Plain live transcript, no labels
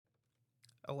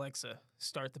Alexa,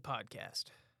 start the podcast.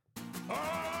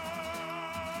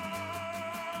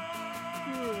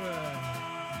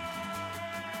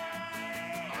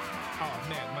 Oh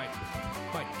man, Mike,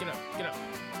 get up.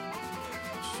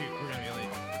 Shoot, we're gonna be late.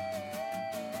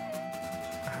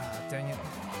 Ah, dang it.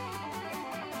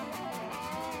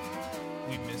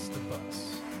 We missed the bus.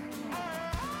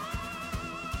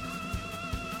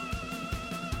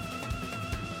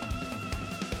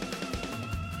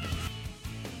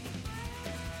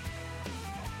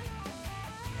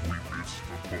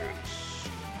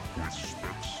 With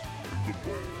Specs and the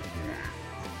Ball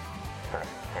Boy.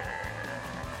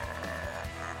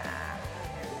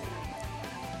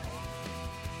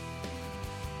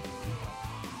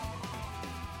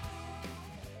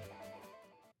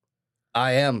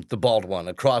 I am the bald one.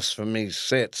 Across from me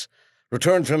sits,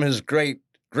 returned from his great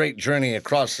journey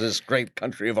across this great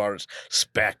country of ours,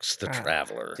 Specs the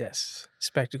Traveler. Yes.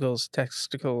 Spectacles,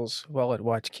 testicles, wallet,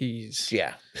 watch, keys.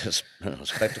 Yeah.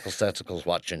 Spectacles, testicles,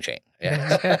 watch, and chain.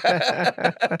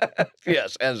 Yeah.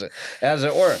 Yes, as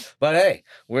it were. But hey,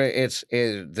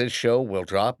 this show will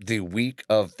drop the week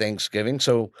of Thanksgiving.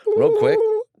 So real quick.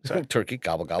 Sorry. Turkey,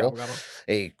 gobble, gobble.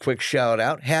 A quick shout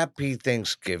out. Happy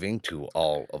Thanksgiving to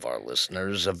all of our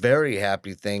listeners. A very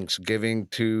happy Thanksgiving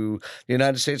to the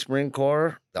United States Marine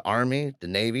Corps, the Army, the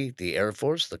Navy, the Air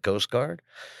Force, the Coast Guard,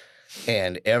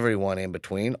 and everyone in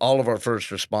between. All of our first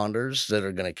responders that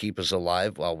are going to keep us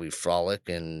alive while we frolic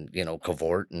and,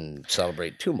 cavort and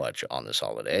celebrate too much on this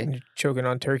holiday. You're choking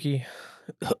on turkey.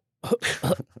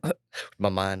 My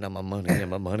mind on my money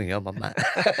and my money on my mind.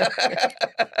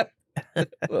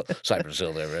 Well, Cypress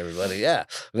Hill there, everybody. Yeah,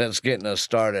 that's getting us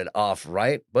started off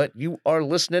right. But you are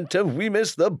listening to We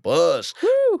Missed the Bus.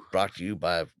 Woo! Brought to you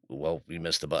by, We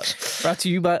Missed the Bus. Brought to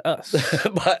you by us.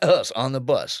 By us on the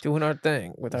bus. Doing our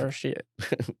thing with our shit.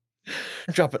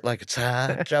 Drop it like it's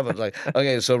hot. Drop it like...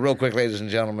 Okay, so real quick, ladies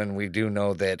and gentlemen, we do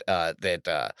know that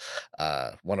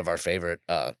one of our favorite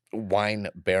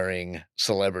wine-bearing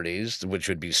celebrities, which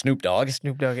would be Snoop Dogg.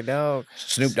 Snoop Doggy Dog.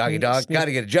 Snoop Doggy Dog. Got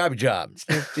to get a job.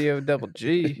 Snoop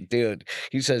D-O-double-G. Dude,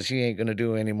 he says he ain't going to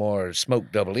do any more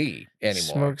Smoke Double E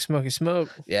anymore. Smoke.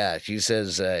 Yeah, he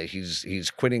says he's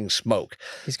quitting smoke.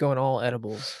 He's going all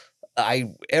edibles.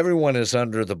 Everyone is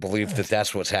under the belief that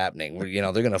that's what's happening.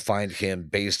 They're going to find him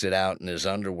basted out in his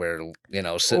underwear,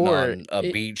 sitting on a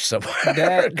beach somewhere.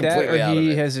 That or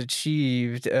he has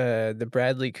achieved the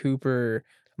Bradley Cooper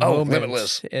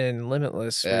Limitless. And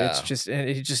Limitless. Yeah.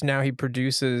 Where he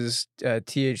produces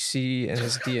THC in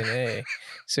his DNA.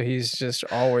 So he's just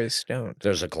always stoned.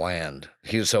 There's a gland.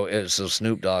 So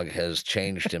Snoop Dogg has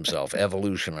changed himself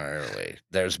evolutionarily.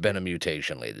 There's been a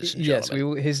mutation, ladies and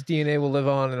gentlemen. Yes, his DNA will live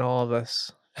on in all of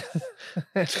us.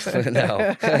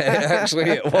 No, actually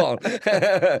it won't.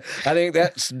 I think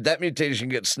that mutation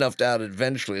gets snuffed out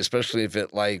eventually, especially if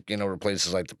it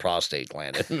replaces the prostate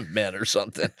gland in men or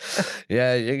something.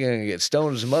 Yeah, you're gonna get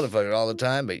stoned as a motherfucker all the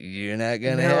time, but you're not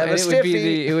gonna have a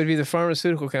stiffy. It would be the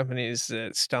pharmaceutical companies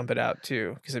that stump it out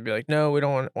too, because they'd be like, no, we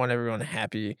don't want everyone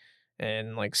happy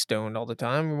and stoned all the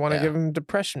time. We want to give them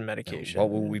depression medication. What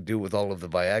will we do with all of the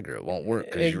Viagra? It won't work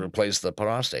because you replace the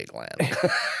prostate gland.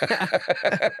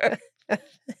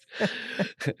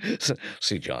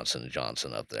 See Johnson &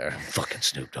 Johnson up there. Fucking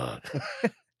Snoop Dogg.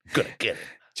 Gonna get it.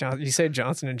 You say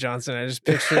Johnson & Johnson. I just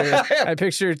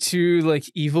picture two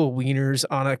evil wieners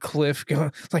on a cliff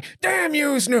going damn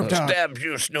you, Snoop Dogg. Damn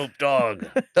you, Snoop Dogg.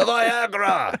 The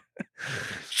Viagra.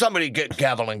 Somebody get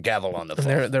gavel on the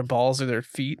phone. Their balls are their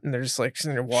feet, and they're just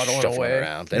sitting there waddling away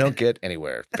around. They don't get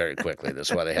anywhere very quickly.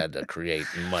 That's why they had to create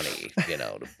money,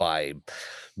 to buy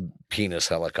penis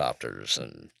helicopters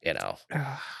and,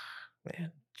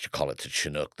 man. You call it the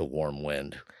Chinook, the warm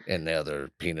wind, and the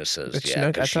other penises. The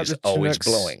Chinook, I thought she's the always Chinook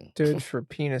blowing. Stood for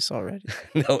penis already.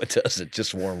 No, it doesn't.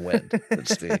 Just warm wind.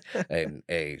 It's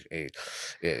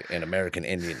an American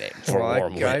Indian name for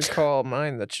warm wind. I call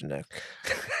mine the Chinook.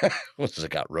 What's it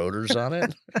got? Rotors on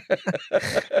it?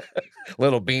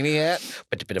 Little beanie hat,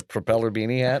 a propeller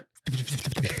beanie hat.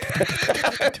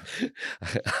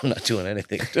 I'm not doing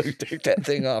anything. Take that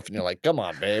thing off, and you're like, "Come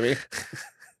on, baby."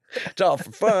 It's all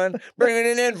for fun. Bringing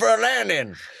it in for a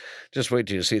landing. Just wait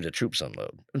till you see the troops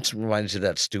unload. It reminds you of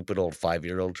that stupid old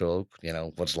 5-year-old joke.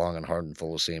 What's long and hard and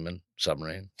full of semen?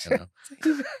 Submarine.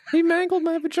 He mangled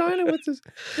my vagina with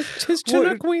his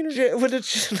Chinook wiener. With a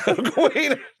Chinook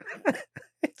wiener.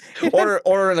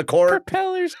 Order in the court.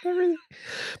 Propellers, everything.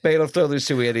 Bailiff, throw these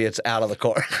two idiots out of the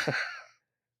court.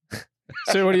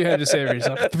 So what do you have to say for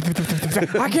yourself?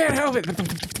 I can't help it.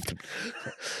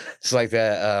 It's like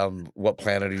that. What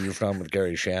planet are you from? With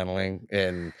Gary Shandling,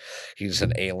 and he's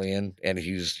an alien, and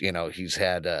he's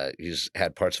had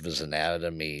parts of his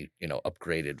anatomy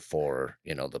upgraded for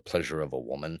the pleasure of a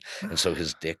woman, and so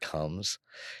his dick comes,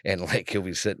 and like he'll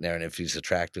be sitting there, and if he's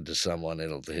attracted to someone,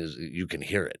 you can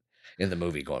hear it in the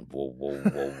movie going whoa whoa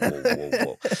whoa whoa whoa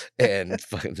whoa, and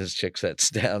fucking this chick sits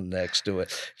down next to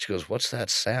it. She goes, "What's that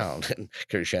sound?" And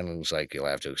Gary Shandling's like, "You'll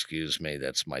have to excuse me.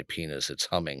 That's my penis. It's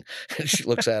humming." And she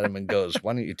looks at him and goes,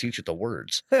 "Why don't you teach it the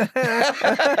words?"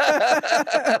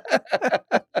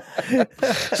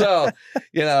 So,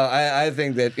 I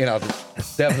think that,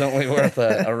 definitely worth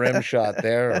a rim shot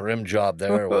there, a rim job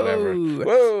there, or whatever.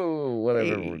 Whoa,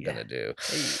 whatever we're going to do.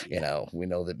 We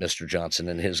know that Mr. Johnson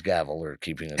and his gavel are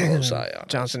keeping a close eye on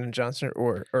Johnson and Johnson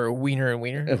or Wiener and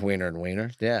Wiener. Wiener and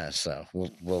Wiener. Yeah, so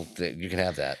you can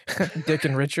have that. Dick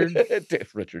and Richard.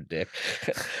 Richard Dick.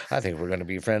 I think we're going to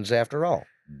be friends after all.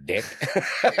 Dick.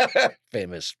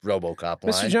 Famous RoboCop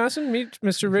line. Mr. Johnson, meet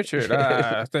Mr. Richard.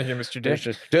 Thank you, Mr. Dick.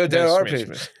 Dude, there Nice are to meet you,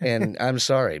 people. Mr. And I'm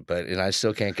sorry, but I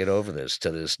still can't get over this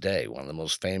to this day. One of the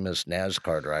most famous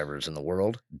NASCAR drivers in the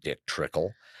world, Dick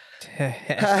Trickle.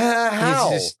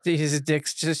 How? His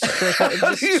dick's just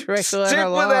trickling Stick with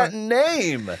that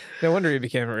name. No wonder he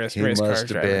became a race car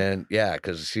driver. Been, yeah,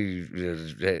 because he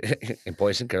in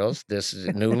Boys and Girls. This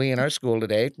is newly in our school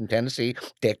today from Tennessee,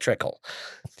 Dick Trickle.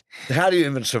 How do you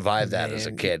even survive that as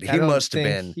a kid? He must have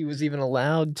been. He was even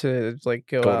allowed to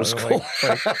go to out school,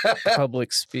 and,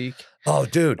 public speak. Oh,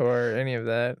 dude, or any of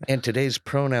that. In today's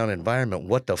pronoun environment,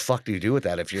 what the fuck do you do with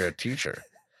that if you're a teacher?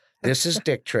 This is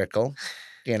Dick Trickle.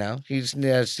 He's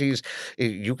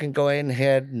you can go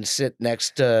ahead and sit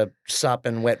next to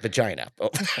sopping wet vagina.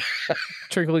 Oh.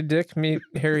 Trickly Dick meet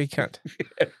Harry Cunt.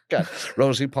 Got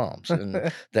Rosie Palms,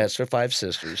 and that's her 5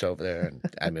 sisters over there.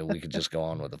 And we could just go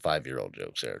on with the 5-year-old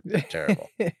jokes there.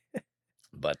 Terrible.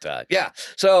 But yeah,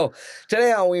 so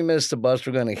today on We Missed the Bus,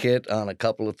 we're going to hit on a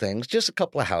couple of things, just a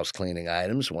couple of house cleaning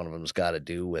items. One of them's got to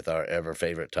do with our ever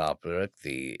favorite topic,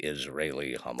 the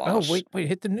Israeli Hamas. Oh, wait,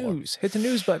 hit the news. Hit the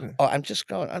news button. Oh, I'm just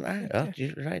going.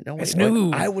 You're right. No, it's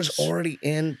news. I was already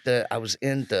in the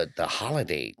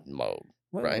holiday mode,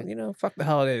 well, right? Fuck the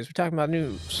holidays. We're talking about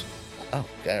news. Oh,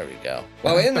 there we go.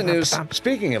 Well, in the news,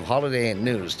 speaking of holiday and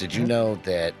news, did you know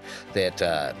that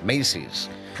Macy's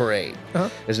parade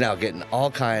is now getting all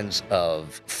kinds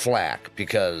of flack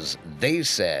because they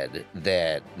said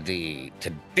that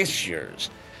this year's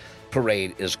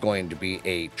parade is going to be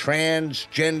a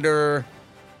transgender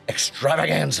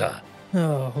extravaganza.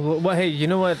 Oh, well, hey, you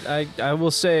know what? I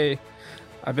will say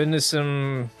I've been to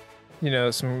some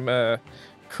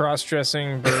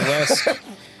cross-dressing burlesque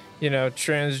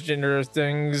transgender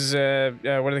things.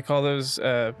 What do they call those?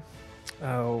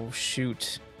 Oh,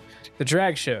 shoot. The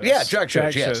drag shows. Yeah, drag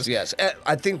shows. Yes.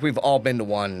 I think we've all been to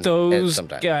one. Those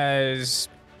sometime. guys,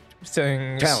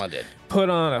 things. Talented. Put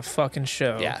on a fucking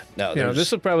show. Yeah. No,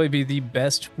 this will probably be the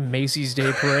best Macy's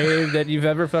Day Parade that you've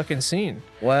ever fucking seen.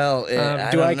 Well,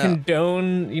 do I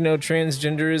condone,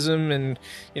 transgenderism and,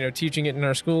 teaching it in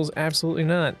our schools? Absolutely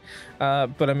not.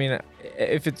 But I mean,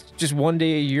 if it's just one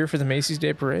day a year for the Macy's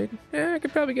Day Parade, I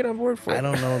could probably get on board for it. I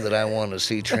don't know that I want to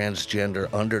see transgender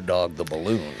Underdog the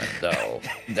balloon, though.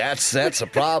 That's a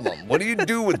problem. What do you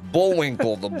do with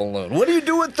Bullwinkle the balloon? What do you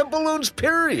do with the balloons,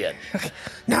 period?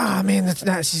 Nah, man, it's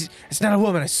not a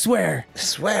woman, I swear.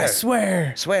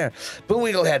 Swear.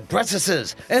 Bullwinkle had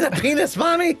breastises and a penis,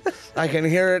 mommy. I can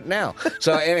hear it now.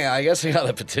 So anyway, I guess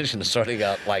the petition is starting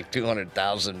out like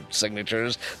 200,000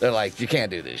 signatures. They're like, you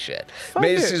can't do this shit.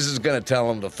 Macy's is going to tell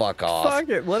them to fuck off. Fuck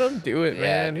it. Let them do it,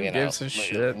 man. Who gives a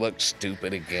shit? Look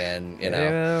stupid again,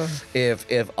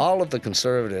 If all of the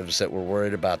conservatives that were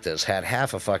worried about this had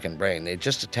half a fucking brain, they'd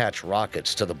just attach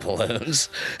rockets to the balloons.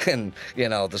 And,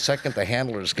 the second the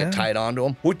handlers get tied onto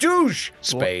them, whoosh,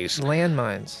 space.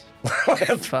 Landmines.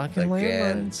 Fucking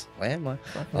landmines.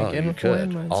 Oh, you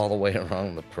could. Landmines. All the way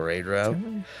around the parade route.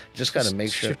 Just got to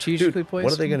make sure. Strategically placed.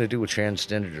 What are they going to do with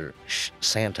transgender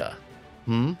Santa?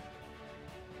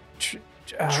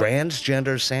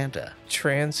 Transgender Santa.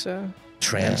 Transa?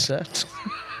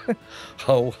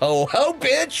 Ho, ho, ho,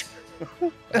 bitch!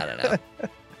 I don't know.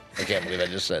 I can't believe I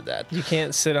just said that. You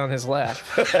can't sit on his lap.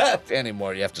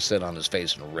 Anymore. You have to sit on his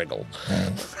face and wriggle.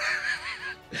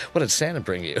 What did Santa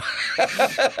bring you?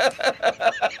 I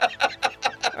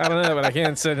don't know, but I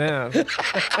can't sit down.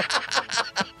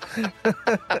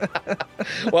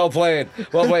 Well played,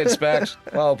 Specs.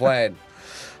 Well played.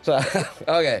 So,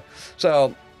 okay.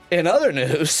 So, in other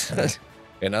news, Israel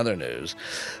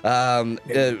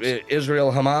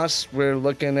Hamas, we're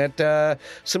looking at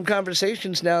some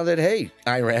conversations now that, hey,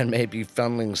 Iran may be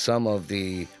funneling some of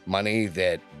the money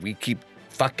that we keep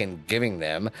fucking giving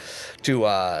them to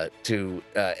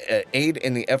aid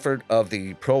in the effort of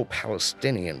the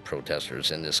pro-Palestinian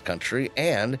protesters in this country,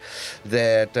 and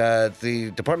that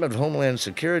the Department of Homeland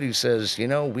Security says,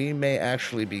 we may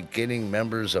actually be getting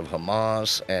members of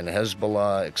Hamas and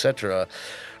Hezbollah, etc.,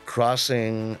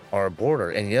 crossing our border.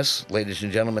 And yes, ladies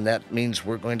and gentlemen, that means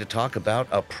we're going to talk about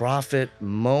a profit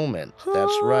moment.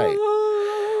 That's right.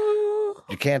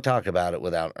 You can't talk about it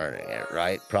without earning it,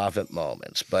 right? Profit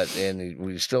moments. But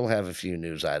we still have a few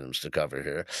news items to cover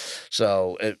here.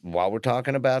 So while we're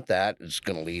talking about that, it's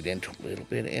going to lead into a little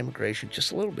bit of immigration,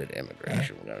 just a little bit of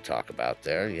immigration we're going to talk about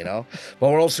there,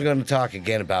 But we're also going to talk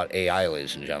again about AI,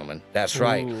 ladies and gentlemen. That's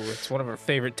right. Ooh, it's one of our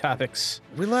favorite topics.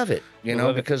 We love it,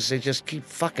 because they just keep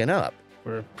fucking up.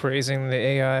 We're praising the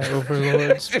AI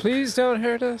overlords. Please don't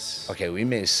hurt us. Okay, we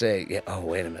may say, oh,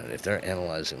 wait a minute. If they're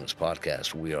analyzing this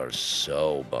podcast, we are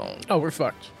so boned. Oh, we're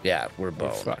fucked. Yeah, we're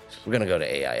boned. Fucked. We're going to go to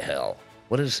AI hell.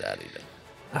 What is that even?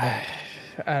 I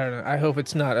don't know. I hope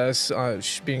it's not us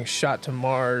being shot to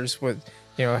Mars with,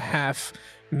 half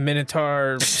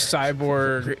Minotaur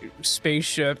cyborg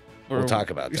spaceship. We'll talk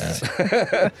about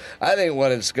that. I think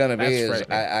what it's going to be is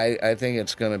I think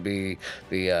it's going to be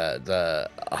the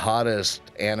hottest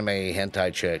anime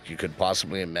hentai chick you could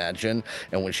possibly imagine.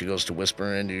 And when she goes to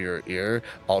whisper into your ear,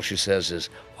 all she says is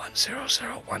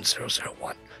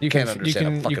 1001001. You can't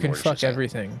understand a fucking You can word she's fuck saying.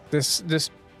 everything. This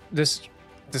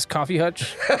coffee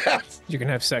hutch, you can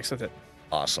have sex with it.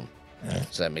 Awesome.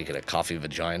 Does that make it a coffee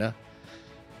vagina?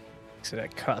 So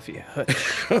that coffee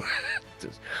hutch.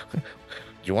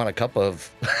 You want a cup of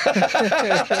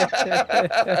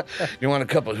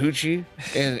hoochie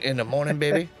in the morning,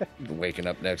 baby? Waking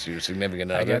up next to your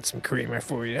significant other. I got some creamer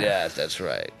for you. Yeah, that's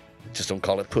right. Just don't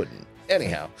call it pudding.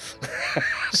 Anyhow,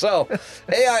 so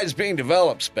AI is being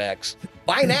developed, Specs,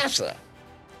 by NASA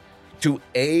to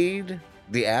aid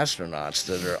the astronauts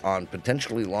that are on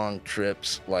potentially long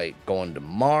trips, like going to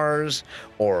Mars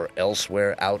or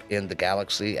elsewhere out in the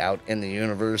galaxy, out in the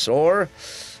universe, or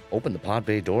open the pod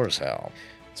bay doors, Hal.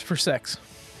 It's for sex.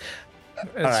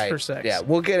 It's for sex. Yeah,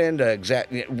 we'll get into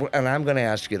exactly, and I'm going to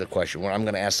ask you the question. I'm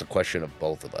going to ask the question of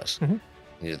both of us.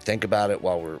 Mm-hmm. You think about it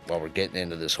while we're getting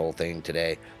into this whole thing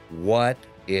today. What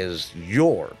is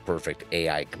your perfect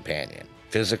AI companion?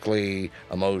 Physically,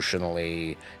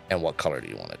 emotionally, and what color do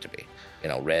you want it to be?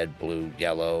 Red, blue,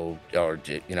 yellow, or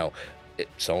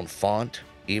its own font.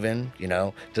 Even,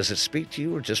 does it speak to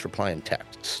you or just reply in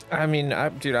texts? I mean, I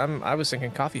was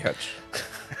thinking coffee hutch.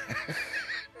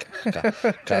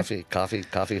 Coffee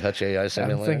hutch AI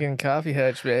simulator. I'm thinking coffee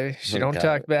hutch, baby. She don't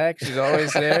talk back. She's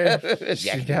always there.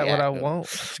 She got what I want.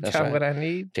 She got what I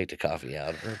need. Take the coffee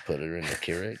out of her, put her in the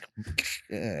Keurig.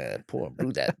 Yeah,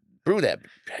 brew that.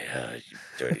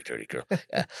 You dirty girl.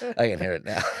 Yeah, I can hear it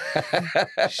now.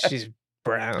 She's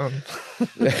brown.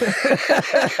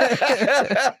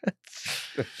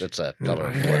 That's a color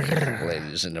of what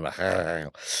ladies in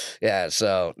the yeah.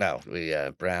 So no, we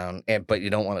brown, but you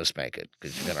don't want to spank it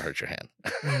because you're gonna hurt your hand.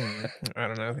 I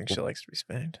don't know. I think she likes to be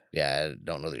spanked. Yeah, I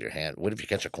don't know that your hand. What if you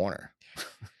catch a corner?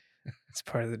 It's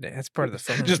part of the dance. It's part of the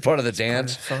fun. Just part of the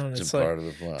dance. It's part like of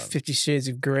the fun. 50 Shades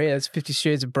of Grey. That's 50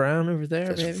 Shades of Brown over there,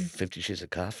 That's baby. 50 Shades of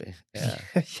Coffee. Yeah,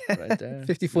 Yeah. right there.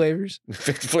 50 flavors.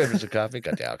 50 flavors of coffee.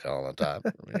 Got the alcohol on top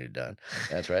when you're done.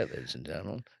 That's right, ladies and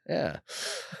gentlemen. Yeah.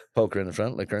 Poker in the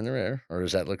front, liquor in the rear. Or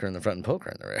is that liquor in the front and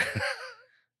poker in the rear?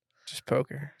 Just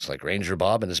poker. It's like Ranger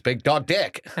Bob and his big dog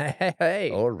Dick.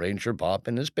 Hey. Or Ranger Bob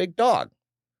and his big dog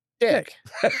Dick.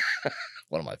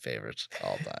 One of my favorites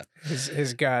all time.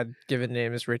 His God-given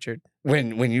name is Richard.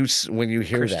 When you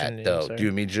hear Christian that name, though, sorry. do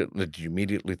you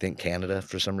immediately think Canada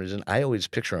for some reason? I always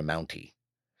picture a Mountie.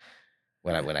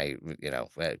 When I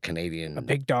Canadian. A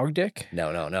big dog dick? No.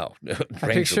 I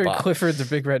picture Bob. Clifford the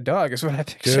big red dog is what I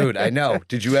picture. Dude, I know.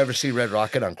 Did you ever see Red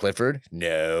Rocket on Clifford?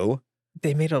 No.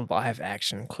 They made a live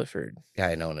action Clifford. Yeah,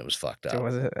 I know, and it was fucked up.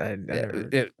 Was it? I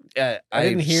I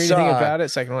didn't hear anything about it,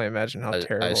 so I can only imagine how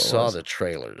terrible I it saw was. the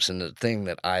trailers, and the thing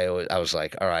that I was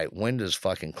like, all right, when does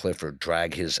fucking Clifford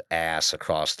drag his ass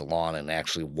across the lawn and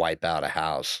actually wipe out a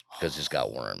house because he's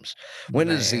got worms? When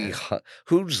does he?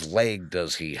 Whose leg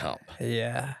does he hump?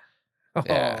 Yeah.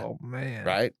 Yeah. Oh man.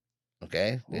 Right?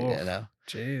 Okay. Oof.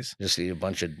 Jeez. Just see a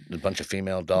bunch of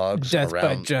female dogs Death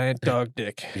around. by giant dog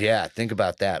dick. Yeah, think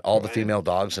about that. All the female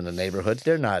dogs in the neighborhood,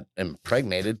 they're not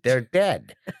impregnated, they're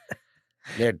dead.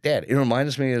 They're dead. It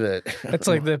reminds me of the. It's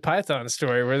like the Python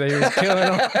story where they was killing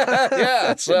them.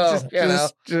 Yeah, so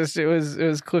just it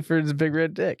was Clifford's big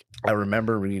red dick. I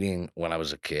remember reading when I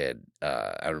was a kid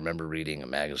I remember reading a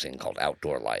magazine called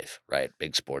Outdoor Life, right?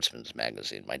 Big sportsman's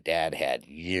magazine. My dad had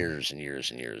years and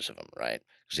years and years of them, right?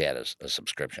 Because he had a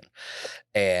subscription.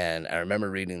 And I remember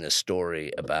reading this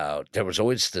story about there was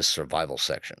always this survival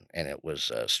section, and it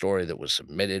was a story that was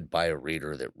submitted by a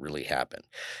reader that really happened.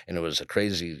 And it was a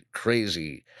crazy,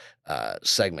 crazy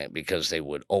segment because they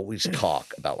would always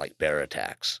talk about like bear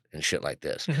attacks and shit like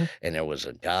this. Mhm. And there was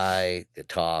a guy that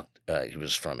talked, he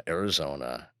was from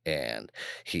Arizona, and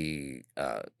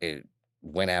it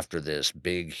went after this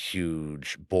big,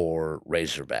 huge boar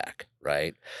razorback,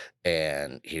 right?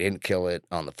 And he didn't kill it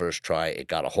on the first try. It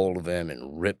got a hold of him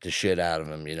and ripped the shit out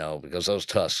of him, because those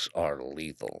tusks are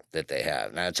lethal that they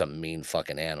have. Now, it's a mean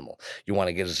fucking animal. You want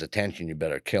to get his attention, you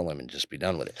better kill him and just be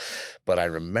done with it. But I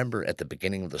remember at the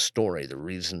beginning of the story, the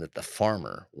reason that the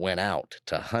farmer went out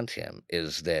to hunt him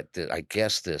is that I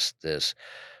guess this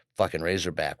fucking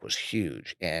razorback was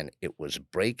huge, and it was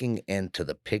breaking into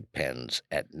the pig pens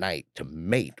at night to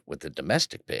mate with the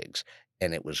domestic pigs,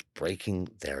 and it was breaking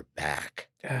their back.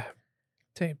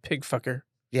 Say pig fucker.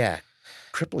 Yeah,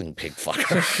 crippling pig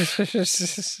fucker.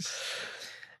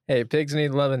 Hey, pigs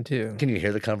need loving too. Can you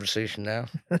hear the conversation now?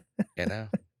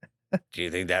 Do you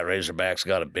think that razorback's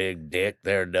got a big dick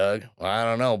there, Doug? Well, I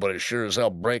don't know, but it sure as hell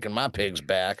breaking my pig's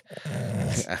back.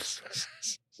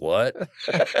 What?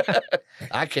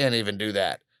 I can't even do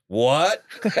that. What?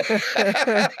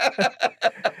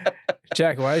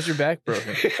 Jack, why is your back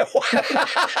broken?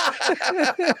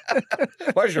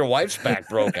 Why is your wife's back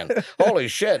broken? Holy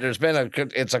shit!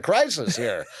 It's a crisis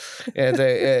here at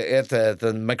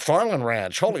the McFarland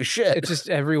Ranch. Holy shit! It's just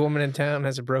every woman in town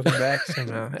has a broken back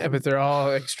somehow, but they're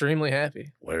all extremely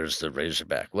happy. Where's the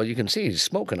razorback? Well, you can see he's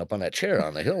smoking up on that chair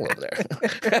on the hill over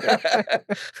there.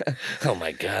 Oh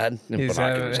my God! He's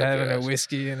having a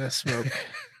whiskey and a smoke.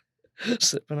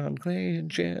 Sipping on clean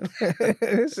gin.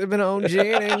 Sipping on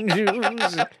gin and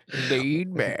juice.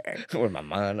 Laid back. With my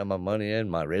mind on my money and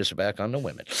my razorback on the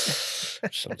women.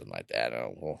 Something like that.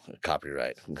 Oh, well,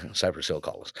 copyright. Cypress Hill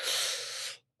call us.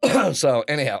 So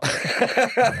anyhow,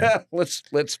 let's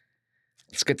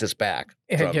get this back.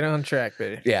 Yeah, get on track,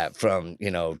 baby. Yeah, from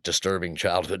disturbing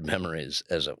childhood memories,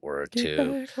 as it were, Get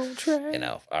to back on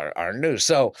track. Our news.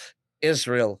 So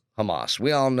Israel, Hamas.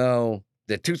 We all know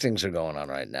that two things are going on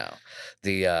right now.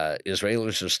 The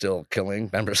Israelis are still killing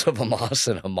members of Hamas,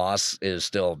 and Hamas is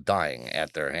still dying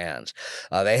at their hands.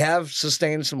 They have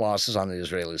sustained some losses on the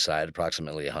Israeli side.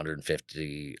 Approximately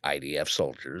 150 IDF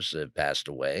soldiers have passed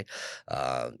away.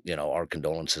 Our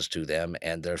condolences to them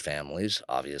and their families,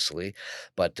 obviously.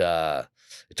 But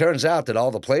it turns out that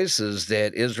all the places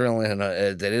that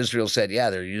Israel said, yeah,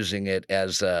 they're using it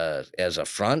as a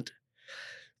front,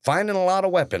 finding a lot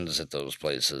of weapons at those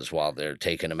places while they're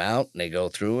taking them out. And they go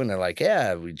through and they're like,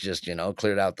 yeah, we just,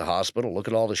 cleared out the hospital. Look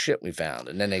at all the shit we found.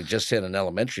 And then they just hit an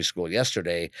elementary school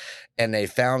yesterday, and they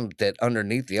found that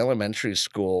underneath the elementary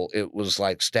school, it was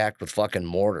like stacked with fucking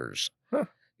mortars. Huh.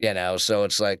 So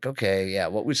it's like, okay, yeah,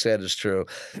 what we said is true.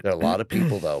 There are a lot of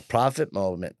people, though. Prophet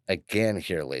moment again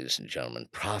here, ladies and gentlemen.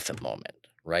 Prophet moment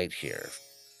right here.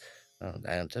 Oh,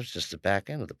 man, that's just the back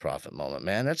end of the prophet moment,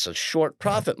 man. That's a short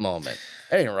prophet moment.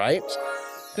 That ain't right.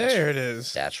 There it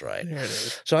is. That's right. There it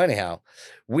is. So anyhow,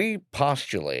 we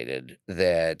postulated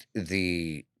that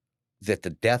the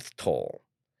death toll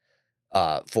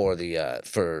for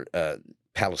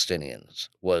Palestinians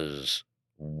was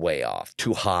way off,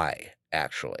 too high,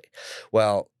 actually.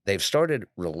 Well, they've started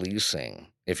releasing,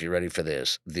 if you're ready for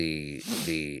this, the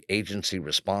agency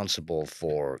responsible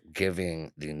for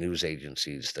giving the news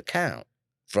agencies the count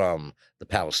from the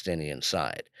Palestinian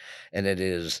side. And it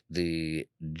is the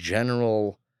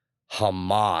General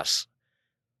Hamas,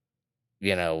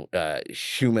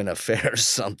 human affairs,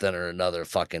 something or another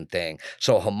fucking thing.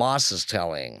 So Hamas is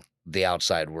telling the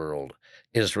outside world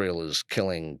Israel is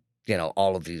killing,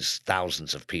 all of these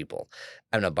thousands of people.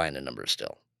 I'm not buying the numbers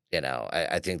still.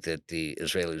 I think that the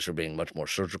Israelis are being much more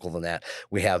surgical than that.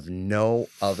 We have no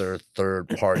other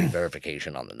third-party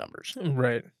verification on the numbers.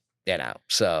 Right.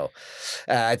 So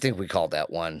I think we called that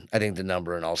one. I think the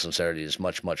number, in all sincerity, is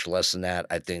much, much less than that.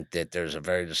 I think that there's a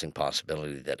very distinct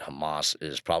possibility that Hamas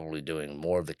is probably doing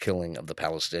more of the killing of the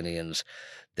Palestinians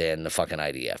than the fucking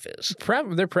IDF is.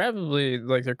 They're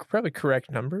probably correct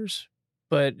numbers,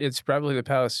 but it's probably the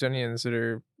Palestinians that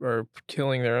are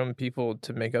killing their own people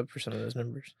to make up for some of those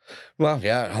numbers. Well,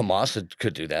 yeah, Hamas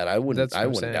could do that. I wouldn't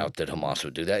doubt that Hamas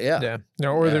would do that. Yeah. Yeah.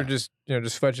 No, or they're just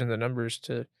just fudging the numbers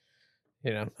to,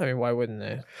 why wouldn't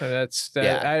they?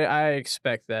 Yeah. I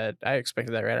expect that. I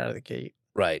expected that right out of the gate.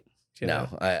 Right.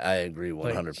 I agree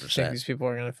 100%. Think these people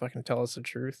are gonna fucking tell us the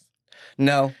truth?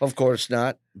 No, of course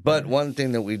not. But one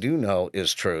thing that we do know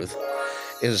is truth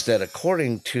is that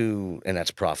according to, and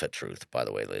that's Prophet Truth, by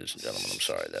the way, ladies and gentlemen. I'm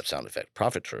sorry, that sound effect,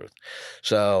 Prophet Truth.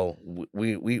 So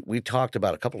we talked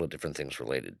about a couple of different things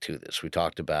related to this. We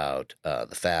talked about the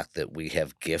fact that we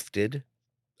have gifted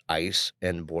ICE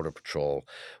and Border Patrol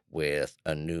with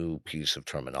a new piece of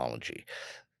terminology.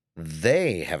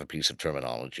 They have a piece of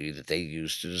terminology that they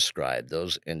use to describe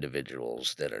those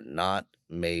individuals that are not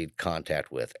made contact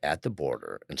with at the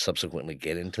border and subsequently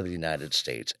get into the United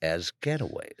States as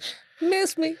getaways.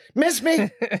 Miss me. Miss me.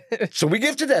 So we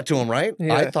gifted that to them, right? I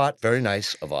Yeah. thought very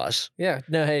nice of us. Yeah.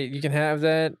 No, hey, you can have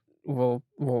that. We'll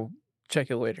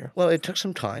check it later. Well, it took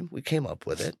some time. We came up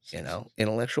with it,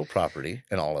 intellectual property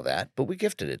and all of that, but we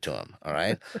gifted it to him. All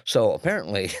right. So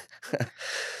apparently,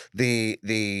 the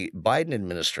Biden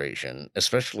administration,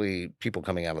 especially people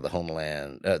coming out of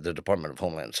the Department of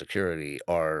Homeland Security,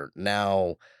 are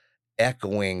now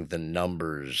echoing the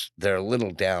numbers. They're a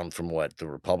little down from what the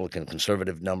Republican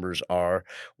conservative numbers are,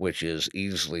 which is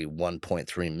easily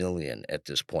 1.3 million at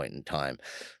this point in time.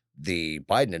 The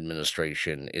Biden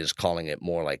administration is calling it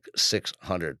more like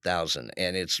 600,000.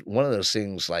 And it's one of those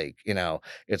things like,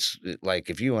 it's like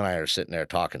if you and I are sitting there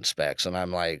talking Specs, and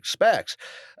I'm like, Specs,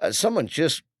 someone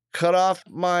just cut off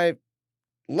my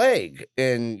leg.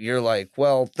 And you're like,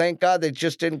 well, thank God they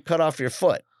just didn't cut off your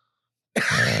foot.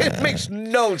 It makes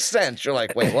no sense. You're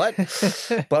like, wait, what?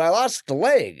 But I lost the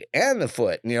leg and the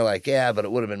foot. And you're like, yeah, but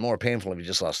it would have been more painful if you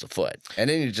just lost the foot. And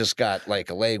then you just got like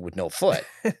a leg with no foot.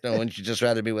 So wouldn't you just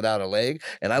rather be without a leg?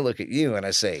 And I look at you and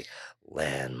I say,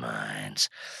 landmines.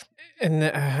 And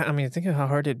I mean, think of how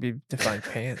hard it'd be to find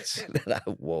pants. Then I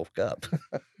woke up.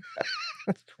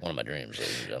 One of my dreams,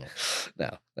 ladies and gentlemen.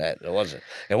 No, it wasn't.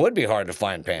 It would be hard to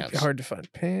find pants. It'd be hard to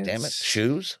find pants. Damn it.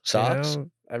 Shoes? Socks?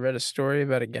 I read a story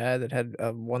about a guy that had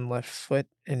one left foot,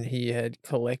 and he had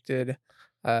collected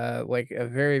like a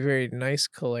very, very nice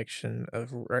collection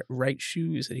of right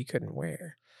shoes that he couldn't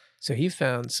wear. So he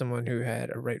found someone who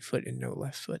had a right foot and no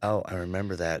left foot. Oh, I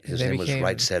remember that. His They name was became-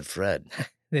 Right Said Fred.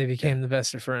 They became the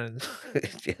best of friends,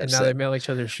 Yes, and now they mail each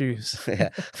other shoes.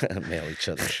 yeah, mail each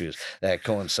other shoes. That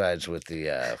coincides with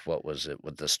the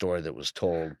with the story that was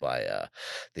told by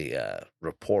the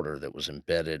reporter that was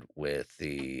embedded with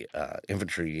the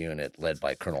infantry unit led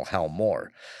by Colonel Hal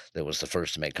Moore, that was the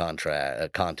first to make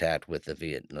contact with the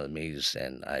Vietnamese,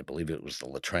 and I believe it was the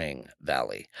Latrang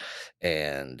Valley,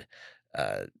 and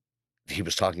he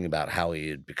was talking about how he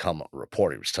had become a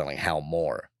reporter. He was telling Hal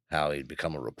Moore how he'd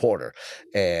become a reporter,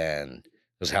 and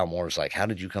because Hal Moore's like, how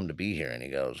did you come to be here? And he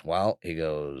goes, my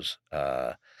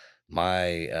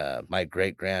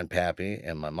great grandpappy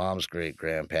and my mom's great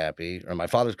grandpappy, or my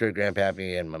father's great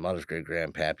grandpappy and my mother's great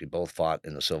grandpappy both fought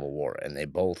in the Civil War, and they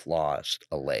both lost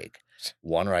a leg,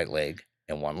 one right leg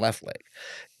and one left leg,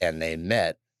 and they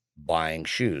met buying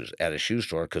shoes at a shoe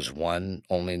store because one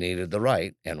only needed the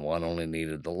right and one only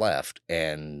needed the left.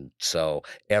 And so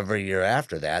every year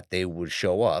after that, they would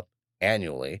show up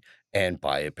annually and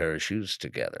buy a pair of shoes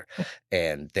together.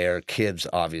 And their kids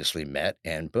obviously met,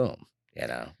 and boom,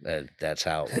 that's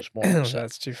how it was born. So,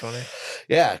 That's too funny.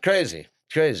 yeah, crazy.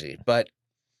 But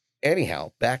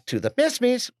anyhow, back to the Miss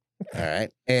Me's. All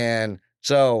right. And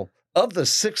so of the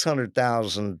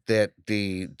 600,000 that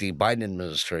the Biden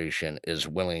administration is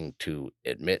willing to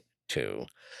admit to,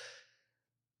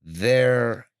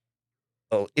 they're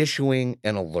issuing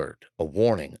an alert, a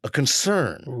warning, a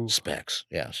concern. Ooh. Specs,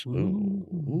 yes.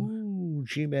 Ooh.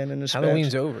 G-Man and the Specs.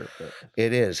 Halloween's over. But...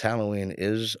 It is. Halloween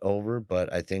is over,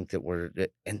 but I think that we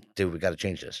got to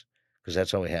change this because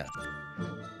that's all we have.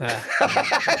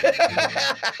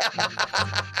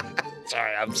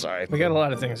 I'm sorry. We got a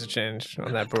lot of things to change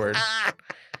on that board.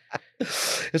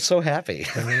 It's so happy.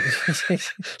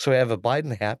 So we have a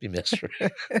Biden happy mystery.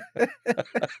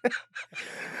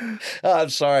 I'm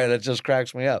sorry, that just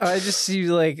cracks me up. I just see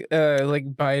like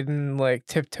Biden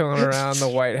tiptoeing around the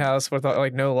White House with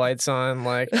no lights on,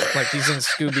 like he's in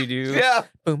Scooby Doo. Yeah.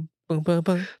 Boom, boom, boom,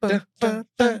 boom, boom, boom,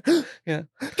 boom. Yeah.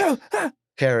 Go.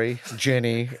 Carrie,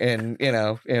 Jenny, and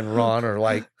Ron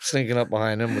are sneaking up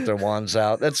behind him with their wands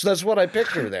out. That's what I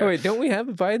picture there. Oh, wait, don't we have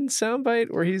a Biden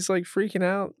soundbite where he's freaking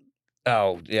out?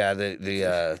 Oh yeah, that's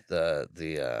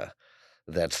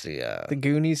The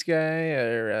Goonies guy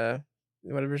or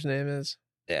whatever his name is.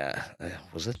 Yeah,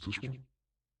 was it?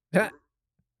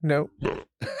 No.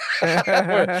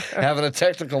 We're having a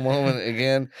technical moment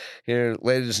again here,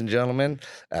 ladies and gentlemen.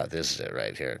 Oh, this is it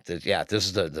right here. This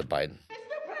is the Biden.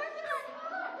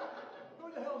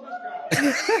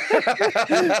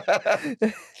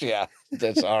 Yeah,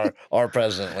 that's our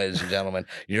president, ladies and gentlemen,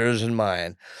 yours and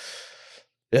mine.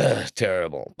 Ugh,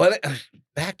 terrible. But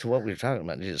back to what we were talking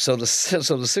about. So the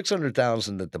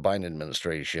 600,000 that the Biden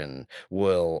administration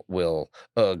will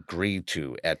agree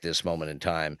to at this moment in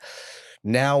time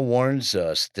now warns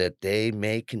us that they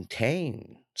may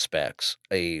contain specs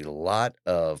a lot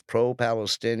of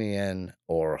pro-Palestinian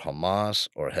or Hamas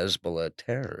or Hezbollah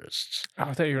terrorists. Oh,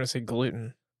 I thought you were going to say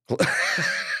gluten.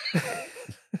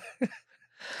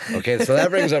 Okay, so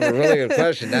that brings up a really good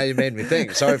question. Now you made me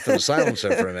think. Sorry for the silence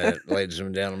there for a minute, ladies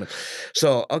and gentlemen.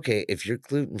 So, okay, if you're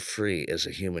gluten-free as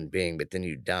a human being, but then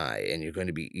you die and you're going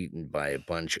to be eaten by a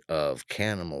bunch of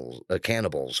cannibals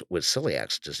with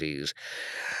celiac disease,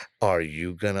 are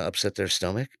you going to upset their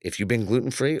stomach if you've been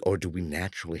gluten-free, or do we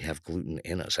naturally have gluten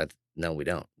in us? No, we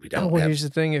don't. We Oh, don't well, have. here's the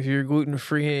thing. If you're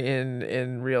gluten-free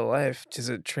in real life, does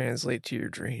it translate to your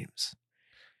dreams?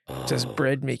 Does Oh,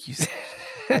 bread make you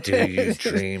do you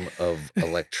dream of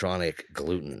electronic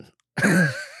gluten?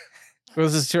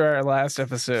 This is to our last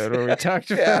episode where we talked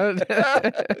Yeah.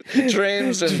 about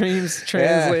Dreams and- dreams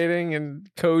translating and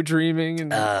co-dreaming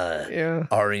and yeah.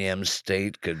 REM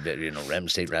state could be, REM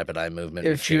state, rapid eye movement,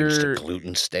 If change to you're-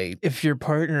 gluten state. If your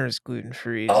partner is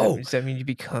gluten-free, Oh! does that mean you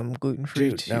become gluten-free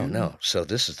Dude, too? no. So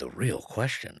this is the real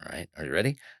question, right? Are you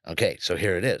ready? Okay, so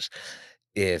here it is.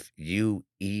 If you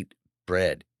eat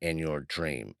bread in your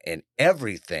dream and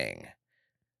everything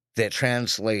that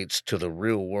translates to the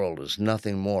real world is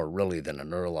nothing more really than a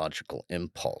neurological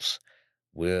impulse.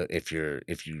 Well, if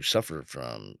you suffer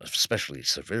from especially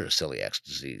severe celiac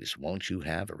disease, won't you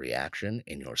have a reaction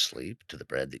in your sleep to the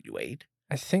bread that you ate?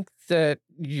 I think that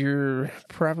you're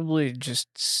probably just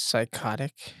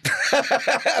psychotic.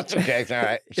 That's okay. All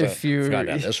right. So, If you gone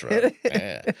down this road.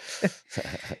 Yeah.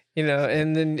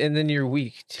 and then you're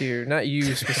weak too. Not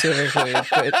you specifically,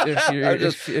 but if you're I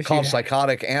just if called you,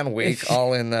 psychotic and weak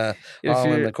all in the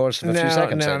course of a no, few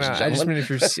seconds. No, ladies and I just gentlemen.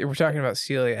 mean if we're talking about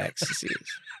celiac disease.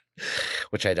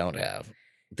 Which I don't have.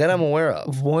 That I'm aware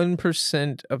of.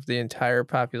 1% of the entire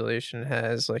population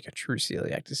has like a true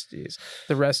celiac disease.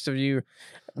 The rest of you,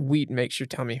 wheat makes your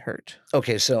tummy hurt.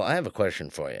 Okay, so I have a question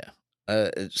for you.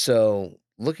 So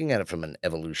looking at it from an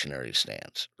evolutionary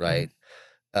stance, right?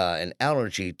 An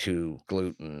allergy to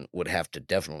gluten would have to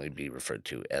definitely be referred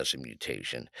to as a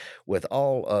mutation. With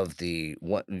all of the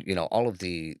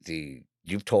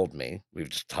you've told me, we've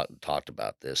just talked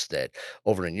about this, that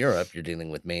over in Europe you're dealing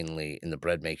with mainly in the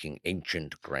bread making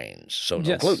ancient grains, so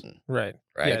no gluten. Right.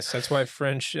 Right? Yes, that's why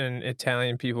French and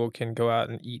Italian people can go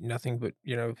out and eat nothing but,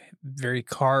 very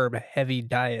carb heavy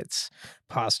diets,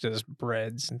 pastas,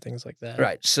 breads, and things like that.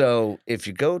 Right. So if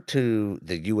you go to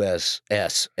the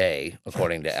USSA,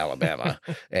 according to Alabama,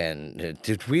 and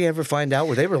did we ever find out,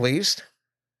 were they released?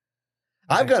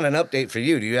 I've got an update for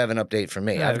you. Do you have an update for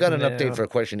me? I've got an update for a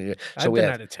question. I've been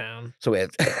out of town. So we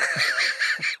had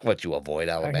what, you avoid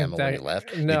Alabama when you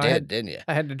left? No, you did, didn't you?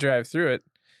 I had to drive through it.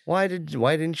 Why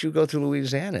didn't you go through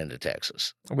Louisiana into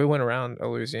Texas? We went around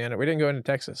Louisiana. We didn't go into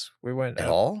Texas. We went At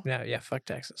all? Yeah, fuck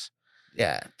Texas.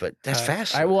 Yeah, but that's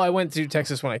fast. I went through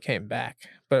Texas when I came back,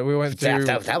 but we went through.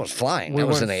 That was flying. That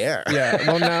was in the air. Yeah.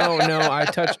 Well, no. I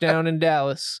touched down in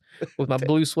Dallas with my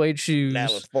blue suede shoes.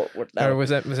 Or was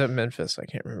that Memphis? I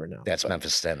can't remember now. That's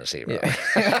Memphis, Tennessee, bro.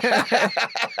 Yeah.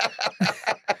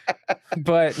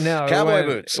 But no,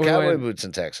 cowboy boots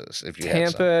in Texas. If you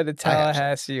Tampa to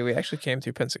Tallahassee, we actually came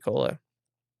through Pensacola.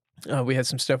 We had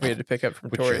some stuff we had to pick up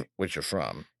from Torrey. Which you're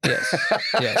from.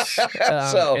 Yes.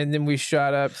 And then we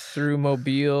shot up through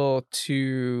Mobile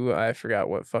to, I forgot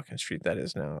what fucking street that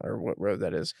is now, or what road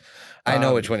that is. I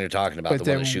know which one you're talking about, the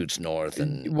one that shoots north.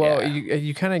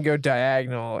 You kind of go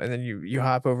diagonal, and then you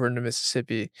hop over into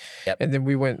Mississippi. Yep. And then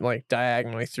we went like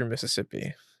diagonally through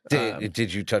Mississippi.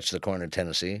 Did you touch the corner of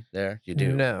Tennessee there? You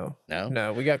do? No,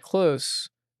 we got close.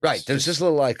 Right. There's this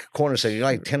little like corner section. You're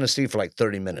like Tennessee for like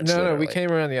 30 minutes. No, we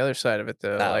came around the other side of it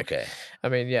though. Okay. I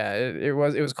mean, yeah, it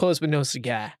was close, but no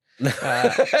cigar.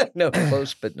 No,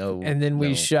 close, but no. And then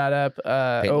we shot up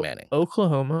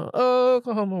Oklahoma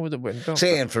with a win.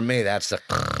 See, and for me, that's the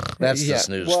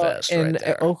snooze fest right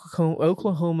there.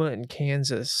 Oklahoma and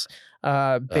Kansas.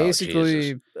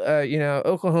 Basically,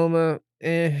 Oklahoma,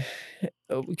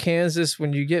 Kansas,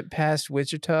 when you get past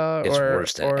Wichita or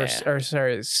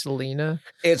Salina.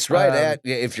 It's right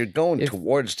if you're going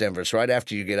towards Denver, it's right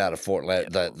after you get out of Fort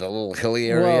the little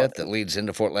hilly area that leads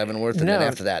into Fort Leavenworth, and then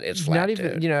after that, it's flat. Not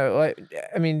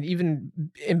even, even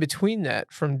in between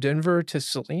that, from Denver to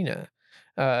Salina,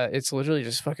 it's literally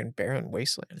just fucking barren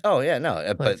wasteland. Oh yeah,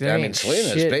 no, but Salina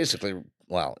is basically.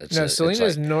 Well, Salina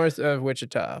is north of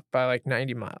Wichita by like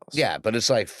 90 miles. Yeah, but it's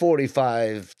like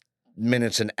 45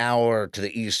 minutes an hour to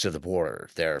the east of the border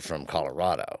there from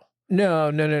Colorado.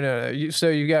 No. So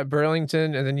you got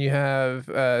Burlington, and then you have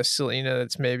Salina.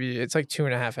 That's maybe it's like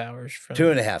 2.5 hours from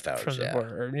 2.5 hours, from the yeah.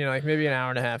 border, or like maybe an hour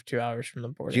and a half, 2 hours from the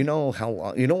border. Do you know how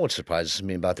long? You know what surprises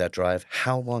me about that drive?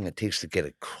 How long it takes to get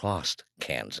across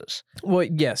Kansas. Well,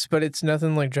 yes, but it's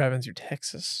nothing like driving through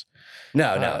Texas.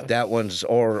 No, that one's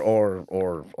or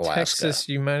Alaska. Texas,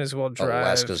 you might as well drive.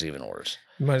 Alaska's even worse.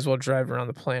 You might as well drive around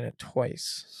the planet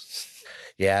twice.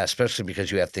 Yeah, especially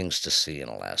because you have things to see in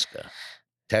Alaska.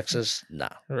 Texas, no.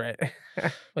 Right.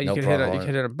 Well, you No could Pronghorn.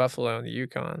 hit a buffalo in the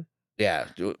Yukon. Yeah,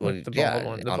 Like the yeah, bald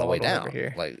one- the on the way bald one over down.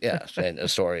 here. Like, yeah, and a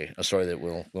story that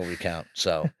we'll recount.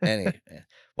 So,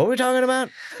 what were we talking about?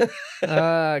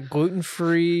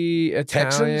 Gluten-free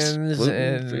Italians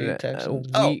Gluten-free and Texans.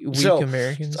 weak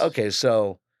Americans. Okay,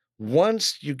 so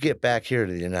once you get back here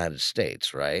to the United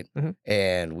States, right, Mhm.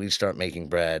 and we start making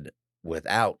bread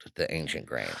without the ancient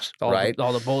grains, all right?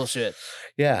 the bullshit.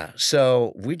 Yeah.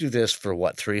 So we do this for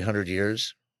what, 300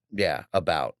 years? Yeah,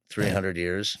 about 300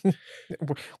 years.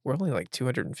 We're only like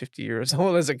 250 years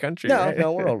old as a country. No, right?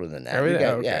 no, we're older than that. Are we?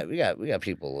 Yeah, Okay. we got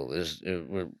people.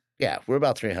 We're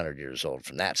about 300 years old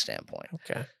from that standpoint.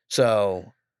 Okay.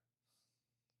 So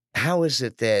how is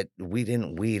it that we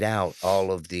didn't weed out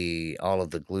all of the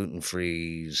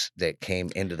gluten-frees that came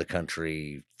into the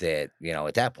country that,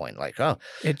 at that point, like, oh,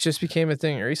 It just became a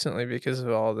thing recently because of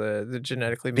all the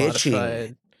genetically Bitching.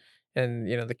 modified, and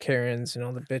the Karens and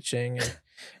all the bitching,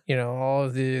 and all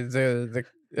of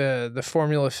the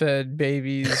formula fed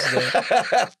babies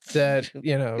that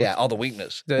yeah, all the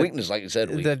weakness, like you said,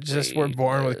 that just were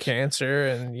born with weakness. cancer,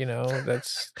 and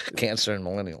that's Cancer and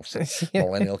millennials, Yeah.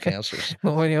 millennial cancers.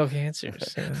 millennial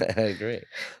cancers. I agree.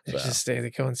 They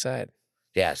coincide.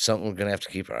 Yeah, something we're gonna have to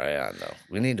keep our eye on, though.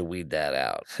 We need to weed that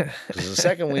out, because the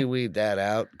second we weed that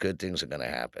out, good things are gonna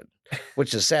happen.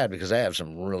 Which is sad, because I have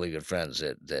some really good friends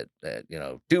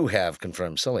that do have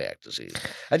confirmed celiac disease.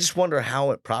 I just wonder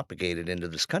how it propagated into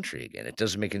this country again. It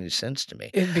doesn't make any sense to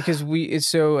me. Because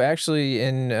so actually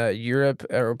in Europe,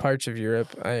 or parts of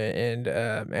Europe, and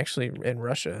actually in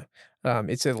Russia,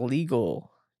 it's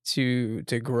illegal to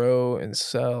grow and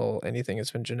sell anything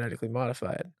that's been genetically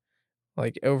modified.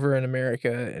 Like over in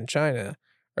America and China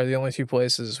are the only two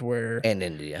places where, And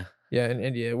India. yeah, in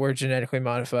India, where genetically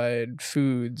modified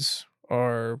foods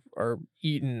are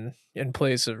eaten in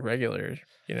place of regular,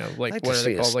 I'd like like what to are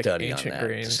see they a called, like study on ancient that, to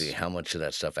grains. see how much of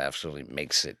that stuff absolutely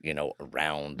makes it,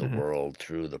 around the Mhm. world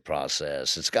through the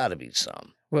process. It's got to be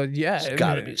some. Well, yeah, It's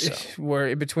gotta be so.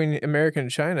 Where between America and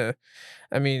China,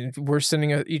 I mean, we're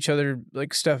sending each other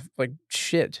like stuff, like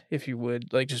shit, if you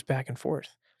would, like just back and forth.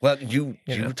 Well, you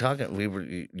know? were talking.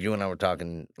 You and I were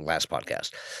talking last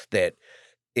podcast that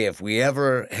if we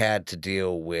ever had to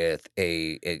deal with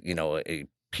a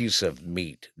piece of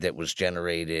meat that was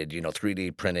generated,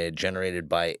 3D printed, generated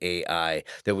by AI,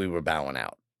 that we were bowing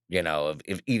out, of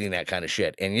eating that kind of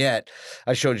shit. And yet,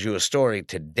 I showed you a story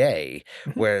today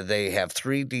Mhm. where they have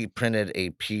 3D printed a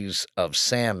piece of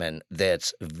salmon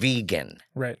that's vegan.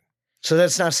 Right. So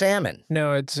that's not salmon.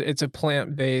 No, it's a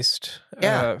plant-based,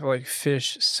 Yeah. like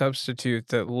fish substitute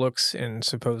that looks and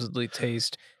supposedly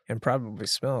tastes and probably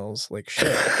smells like shit.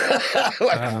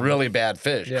 Like really bad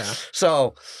fish. Yeah.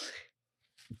 So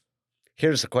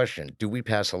here's the question. Do we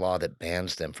pass a law that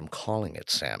bans them from calling it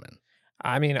salmon?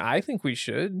 I mean, I think we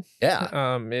should.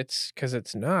 Yeah. It's because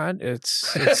it's not.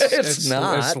 It's It's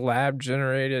not. It's lab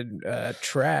generated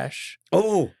trash.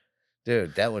 Oh,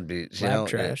 dude, that would be Lab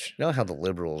trash. You know how the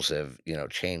liberals have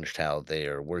changed how they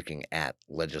are working at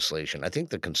legislation. I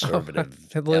think the conservative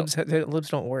The libs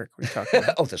don't work. What are you talking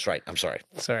about? Oh, that's right. I'm sorry.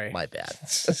 Sorry. My bad.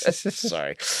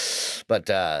 Sorry. But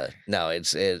no,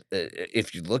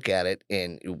 if you look at it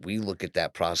and we look at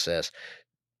that process,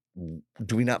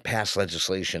 do we not pass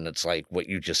legislation that's like what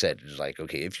you just said? It's like,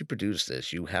 okay, if you produce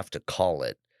this, you have to call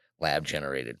it lab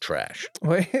generated trash.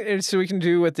 Well, so we can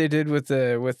do what they did with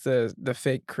the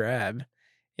fake crab.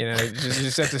 You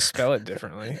just have to spell it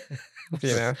differently. It's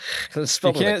You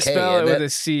spelled with a can't K, spell it isn't with a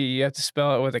C. You have to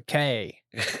spell it with a K,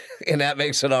 and that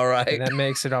makes it all right. and that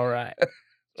makes it all right.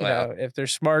 Well. If they're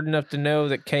smart enough to know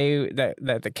that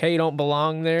that the K don't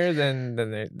belong there, then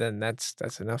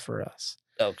that's enough for us.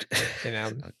 Okay.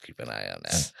 I'll keep an eye on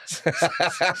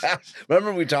that.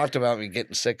 Remember we talked about me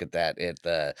getting sick at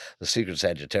the Secret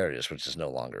Sagittarius, which is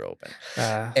no longer open.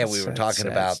 And we were talking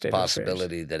about the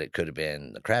possibility that it could have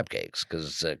been the crab cakes,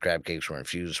 because crab cakes were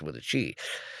infused with a cheese.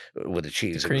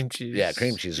 The cream cheese. Yeah,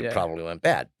 cream cheese. It probably went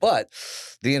bad. But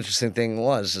the interesting thing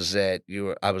is that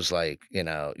I was like,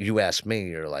 you asked me,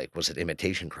 you're like, was it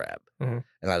imitation crab? Mm-hmm.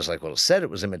 And I was like, well, it said it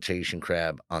was imitation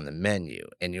crab on the menu.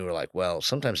 And you were like, well,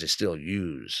 sometimes they still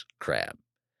use crab.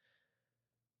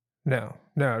 No,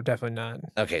 definitely not.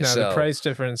 Okay, No, the so price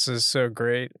difference is so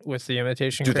great with the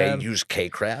imitation do they crab. use K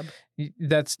crab?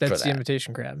 That's for the that?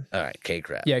 imitation crab. All right, K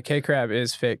crab. Yeah, K crab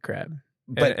is fake crab.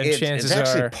 But and it's chances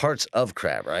actually are parts of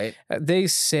crab, right? they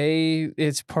say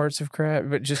it's parts of crab,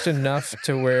 but just enough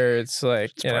to where it's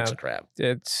like It's parts of crab.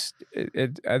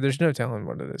 there's no telling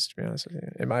what it is, to be honest with you.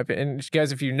 In my opinion, and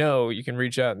guys, if you know, you can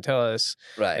reach out and tell us,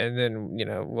 Right. and then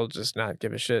we'll just not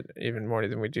give a shit even more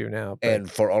than we do now. But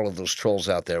And for all of those trolls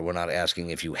out there, we're not asking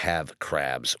if you have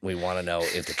crabs. We want to know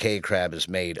if the K crab is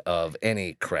made of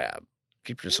any crab.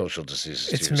 Keep your social diseases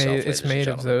to yourself, it's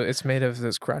made of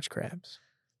those crotch crabs.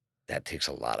 That takes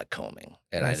a lot of combing,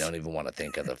 and I don't even want to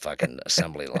think of the fucking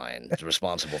assembly line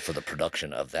responsible for the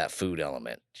production of that food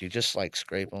element. Do you just like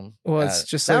scrape them? Well, it's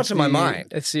just now like it's in my mind.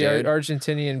 It's the dude.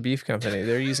 Argentinian beef company.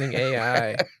 They're using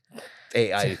AI.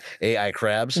 AI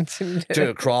crabs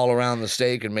to crawl around the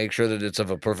steak and make sure that it's of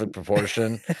a perfect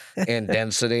proportion and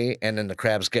density. And then the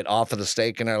crabs get off of the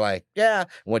steak and they're like, yeah,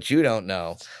 what you don't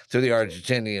know through the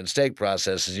Argentinian steak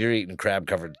process is you're eating crab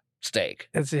covered steak.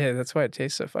 That's why it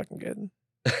tastes so fucking good.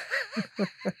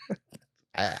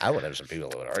 I would have some people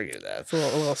that would argue that. It's a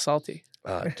little salty.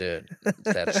 Oh, dude,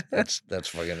 that's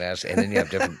fucking nasty. And then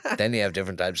you have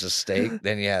different types of steak.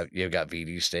 Then you've got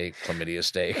VD steak, chlamydia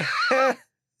steak.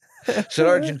 So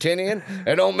Argentinian,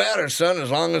 it don't matter, son, as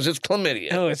long as it's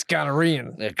chlamydia. Oh, it's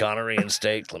gonorrhean. Gonorrhean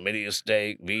steak, chlamydia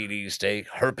steak, VD steak,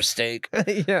 herpes steak.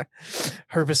 Yeah,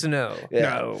 herpes no.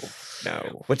 Yeah.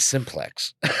 No. What's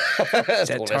simplex? Is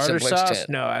that tartar Simplex sauce? 10.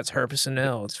 No, that's herpes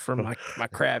no. It's from my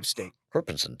crab steak.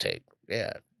 Herpes and steak.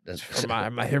 Yeah. That's For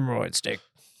my hemorrhoid steak.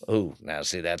 Oh, now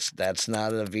see, that's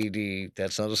not a VD.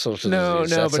 That's not a social No,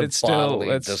 disease. no, That's but a it's still bodily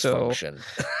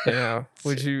dysfunction.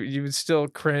 Would you would still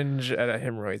cringe at a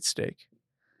hemorrhoid steak?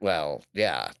 Well,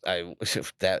 yeah, then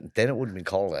it wouldn't be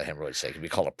called a hemorrhoid steak. It'd be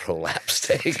called a prolapse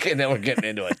steak, and then we're getting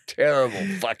into a terrible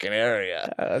fucking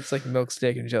area. It's like milk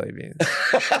steak and jelly beans.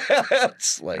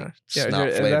 It's like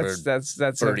snot flavored.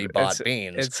 That's Birdie bought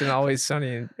beans. It's an Always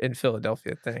Sunny in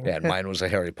Philadelphia thing. Yeah, and mine was a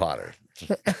Harry Potter.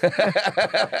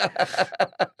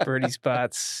 Birdie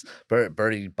spots.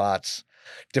 Birdie bots,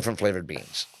 different flavored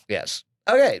beans. Yes.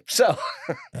 Okay, so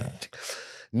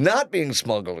not being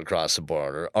smuggled across the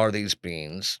border are these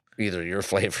beans, either your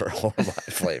flavor or my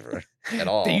flavor at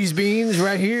all. These beans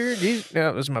right here,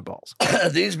 those are my balls.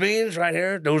 These beans right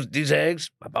here, these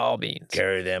eggs, My ball beans.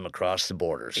 carry them across the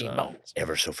border, Bean son. balls.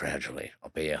 Ever so fragilely. I'll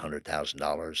pay you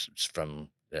 $100,000. It's from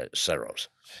Soros.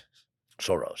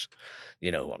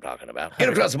 You know who I'm talking about. Get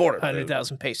across the border.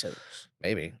 100,000 pesos.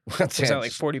 Maybe. What's that,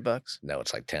 like $40? No,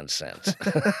 it's like 10 cents.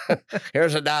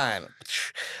 Here's a dime.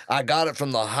 I got it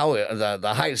from the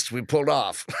heist we pulled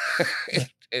off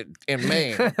in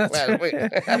Maine last week.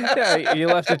 Yeah, you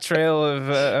left a trail of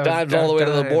dimes all the way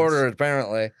to the dimes. border,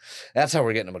 apparently. That's how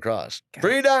we're getting them across. God.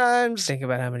 Free dimes. Think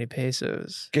about how many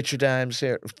pesos. Get your dimes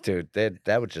here. Dude,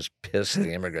 that would just piss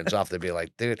the immigrants off. They'd be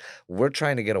like, dude, we're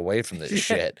trying to get away from this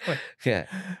shit. Yeah.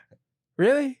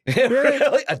 Really?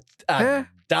 Really? A Huh?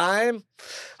 dime?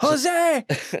 Jose!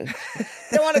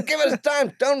 They want to give us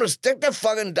dime. Don't stick the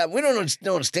fucking dime. We don't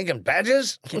know stinking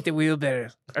badges. Get the wheelbarrow.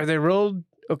 Are they rolled?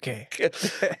 Okay.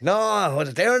 No,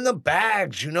 they're in the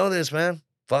bags. You know this, man.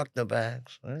 Fuck the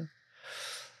bags. Right?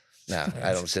 No,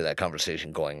 I don't see that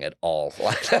conversation going at all.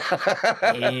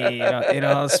 It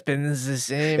all spins the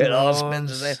same. It all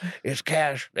spins the same. It's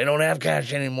cash. They don't have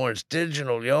cash anymore. It's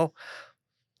digital, yo.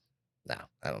 No,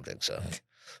 I don't think so.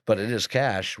 But it is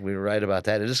cash. We were right about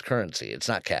that. It is currency. It's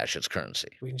not cash. It's currency.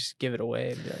 We can just give it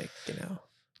away and be like,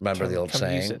 Remember the old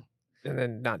come use saying? it, and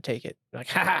then not take it. Like,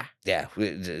 ha! Yeah,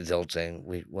 the old saying.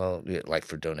 Like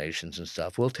for donations and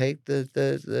stuff, we'll take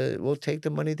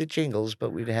the money that jingles,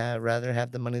 but we'd rather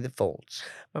have the money that folds.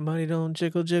 My money don't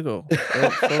jiggle jiggle. It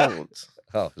folds.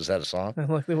 Oh, is that a song? I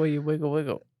like the way you wiggle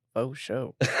wiggle. Oh,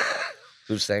 show.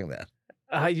 Who's saying that?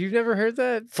 You've never heard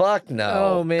that? Fuck no.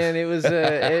 Oh man, it was. Oh,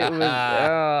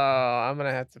 I'm gonna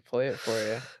have to play it for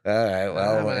you. All right. I'm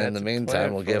Well, gonna in have the to meantime,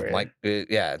 play we'll it give for you. Mike.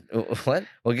 Yeah. What?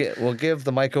 We'll give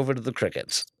the mic over to the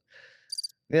crickets.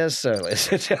 Yes, sir,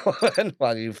 ladies and gentlemen.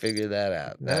 While you figure that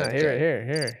out. Nah, Okay.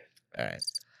 here. All right.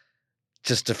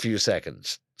 Just a few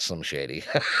seconds, Slim Shady.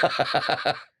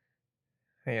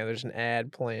 Hang on, there's an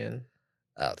ad playing.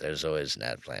 Oh, there's always an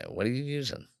ad playing. What are you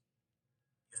using? You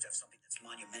have to have something that's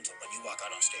monumental. When you walk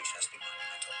out on stage, it has to be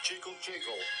monumental. Jiggle,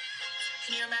 jiggle.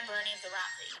 Can you remember any of the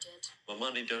rap that you did? My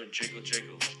money don't jiggle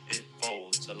jiggle, it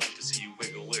folds. I like to see you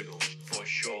wiggle wiggle, for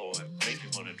sure. Make me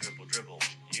wanna dribble dribble.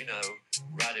 You know,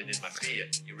 riding in my beer.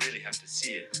 You really have to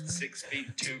see it. 6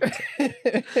 feet 2.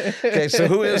 Okay, so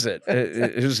who is it?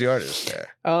 Who's the artist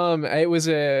there? It was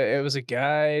a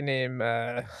guy named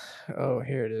oh,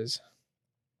 here it is.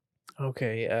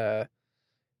 Okay,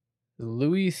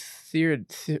 Louis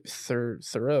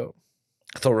Theroux.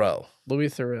 Thoreau. Louis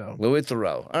Theroux. Louis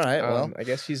Thoreau. All right, well. I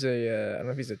guess he's I don't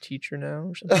know if he's a teacher now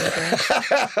or something like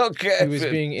that. Okay. He was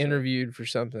being interviewed for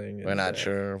something. We're and, not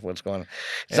sure what's going on.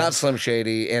 It's and- not Slim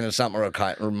Shady, and it's not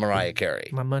Mariah Carey.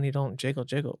 My money don't jiggle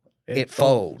jiggle. It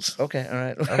folds. Okay, all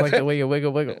right. I like the way you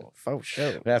wiggle wiggle. Faux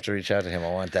show. We have to reach out to him.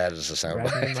 I want that as a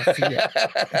soundbite. Riding in my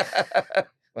feet.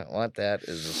 I want that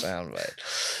as a soundbite.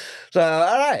 So,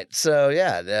 all right. So,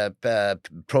 yeah, the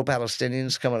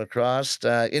pro-Palestinians coming across,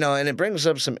 and it brings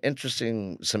up some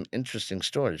interesting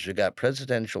stories. You got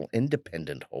presidential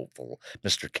independent hopeful,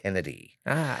 Mr. Kennedy.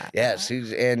 Yes,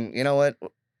 and you know what?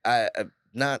 I'm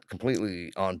not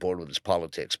completely on board with his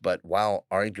politics, but while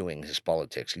arguing his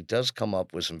politics, he does come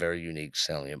up with some very unique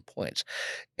salient points.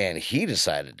 And he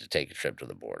decided to take a trip to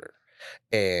the border.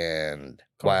 And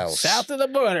while south of the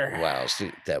border. Wow,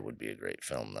 see, that would be a great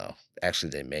film, though. Actually,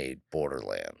 they made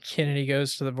Borderlands. Kennedy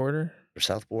goes to the border. Or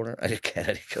South Border? I think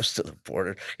Kennedy goes to the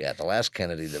border. Yeah, the last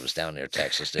Kennedy that was down near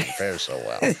Texas didn't fare so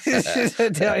well.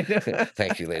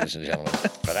 Thank you, ladies and gentlemen,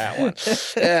 for that one.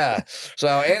 Yeah.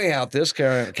 So anyhow, this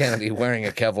Kennedy wearing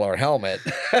a Kevlar helmet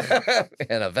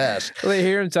and a vest. Well, they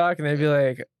hear him talk and they'd be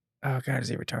like, "Oh God, is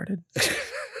he retarded?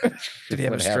 Did he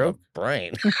have a stroke?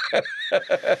 Brain."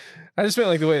 I just meant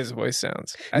like the way his voice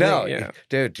sounds.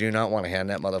 Dude, do you not want to hand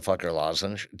that motherfucker a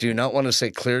lozenge? Do you not want to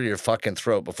say clear your fucking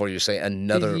throat before you say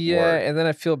another word? Yeah, and then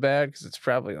I feel bad because it's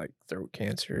probably like throat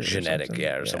cancer. Genetic,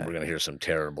 or or something. We're going to hear some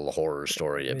terrible horror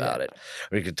story about it.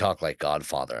 We could talk like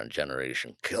Godfather on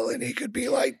Generation Kill, and he could be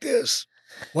like this.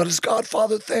 What does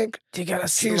Godfather think? You gotta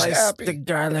He's happy. the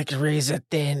garlic razor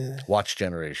thin. Watch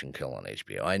Generation Kill on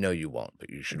HBO. I know you won't, but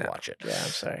you should watch it. Yeah, I'm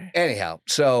sorry. Anyhow,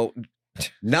 so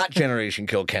not Generation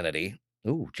Kill Kennedy.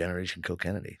 Ooh, Generation Kill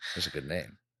Kennedy. That's a good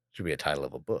name. Should be a title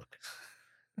of a book.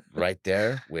 Right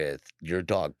there with your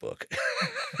dog book.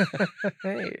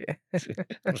 Hey.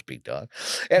 Speak dog.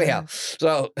 Anyhow,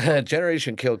 so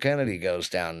Generation Kill Kennedy goes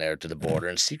down there to the border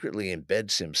and secretly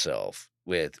embeds himself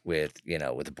with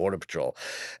the Border Patrol.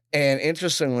 And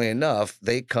interestingly enough,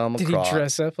 they come Did across. he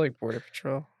dress up like Border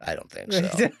Patrol? I don't think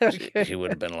so. Okay. He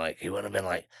would have been like,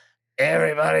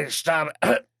 everybody stop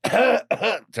it.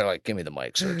 They're like, give me the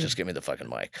mic, sir. Just give me the fucking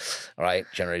mic. All right,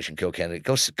 Generation Kill Kennedy.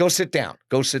 Go sit down.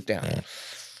 Go sit down.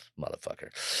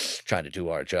 Motherfucker. Trying to do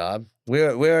our job. We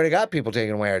already got people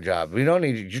taking away our job. We don't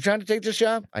need you. You trying to take this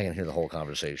job? I can hear the whole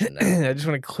conversation now. I just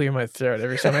want to clear my throat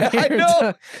every time I hear I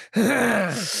know.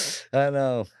 it. I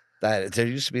know. There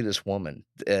used to be this woman.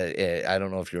 I don't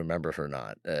know if you remember her or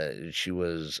not. She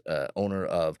was owner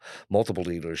of multiple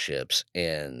dealerships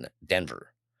in Denver.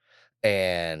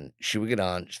 And she would get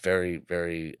on, she's very,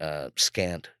 very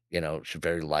scant, she's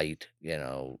very light,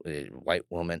 white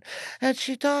woman. And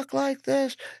she talked like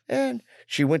this. And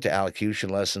she went to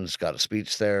allocution lessons, got a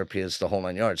speech therapist, the whole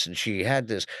 9 yards. And she had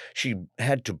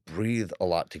to breathe a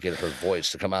lot to get her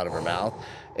voice to come out of her mouth.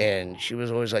 And she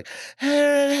was always like,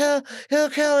 Hill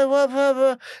Kelly,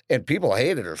 what? And people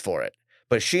hated her for it.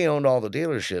 But she owned all the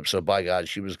dealerships, so by God,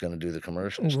 she was going to do the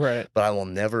commercials. Right. But I will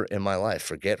never in my life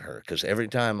forget her, because every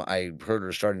time I heard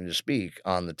her starting to speak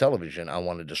on the television, I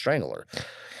wanted to strangle her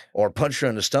or punch her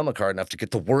in the stomach hard enough to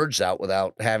get the words out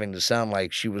without having to sound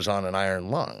like she was on an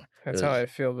iron lung. That's how I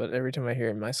feel, but every time I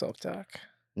hear myself talk.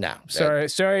 No. Sorry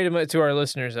to our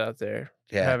listeners out there.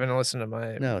 Yeah. Haven't listened to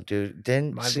my. No, dude.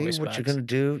 Then my see voice what box. you're gonna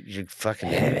do. You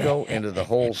go into the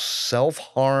whole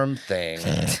self-harm thing.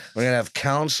 We're gonna have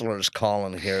counselors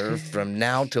calling here from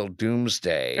now till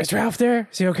doomsday. Is Ralph there?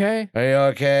 Is he okay? Are you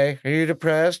okay? Are you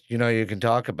depressed? You can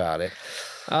talk about it.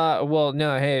 Well,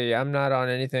 no. Hey, I'm not on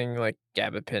anything like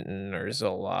gabapentin or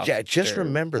Zoloft. Yeah, just or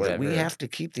remember that we whatever. have to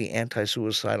keep the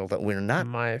anti-suicidal. That we're not.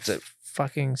 My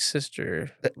fucking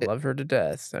sister, love her to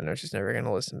death. I know she's never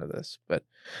gonna listen to this, but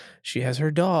she has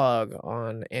her dog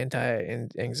on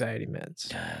anti-anxiety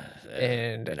meds,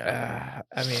 and I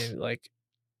mean, like,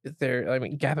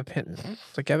 gabapentin.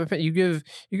 It's like gabapentin. You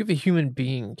give a human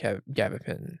being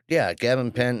gabapentin. Yeah,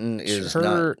 gabapentin is her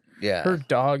not. Yeah, her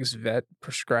dog's vet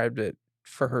prescribed it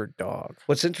for her dog.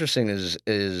 What's interesting is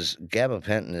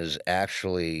gabapentin is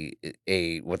actually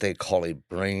what they call a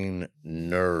brain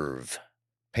nerve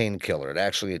painkiller. It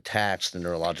actually attacks the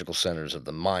neurological centers of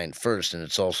the mind first, and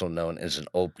it's also known as an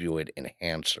opioid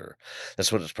enhancer.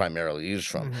 That's what it's primarily used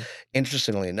from. Mhm.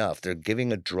 Interestingly enough, they're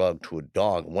giving a drug to a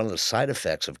dog. One of the side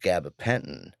effects of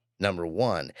gabapentin, number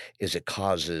one, is it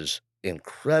causes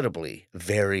incredibly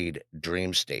varied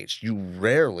dream states. You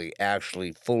rarely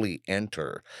actually fully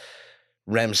enter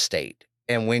REM state.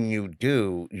 And when you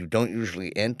do, you don't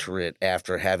usually enter it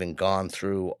after having gone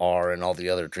through R and all the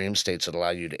other dream states that allow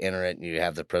you to enter it. And you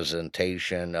have the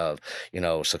presentation of,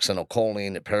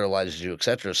 succinylcholine that paralyzes you,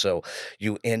 etc. So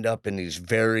you end up in these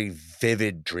very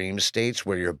vivid dream states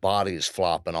where your body is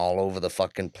flopping all over the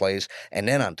fucking place. And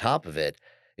then on top of it,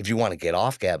 if you want to get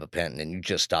off gabapentin and you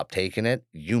just stop taking it,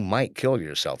 you might kill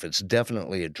yourself. It's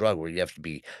definitely a drug where you have to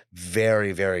be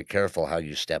very, very careful how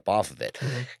you step off of it.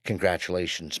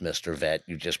 Congratulations, Mr. Vet.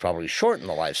 You just probably shortened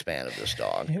the lifespan of this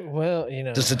dog. Well,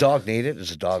 Does the dog need it? Is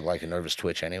the dog like a nervous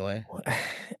twitch anyway?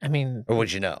 I mean, Or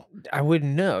would you know? I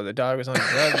wouldn't know. The dog was on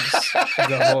drugs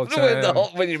the whole time.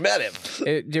 When you met him.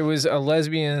 It was a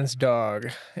lesbian's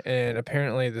dog, and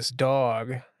apparently this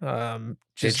dog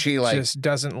just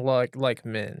doesn't like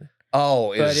men.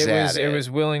 Oh, but it was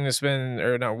willing to spend,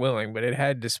 or not willing, but it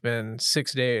had to spend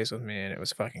 6 days with me, and it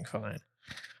was fucking fine.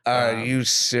 Are you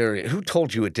serious? Who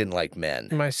told you it didn't like men?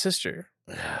 My sister.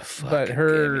 But But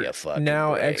her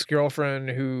now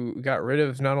ex-girlfriend, who got rid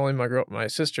of not only my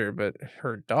sister, but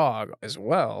her dog as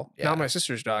well. Yeah. Not my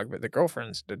sister's dog, but the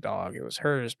girlfriend's dog. It was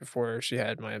hers before she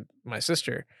had my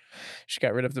sister. She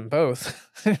got rid of them both.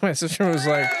 My sister was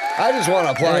like, I just want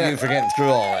to applaud you for getting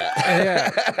through all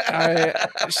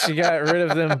that. She got rid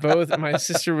of them both. My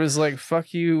sister was like,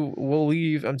 fuck you, we'll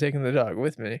leave. I'm taking the dog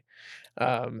with me.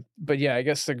 But yeah, I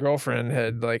guess the girlfriend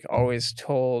had like always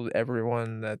told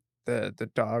everyone that the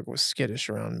dog was skittish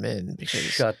around men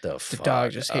because the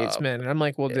dog just hates men. And I'm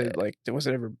like, well, was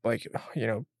it ever like,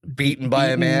 beaten by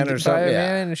a man or something?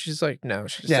 Man? And she's like, no,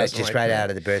 she just it's just right out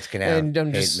of the birth canal. And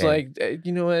I'm just like,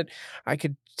 you know what?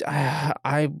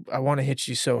 I want to hit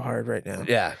you so hard right now.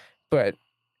 Yeah. But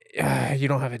you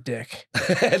don't have a dick.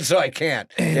 And so I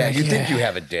can't. Yeah, you think you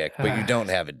have a dick, but you don't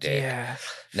have a dick. Yeah.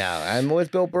 Now, I'm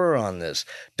with Bill Burr on this.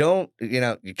 You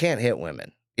can't hit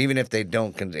women, even if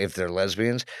if they're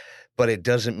lesbians. But it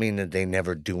doesn't mean that they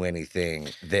never do anything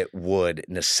that would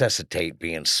necessitate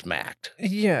being smacked.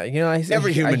 Yeah,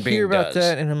 every human being hear about does.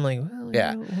 that, and I'm like,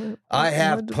 well, I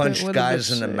have punched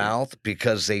guys in the mouth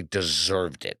because they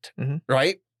deserved it.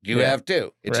 Right? You have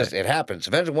to. It happens.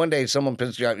 Eventually, one day, someone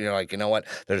pisses you off. You're like, you know what?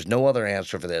 There's no other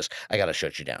answer for this. I got to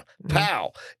shut you down.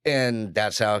 Pow! And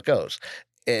that's how it goes.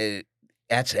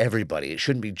 That's everybody. It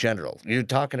shouldn't be general. You're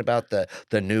talking about the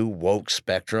new woke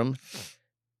spectrum.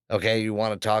 Okay, you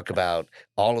want to talk about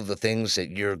all of the things that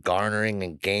you're garnering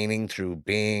and gaining through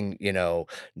being,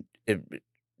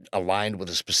 aligned with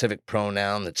a specific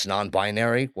pronoun that's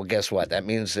non-binary. Well, guess what? That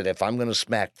means that if I'm going to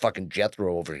smack fucking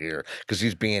Jethro over here because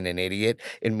he's being an idiot,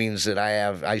 it means that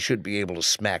I should be able to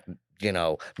smack,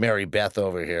 Mary Beth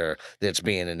over here that's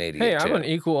being an idiot. Hey, I'm an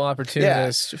equal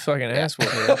opportunist fucking asshole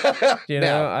here.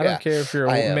 I don't care if you're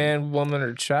a man, woman,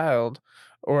 or child,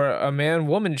 or a man,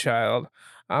 woman, child.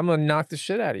 I'm gonna knock the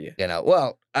shit out of you.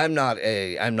 Well, I'm not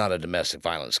a domestic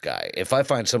violence guy. If I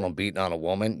find someone beating on a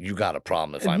woman, you got a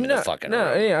problem if I'm in the fucking room.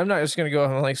 Yeah, I'm not just gonna go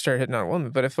and start hitting on a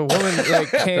woman. But if a woman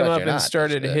came up and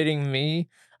started hitting me,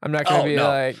 I'm not gonna be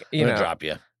I'm gonna drop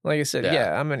you. Like I said,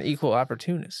 I'm an equal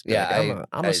opportunist. Yeah,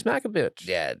 I'm a smack a bitch.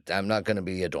 Yeah, I'm not gonna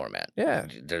be a doormat. Yeah,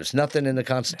 there's nothing in the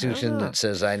Constitution that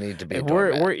says I need to be a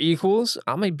doormat. We're equals.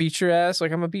 I'm gonna beat your ass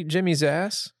like I'm gonna beat Jimmy's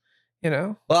ass.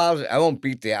 Well, I won't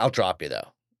beat I'll drop you though.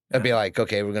 I'd be like,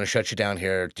 okay, we're going to shut you down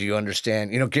here. Do you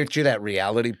understand? Get you that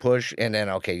reality push. And then,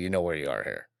 okay, you know where you are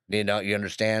here. You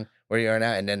understand where you are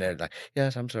now? And then they're like,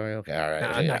 yes, I'm sorry. Okay, all right.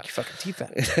 I'll knock your fucking teeth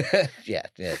out. Yeah.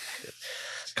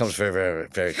 Comes from a very,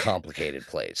 very complicated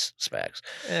place, Spax.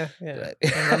 Yeah.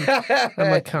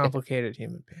 I'm a complicated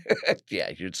human being.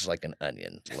 Yeah, you're just like an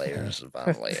onion, layers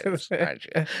upon layers, aren't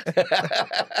you?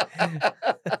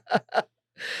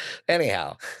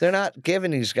 Anyhow, they're not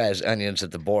giving these guys onions at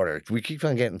the border. We keep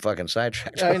on getting fucking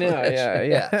sidetracked. I know,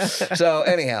 yeah. So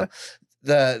anyhow,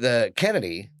 the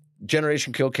Kennedy,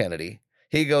 Generation Kill Kennedy,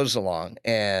 he goes along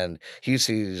and he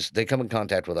sees they come in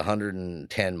contact with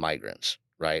 110 migrants,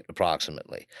 right?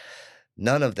 Approximately.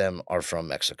 None of them are from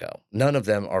Mexico. None of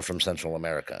them are from Central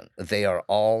America. They are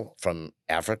all from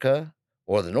Africa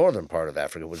or the northern part of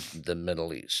Africa, which is the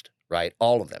Middle East, right?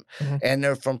 All of them. And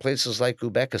they're from places like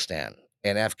Uzbekistan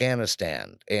and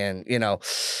Afghanistan and,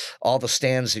 all the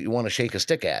stands that you want to shake a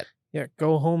stick at. Yeah,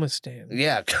 go home and stand.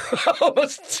 Yeah, I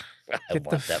want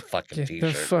that fucking T-shirt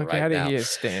Get the fuck right out now. of here,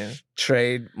 Stan.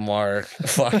 Trademark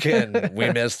fucking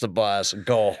we missed the bus.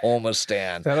 Go home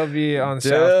stand. That'll be on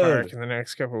Dude. South Park in the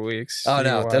next couple of weeks. Oh You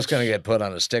no, that's watch. gonna get put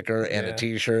on a sticker and a Yeah.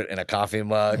 T-shirt and a coffee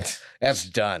mug. That's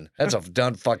done. That's a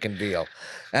done fucking deal.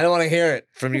 I don't want to hear it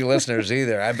from you listeners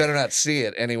either. I better not see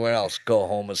it anywhere else. Go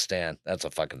home and stand. That's a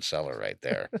fucking seller right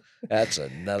there. That's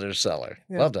another seller.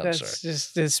 Yeah, Well done, that's sir.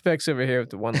 just the specs over here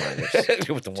with the one-liners.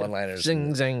 With the one-liners.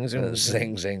 Zing, zing, zoom,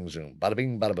 Zing, zing, zoom. Bada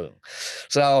bing, bada boom.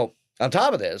 So on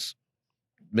top of this,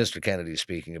 Mr. Kennedy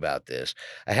speaking about this,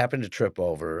 I happened to trip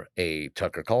over a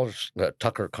Tucker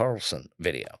Carlson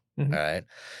video. Mhm. All right.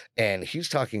 And he's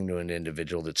talking to an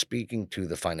individual that's speaking to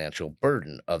the financial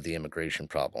burden of the immigration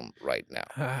problem right now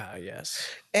Ah, yes.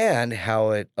 and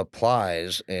how it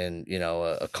applies in,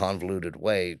 a convoluted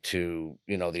way to,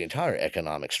 the entire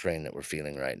economic strain that we're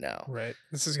feeling right now. Right.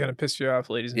 This is gonna piss you off,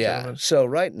 ladies and Yeah. gentlemen. So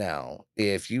right now,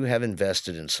 if you have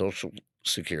invested in Social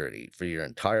Security for your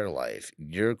entire life,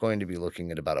 you're going to be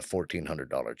looking at about a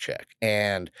 $1,400 check.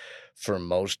 And for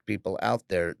most people out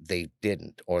there, they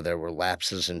didn't, or there were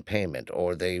lapses in payment,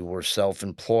 or they were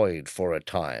self-employed for a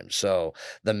time. So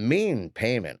the mean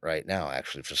payment right now,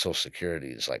 actually, for Social Security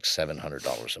is like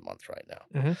 $700 a month right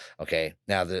now. Mhm. Okay.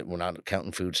 Now that we're not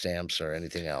counting food stamps or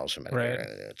anything else, or Medicare, Right. or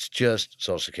anything, it's just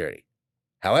Social Security.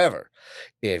 However,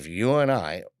 if you and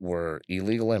I were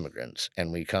illegal immigrants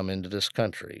and we come into this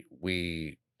country,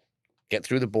 we get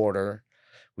through the border,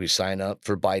 we sign up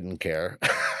for Biden care,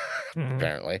 Mhm.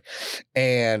 apparently,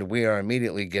 and we are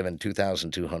immediately given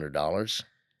 $2,200,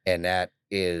 and that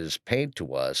is paid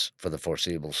to us for the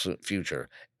foreseeable future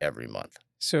every month.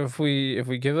 So if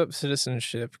we give up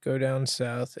citizenship, go down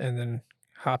south, and then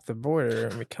hop the border,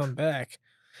 and we come back,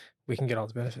 we can get all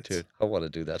the benefits. Dude, I want to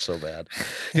do that so bad.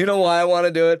 You know why I want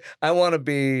to do it? I want to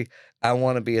be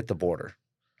at the border.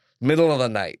 Middle of the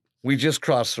night. We just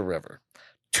crossed the river.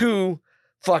 2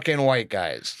 fucking white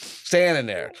guys standing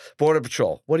there. Border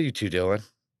Patrol. What are you two doing?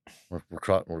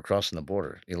 We're crossing the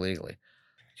border illegally.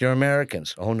 You're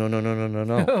Americans. Oh, no.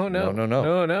 Oh, no.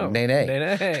 No. Nay.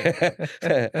 Nay.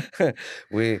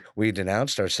 we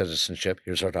denounced our citizenship.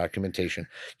 Here's our documentation.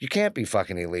 You can't be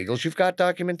fucking illegals. You've got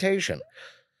documentation.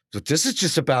 But this is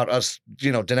just about us,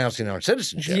 denouncing our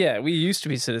citizenship. Yeah, we used to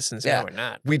be citizens. Yeah. Now we're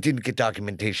not. We didn't get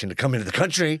documentation to come into the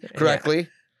country correctly.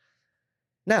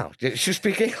 No, you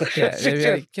speak English. Yeah, they'd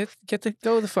be like, get the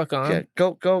go the fuck on. Yeah,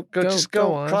 go, just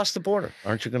go on. cross the border.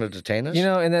 Aren't you going to detain us?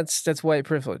 And that's white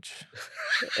privilege.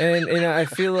 And I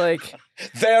feel like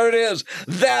there it is.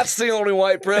 That's the only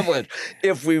white privilege.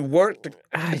 If we weren't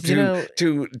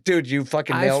dude, you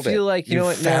fucking nailed it. I feel like you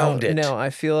what? Found it. No, I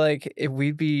feel like if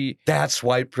we'd be. That's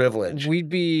white privilege. We'd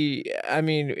be. I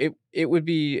mean, it would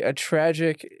be a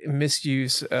tragic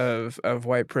misuse of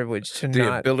white privilege to the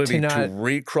not ability to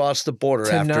recross the border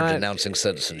after denouncing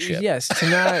citizenship. Yes, to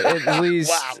not at least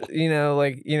Wow.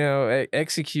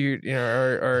 execute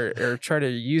or try to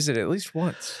use it at least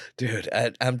once. Dude,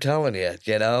 I'm telling you,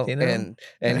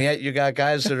 and yet you got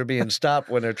guys that are being stopped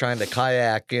when they're trying to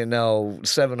kayak,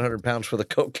 700 pounds worth of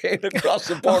cocaine across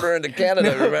the border into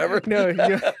Canada. Remember? No,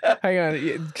 hang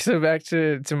on. So back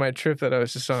to my trip that I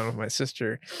was just on with my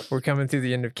sister. We're coming through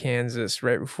the end of Kansas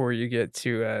right before you get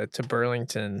to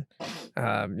Burlington,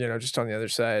 just on the other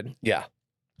side. Yeah.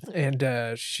 And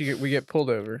we get pulled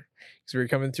over because we were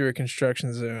coming through a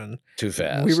construction zone. Too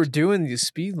fast. We were doing the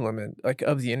speed limit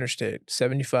of the interstate,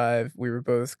 75. We were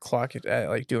both clocking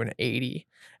at doing 80,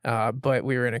 but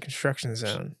we were in a construction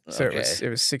zone, so it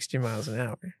was 60 miles an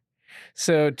hour.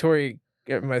 So Tori,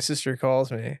 my sister,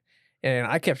 calls me. And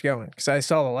I kept going because I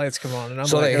saw the lights come on, and I'm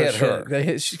so like, they hit her. They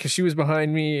hit because she was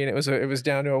behind me, and it was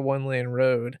down to a 1-lane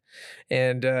road,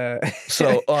 and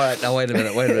so all right, now wait a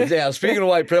minute. Yeah, speaking of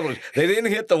white privilege, they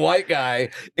didn't hit the white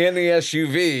guy in the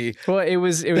SUV. Well, it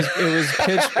was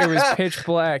pitch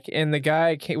black, and the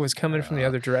guy was coming from the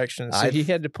other direction, so he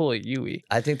had to pull a Yui.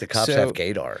 I think the cops have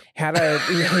gaydar. Had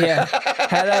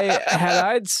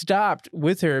I'd stopped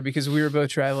with her because we were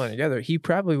both traveling together, he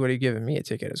probably would have given me a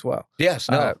ticket as well. Yes,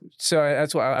 no. So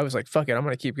that's why I was like, fuck it, I'm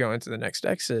going to keep going to the next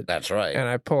exit. That's right. And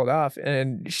I pulled off,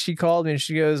 and she called me and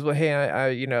she goes, well, hey,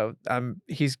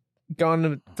 he's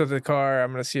gone to the car.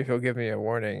 I'm going to see if he'll give me a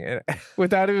warning. And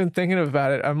without even thinking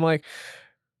about it, I'm like,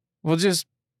 well, just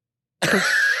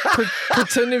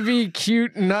pretend to be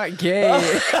cute and not gay. and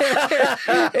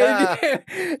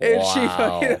she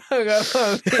fucking hung up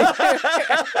on me.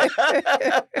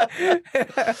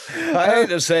 I hate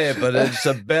to say it, but it's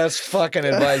the best fucking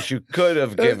advice you could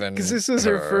have given. Because this was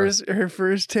her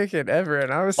first ticket ever,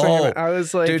 and I was thinking, I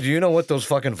was like, dude, do you know what those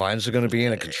fucking fines are going to be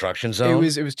in a construction zone? It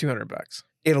was $200.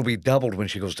 It'll be doubled when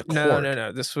she goes to court.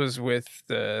 No. This was with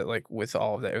with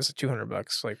all of that. It was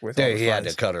 $200, like with all Yeah, the he had to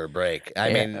fines. cut her a break. I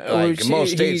Yeah. mean, Oh, like in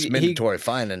most states, he- mandatory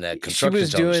fine in that She construction was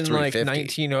zone is doing like $350.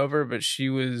 19 over, but she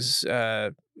was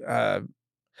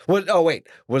What? Oh wait,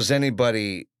 were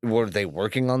they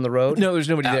working on the road? no, there's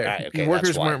nobody there. Right, okay, Workers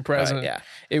that's why. weren't present. Right, yeah,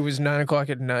 It was 9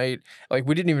 o'clock at night. Like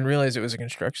we didn't even realize it was a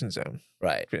construction zone.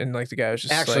 right. And like the guy was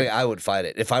just Actually, like, I would fight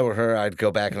it. If I were her, I'd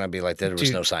go back and I'd be like, there was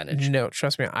Dude, no signage. No,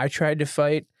 trust me. I tried to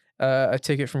fight a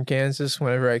ticket from Kansas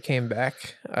whenever I came back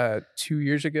 2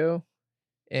 years ago,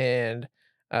 and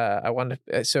I wanted.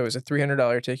 So it was a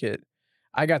 $300 ticket.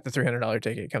 I got the $300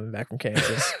 ticket coming back from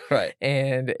Kansas, Right.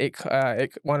 and it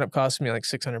wound up costing me like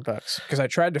 $600 because I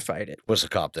tried to fight it. Was the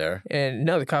cop there? And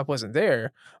no, the cop wasn't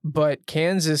there. But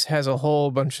Kansas has a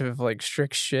whole bunch of like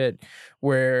strict shit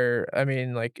where I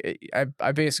mean, like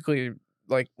I basically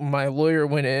like my lawyer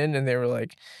went in and they were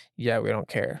like, "Yeah, we don't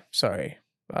care. Sorry,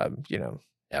 you know."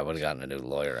 Yeah, I would have gotten a new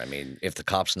lawyer. I mean, if the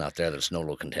cop's not there, there's no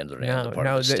real contender to handle No, part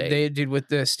no, of the state. they did with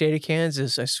the state of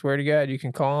Kansas. I swear to God, you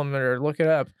can call them or look it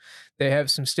up. They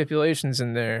have some stipulations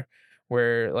in there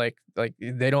where like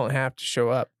they don't have to show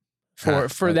up for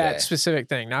Okay. that specific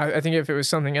thing. Now, I think if it was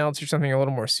something else or something a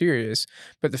little more serious,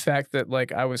 but the fact that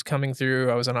like I was coming through,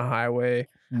 I was on a highway.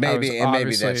 maybe that's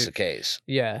obviously- the case.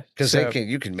 Yeah, Because so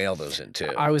you can mail those in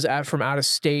too. I was from out of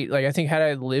state. Like I think had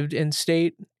I lived in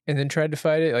state and then tried to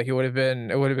fight it, like it would have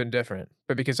been different.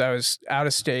 But because I was out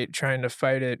of state trying to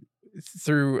fight it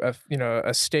through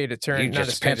a state attorney, You not a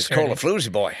just state Pepsi attorney. Cola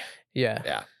floozy boy. Yeah.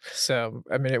 Yeah. So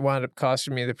I mean, it wound up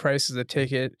costing me the price of the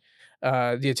ticket.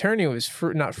 The attorney was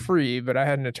not free, but I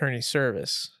had an attorney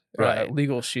service, Right.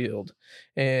 Legal Shield,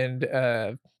 and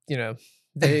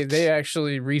they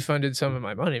actually refunded some of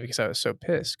my money because I was so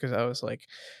pissed because I was like,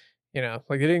 like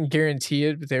they didn't guarantee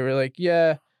it, but they were like,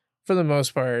 yeah, for the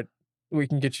most part, we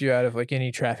can get you out of like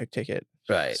any traffic ticket.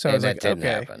 Right. So I and was that like, didn't okay.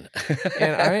 happen.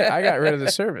 And I got rid of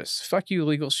the service. Fuck you,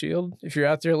 Legal Shield. If you're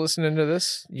out there listening to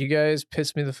this, you guys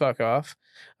piss me the fuck off.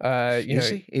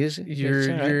 Easy.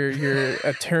 Your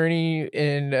attorney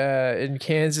in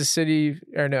Kansas City,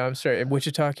 or no, I'm sorry, in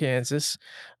Wichita, Kansas,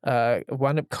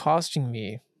 wound up costing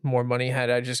me more money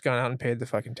had I just gone out and paid the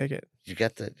fucking ticket. You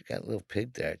got a little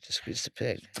pig there. Just squeeze the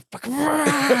pig. Fucking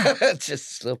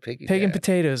Just a little piggy. Pig and there.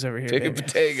 potatoes over here. Pig and baby.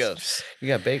 potatoes. You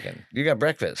got bacon. You got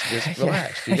breakfast. Just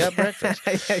relax. You got breakfast.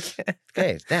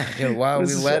 Okay, now while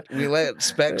This we let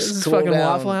Specs This is cool fucking down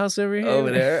Waffle House over here. over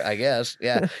there, I guess.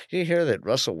 Yeah. You hear that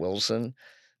Russell Wilson,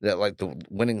 that like the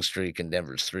winning streak in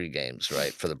Denver's 3 games,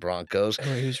 right, for the Broncos. Oh,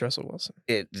 who's Russell Wilson?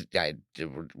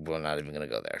 We're not even going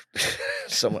to go there.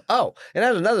 And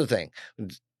that's another thing,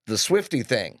 the Swiftie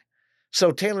thing.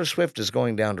 So Taylor Swift is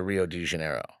going down to Rio de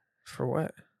Janeiro. For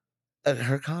what?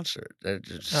 Her concert,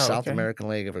 South okay. American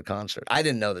League of her concert. I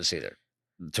didn't know this either.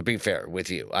 To be fair with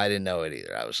you, I didn't know it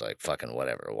either. I was like, fucking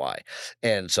whatever, why?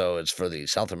 And so it's for the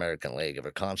South American League of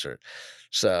her concert.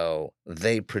 So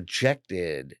they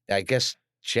projected, I guess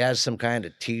she has some kind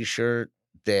of T-shirt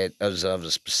that is of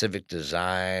a specific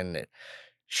design that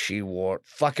she wore.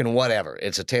 Fucking whatever.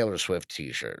 It's a Taylor Swift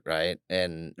T-shirt, right?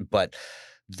 But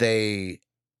they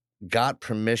got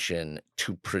permission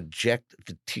to project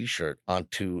the T-shirt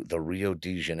onto the Rio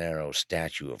de Janeiro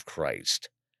statue of Christ,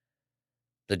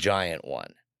 the giant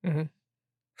one. Mhm.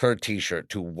 Her T-shirt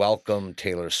to welcome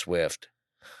Taylor Swift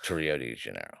to Rio de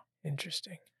Janeiro.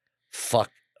 Interesting.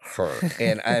 Fuck her.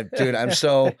 And I'm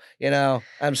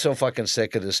so fucking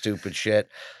sick of this stupid shit.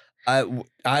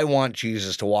 I want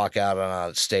Jesus to walk out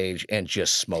on a stage and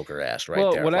just smoke her ass right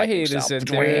well, there. what I lightning hate is style. that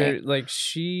they're like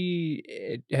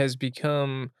it has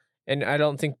become, and I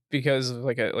don't think because of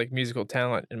like musical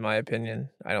talent, in my opinion,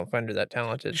 I don't find her that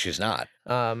talented. She's not.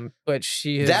 But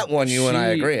she has, That one you and I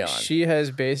agree on. She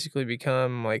has basically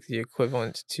become like the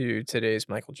equivalent to today's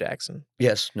Michael Jackson.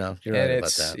 Yes, no, you're And right about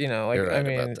it's, that. like, You're right I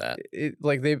mean, about that.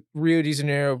 like Rio de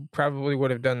Janeiro probably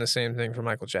would have done the same thing for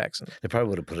Michael Jackson. They probably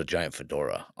would have put a giant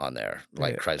fedora on there,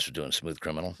 like Yeah. Christ was doing Smooth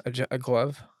Criminal. A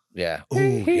glove. Yeah.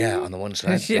 Ooh, yeah. On the one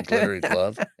side, Yeah. the glittery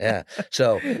glove. Yeah.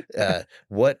 So,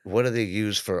 what do they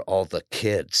use for all the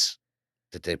kids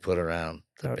that they put around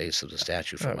the Oh, base of the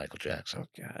statue for oh, Michael Jackson?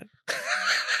 Oh God.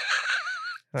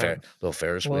 Little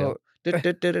Ferris Well, wheel. I was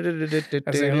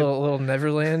like little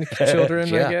Neverland children,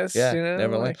 yeah, I guess. Yeah. You know,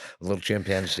 Neverland. like A little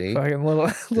chimpanzee. fucking little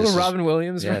is- Robin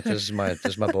Williams. Yeah. man. This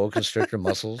is my boa constrictor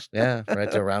muscles. Yeah. Right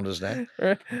there around his neck.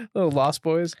 Little Lost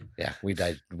Boys. Yeah. We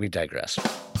digress.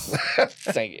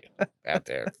 Thank you. Out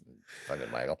there.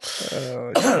 Fucking Michael.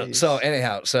 Oh, So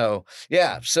anyhow, so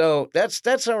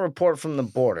that's our report from the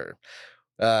border.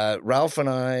 Ralph and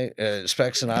I,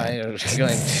 Specs and I are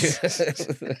going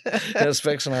to.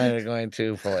 Specs and I are going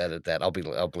to. We'll edit that. I'll bleep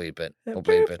it. I'll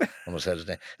bleep it. Almost said his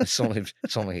name. It's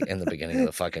only in the beginning of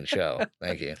the fucking show.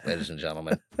 Thank you, ladies and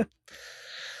gentlemen.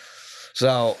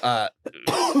 So,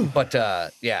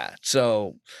 yeah.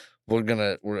 So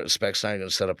we're Specs and I are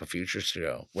gonna set up a future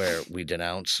show where we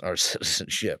denounce our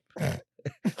citizenship.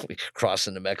 We cross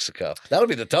into Mexico. That'll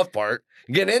be the tough part.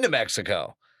 Get into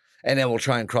Mexico. And then we'll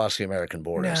try and cross the American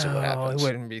border and see what No, happens. it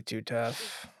wouldn't be too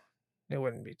tough. It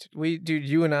wouldn't be too... Dude,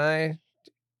 you and I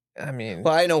mean...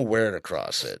 Well, I know where to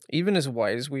cross it. Even as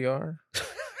white as we are,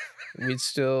 we'd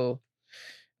still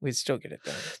get it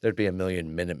done. There'd be a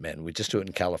million Minutemen. We'd just do it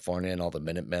in California, and all the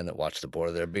Minutemen that watch the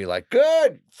border, they'd be like,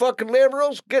 good, fucking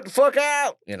liberals, get the fuck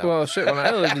out. You know? Well, shit, when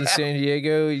I lived in San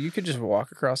Diego, you could just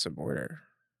walk across the border.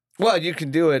 Well, you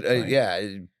can do it, Like- yeah.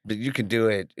 But you can do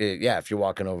it, yeah, if you're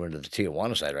walking over into the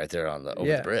Tijuana side right there on the over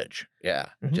Yeah. the bridge. Yeah,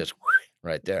 Mhm. just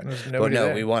right there. There's But nobody no,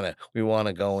 there. we want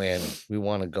to go in. We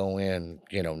want to go in,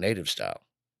 native style.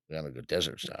 We want to go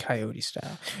desert style. Coyote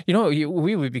style. You know,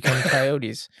 we would become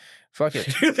coyotes. Fuck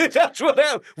it. That's what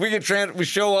happened. We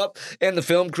show up and the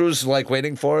film crew's like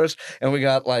waiting for us, and we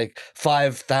got like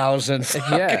 5,000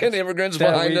 fucking immigrants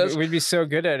behind us. We'd be so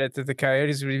good at it that the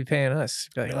coyotes would be paying us.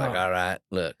 Be like, You're like, "Oh, all right,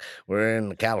 look, we're in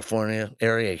the California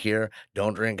area here.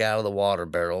 Don't drink out of the water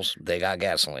barrels. They got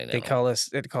gasoline in they them. call us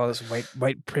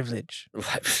white privilege.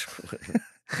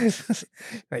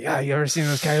 Like, you ever seen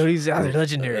those coyotes? They're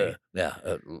legendary. Yeah,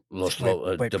 It's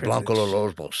white the Blanco privilege.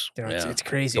 Lobos. You know, Yeah, it's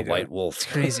crazy. the white though. wolf. It's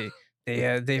crazy. They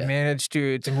Yeah. managed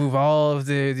to move all of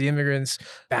the immigrants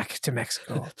back to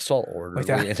Mexico. It's all orderly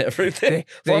that. and everything.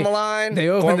 They- Form a line. they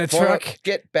open the truck.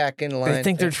 Get back in line. They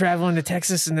think they're traveling to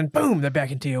Texas, and then boom, they're back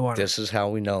in Tijuana. This is how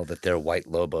we know that they're white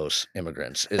Lobos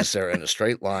immigrants. Is they're in a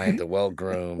straight line, they're well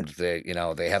groomed, they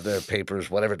have their papers,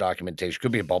 whatever documentation.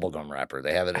 Could be a bubblegum wrapper.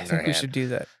 They have it I in their think we hand. should do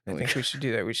that. I think we should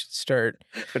do that. We should start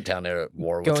Put down there at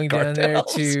war with going the down there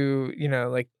cartels. to,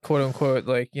 like quote unquote,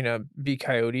 like, be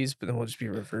coyotes, but then we'll just be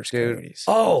reverse Dude. coyotes.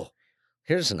 Oh,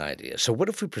 here's an idea. So what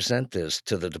if we present this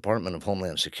to the Department of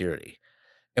Homeland Security?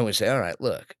 And we say, all right,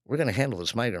 look, we're going to handle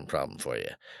this migrant problem for you.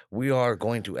 We are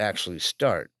going to actually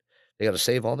start. They got to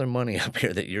save all their money up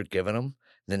here that you're giving them.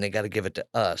 Then they got to give it to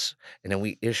us. And then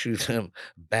we issue them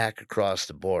back across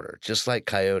the border, just like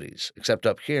coyotes. Except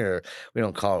up here, we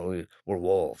don't call it, we're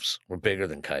wolves. We're bigger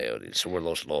than coyotes. So we're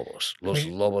Los Lobos. Los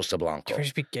Lobos de Blanco. Can we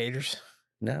just be gators?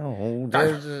 No,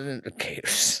 there's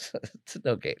gators.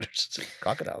 No gators. It's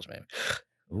crocodiles, maybe.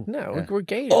 Ooh, No, yeah. we're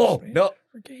gators. Oh, man. no.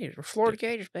 We're gators. We're Florida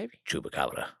gators, baby.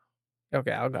 Chupacabra.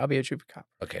 Okay, I'll be a chupacabra.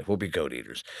 Okay, we'll be goat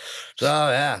eaters. So,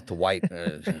 yeah, the white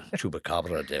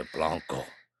Chupacabra de Blanco.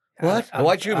 What? The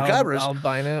white chupacabras?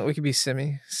 Albino. We could be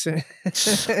Simi.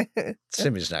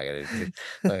 Simi's not going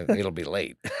to, it'll be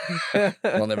late.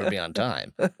 We'll never be on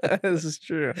time. This is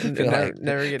true. Feel like-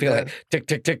 Never get Feel done. like, tick,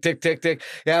 tick, tick, tick, tick, tick.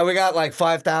 Yeah, we got like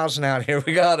 5,000 out here.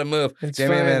 We got to move. It's Give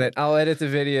me a fine. minute. I'll edit the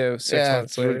video 6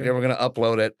 months we're later. going to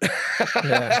upload it.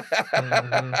 Yeah.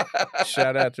 Mhm.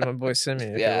 Shout out to my boy Simi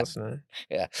if Yeah. you're listening.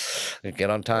 Yeah. Get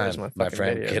on time, Where's my my fucking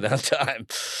friend. video? Get on time.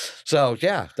 So,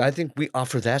 yeah, I think we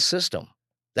offer that system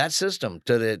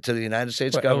to the United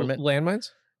States What, government. landmines?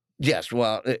 Yes,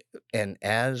 well, and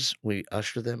as we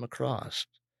usher them across,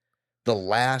 the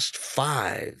last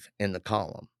 5 in the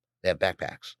column, they have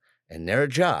backpacks, and their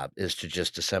job is to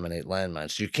just disseminate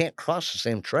landmines. So you can't cross the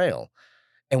same trail,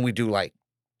 and we do like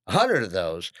 100 of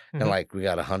those, and Mhm. like we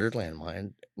got 100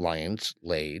 lines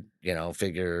laid.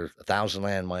 Figure 1,000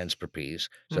 landmines per piece.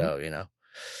 So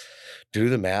do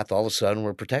the math. All of a sudden,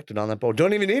 we're protected on that boat.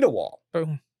 Don't even need a wall.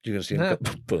 Boom. You're gonna see No. them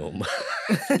go boom.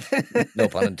 No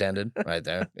pun intended, right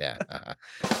there. Yeah.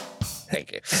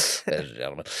 Thank you, ladies and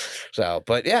gentlemen. So,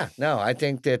 but yeah, no, I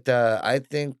think that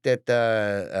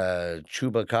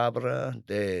Chupacabra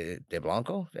de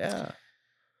Blanco, yeah,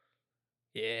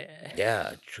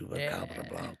 Chupacabra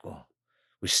Blanco.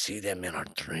 We see them in our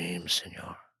dreams,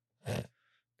 senor. They're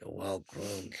well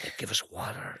groomed. They give us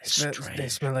water. It's They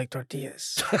strange. smell like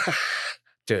tortillas.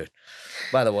 Dude,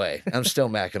 by the way, I'm still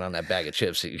macking on that bag of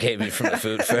chips that you gave me from the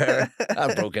food fair.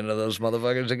 I broke into those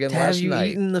motherfuckers again Have last you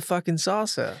night. eaten the fucking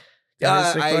salsa?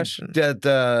 That's the question.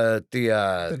 The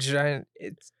The giant,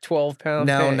 it's 12-pound.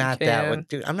 no, not that can. one,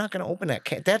 dude. I'm not gonna open that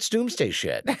can. That's doomsday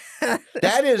shit. That's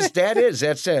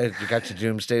you got your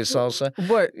doomsday salsa.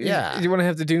 What? Yeah. You want to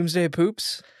have the doomsday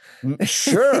poops?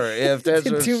 Sure, if that's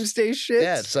The what's- doomsday shit.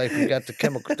 yeah, it's like we got the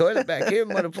chemical toilet back here,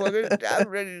 motherfucker. I'm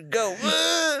ready to go.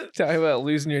 Talking about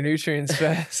losing your nutrients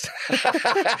fast.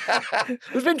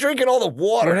 Who's been drinking all the What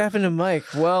water? happened to Mike?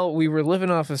 Well, we were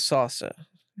living off of salsa,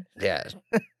 Yeah,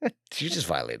 you just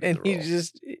violated and the he rule.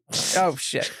 just Oh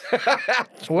shit!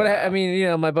 What I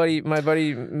mean, my buddy,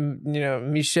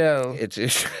 Michel. It's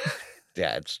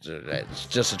yeah, it's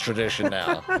just a tradition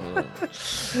now.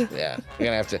 Yeah, we're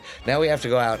gonna have to now. We have to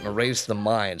go out and erase the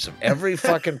minds of every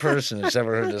fucking person who's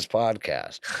ever heard this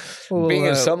podcast. Well, Being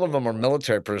as some of them are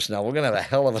military personnel, we're gonna have a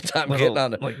hell of a time getting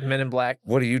on. Like Men in Black.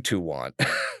 What do you two want?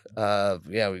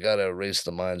 Yeah, we gotta erase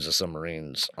the minds of some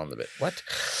Marines on the bit. What?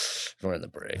 We're in the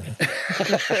brig.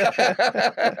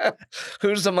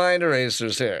 Who's the mind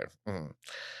erasers here?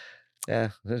 Yeah.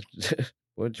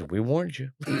 We warned you.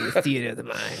 Theater of the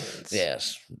Minds.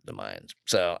 Yes, the minds.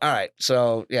 So, all right.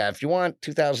 So, yeah, if you want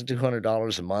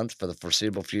 $2,200 a month for the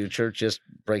foreseeable future, just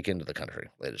break into the country,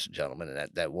 ladies and gentlemen, and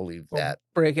that we'll leave that.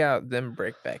 Break out, then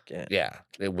break back in. Yeah,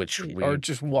 which or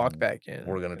just walk back in.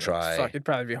 We're gonna try. Fuck, it'd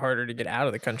probably be harder to get out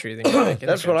of the country than get back in.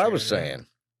 That's what I was saying.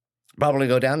 Probably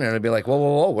go down there and be like,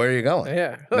 whoa, where are you going?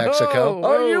 Yeah. Mexico. Whoa.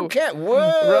 Oh, you can't. Whoa.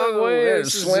 Wrong way.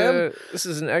 There's Slim. This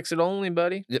is an exit only,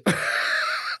 buddy.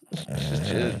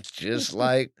 just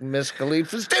like Miss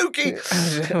Khalifa's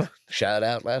Dookie. Shout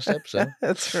out last episode.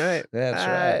 That's right. That's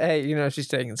right. Hey, she's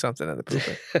taking something at the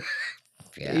pooper.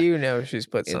 Yeah. She's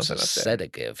put something up there.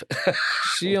 Sedative.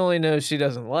 She only knows she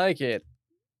doesn't like it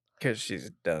because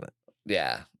she's done it.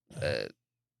 Yeah.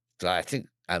 So I think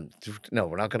no,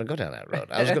 we're not going to go down that road.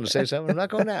 I was going to say something. I'm not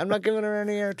going. I'm not giving her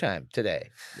any airtime today.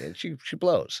 She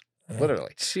blows.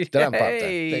 Literally. Thank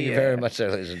you very much,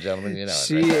 there, ladies and gentlemen. You know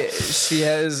she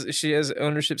has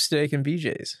ownership stake in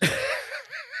BJ's.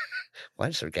 Why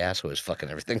is her gas hose fucking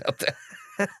everything up there?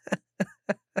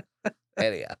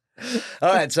 Anyhow.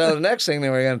 All right, so the next thing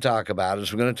that we're going to talk about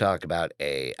is we're going to talk about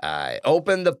AI.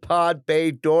 Open the pod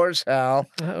bay doors, Hal.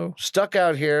 Uh-oh. Stuck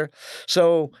out here.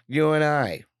 So you and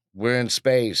I, we're in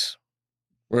space.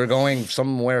 We're going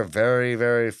somewhere very,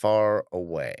 very far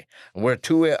away. And we're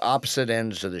two opposite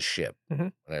ends of the ship,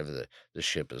 whatever the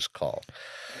ship is called.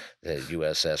 The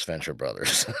USS Venture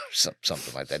Brothers,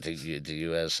 something like that. The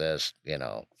USS,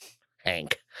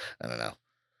 Hank. I don't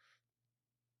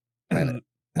know.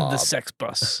 The sex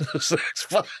bus. Sex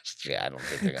bus. Yeah, I don't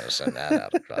think they're going to send that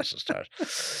out across the stars.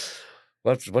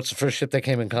 What's the first ship they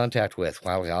came in contact with?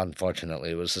 Well,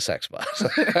 unfortunately, it was the sex bus.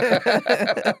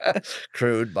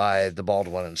 Crewed by the bald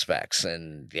one in Specs.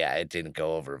 And yeah, it didn't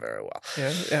go over very well.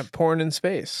 Yeah, porn in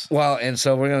space. Well, and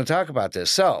so we're going to talk about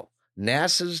this. So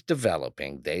NASA's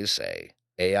developing, they say,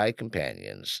 AI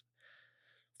companions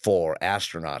for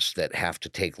astronauts that have to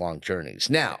take long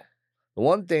journeys. Now, the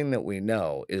one thing that we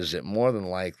know is that more than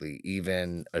likely,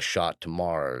 even a shot to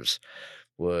Mars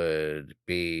would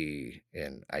be,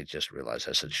 and I just realized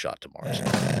I said shot to Mars.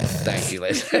 Thank you,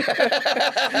 ladies.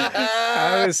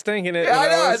 I was thinking it. I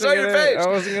know, I saw your face. I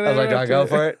was like, do I go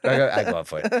for it? I go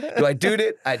for it. Do I do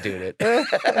it? I do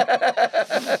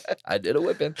it. I did a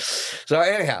whipping. So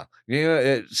anyhow,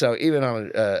 so even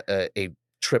on a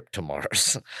trip to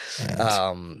Mars,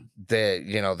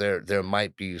 there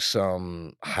might be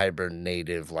some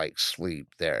hibernative like sleep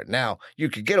there. Now you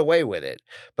could get away with it,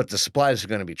 but the supplies are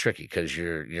going to be tricky because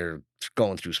you're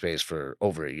going through space for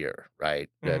over a year, right?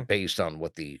 Based on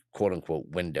what the quote unquote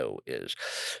window is.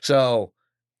 So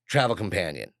travel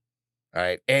companion, all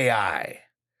right, AI.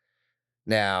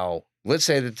 Now let's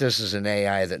say that this is an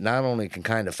AI that not only can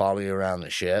kind of follow you around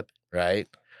the ship, right?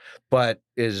 But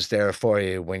is there for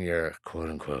you when you're, quote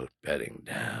unquote, bedding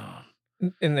down.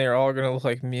 And they're all going to look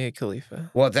like Mia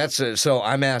Khalifa. Well, so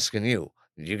I'm asking you.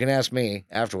 You can ask me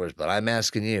afterwards, but I'm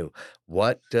asking you,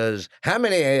 how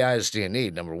many AIs do you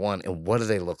need, number one, and what do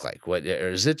they look like? Or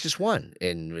is it just one?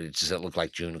 And does it look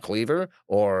like June Cleaver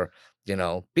or,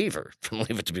 Beaver from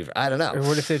Leave It to Beaver? I don't know. Or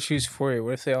what if they choose for you?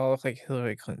 What if they all look like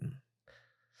Hillary Clinton?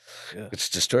 Yeah. It's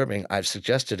disturbing. I've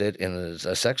suggested it in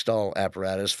a sex doll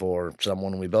apparatus for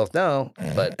someone we both know,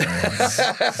 but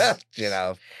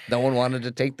no one wanted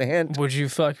to take the hint. Would you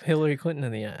fuck Hillary Clinton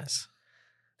in the ass?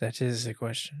 That is the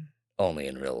question. Only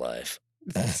in real life.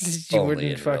 You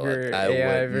wouldn't fuck her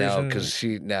AI version? No, because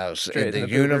the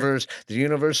universe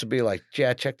would be like,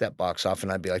 yeah, check that box off,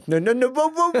 and I'd be like, no,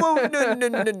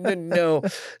 whoa, no.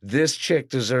 This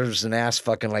chick deserves an ass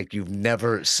fucking like you've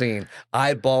never seen,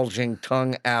 eye bulging,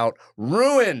 tongue out,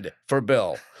 ruined for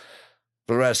Bill.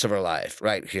 The rest of her life,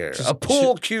 right here. A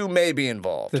pool cue may be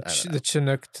involved. The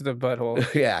Chinook to the butthole.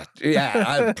 Yeah.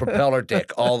 I propeller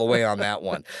dick all the way on that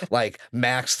one. Like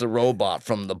Max the robot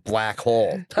from the black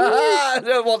hole.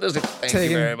 Thank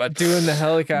you very much. Doing the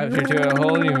helicopter to a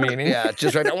whole new meaning. Yeah,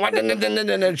 just right now.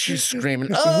 And she's screaming.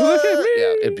 Oh, look at me.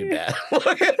 Yeah, it'd be bad.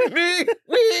 Look at me.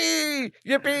 Wee.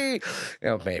 Yippee.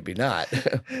 Maybe not.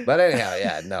 But anyhow,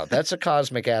 yeah, no, that's a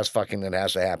cosmic ass fucking that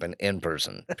has to happen in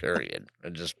person, period.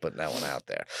 I'm just putting that one out out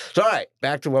there. So, all right,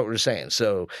 back to what we were saying.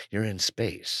 So you're in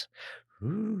space.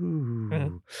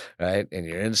 Ooh, right? And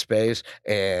you're in space,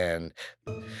 and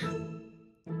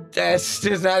that's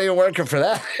just not even working for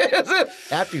that. Is it?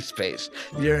 Happy space.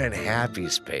 You're in happy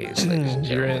space, ladies and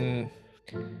You're gentlemen.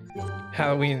 in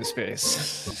Halloween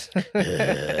space.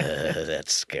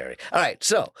 That's scary. All right,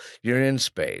 so you're in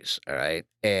space, all right,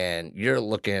 and you're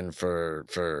looking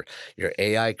for your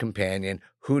AI companion.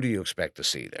 Who do you expect to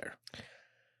see there?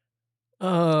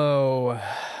 Oh,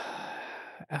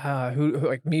 who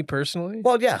like me personally?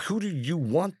 Well, yeah, who do you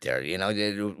want there? You know,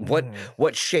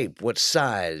 what shape, what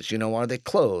size? You know, are they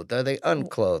clothed? Are they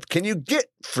unclothed? Can you get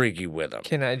freaky with them?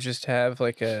 Can I just have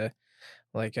like a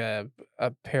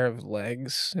pair of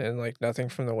legs and like nothing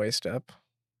from the waist up?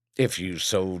 If you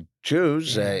so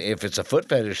choose, Yeah. if it's a foot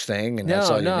fetish thing, and that's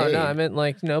all you No, need. I meant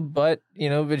like butt,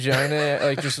 vagina,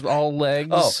 like just all legs.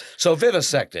 Oh, so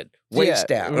vivisected, waist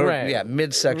Yeah, down, or right.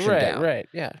 midsection right, down. right,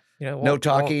 yeah. No Won't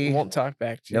talkie. talk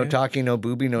back to you. No talkie, no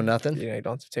booby, no nothing. You don't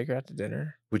have to take her out to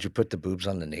dinner. Would you put the boobs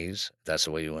on the knees? If that's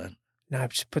the way you went. No, I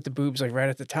just put the boobs like right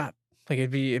at the top. Like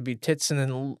it'd be tits and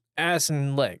then ass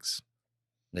and legs.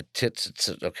 The tits. It's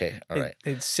okay. All right.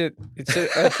 They'd sit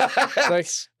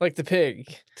like the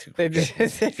pig.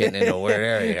 Getting into a weird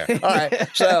area here. All right.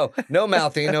 So no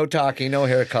mouthy, no talking, no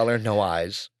hair color, no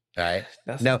eyes. All right.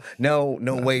 Nothing.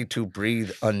 No way to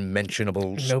breathe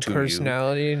unmentionables. No to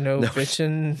personality, no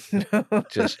bitching.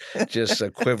 No. Just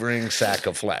a quivering sack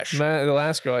of flesh. The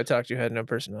last girl I talked to had no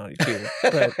personality too,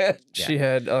 but she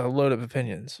had a load of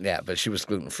opinions. Yeah, but she was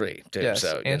gluten free too. Yes,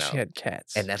 so and she had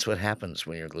cats. And that's what happens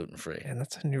when you're gluten free. And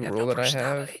that's a new You rule no that I have.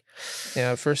 personality.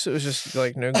 Yeah, at first it was just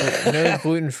like no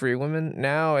gluten free women.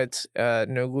 Now it's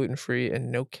no gluten free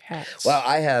and no cats. Well,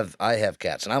 I have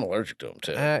cats, and I'm allergic to them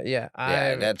too. Yeah,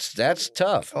 That's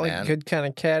tough, only man. good kind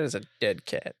of cat is a dead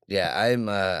cat. Yeah, I'm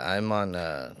on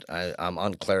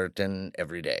Claritin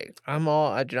every day.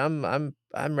 I'm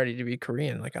ready to be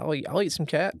Korean. Like I'll eat some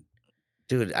cat.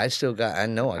 Dude, I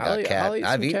know I got I'll cat. eat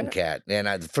I've some eaten cat. And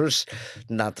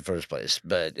not the first place,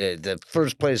 but the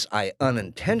first place I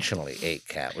unintentionally ate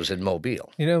cat was in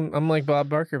Mobile. I'm like Bob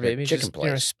Barker, The baby. chicken Just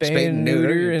place. spay and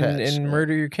neuter your and, pets. and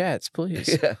murder your cats, please.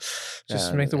 Yeah.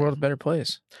 Just make the world a better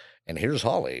place. And here's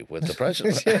Holly with the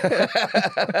prices.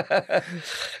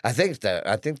 I think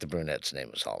the brunette's name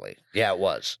was Holly. Yeah, it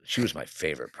was. She was my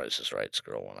favorite Price is Right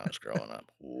girl when I was growing up.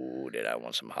 Ooh, did I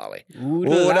want some Holly? Ooh,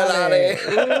 lolly.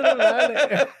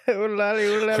 We're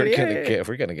We're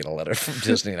gonna get a letter from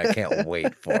Disney, and I can't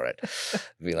wait for it.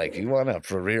 Be like, you want to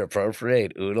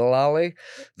reappropriate Oodalolly?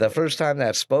 The first time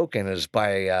that's spoken is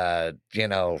by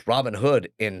Robin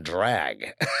Hood in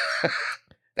drag.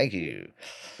 Thank you.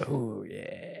 Oh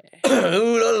yeah.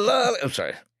 Oodalolly. I'm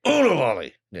sorry.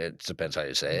 Oodalolly. It depends how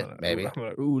you say it. Maybe.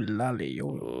 Ooh lolly.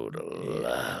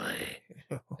 Oodalolly.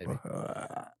 Maybe.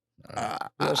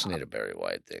 We also need a Barry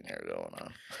White thing here going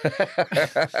on.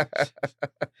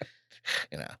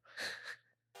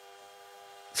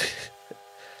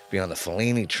 Be on the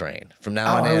Fellini train from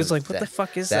now on. I was like, what the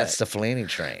fuck is that? That's the Fellini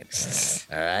train.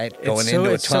 All right, going It's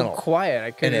into a tunnel, so quiet.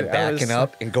 I couldn't. and then backing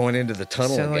up and going into the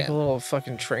tunnel Sound like a again. little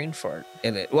fucking train fart.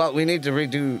 We need to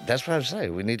redo. That's what I was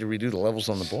saying. We need to redo the levels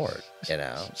on the board.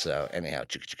 So anyhow,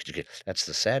 that's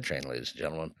the sad train, ladies and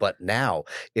gentlemen. But now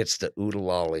it's the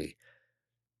Oodalolly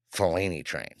Fellini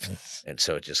train, and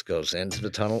so it just goes into the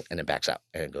tunnel and then backs out,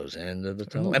 and it goes into the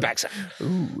tunnel and backs out.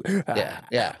 Ooh.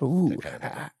 Yeah. Ooh. that kind of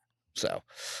thing. So,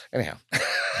 anyhow,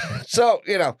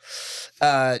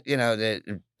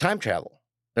 the time travel,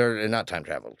 or not time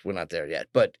travel, we're not there yet,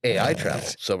 but AI travel.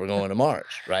 So we're going to Mars,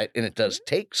 right? And it does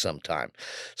take some time.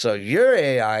 So your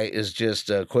AI is just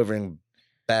a quivering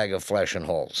bag of flesh and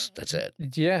holes. That's it.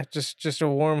 Yeah, just a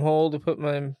warm hole to put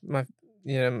my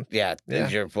Yeah, Yeah.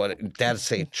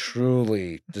 That's a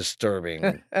truly disturbing.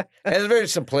 And it's very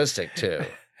simplistic too.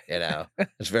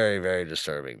 It's very, very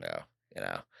disturbing now.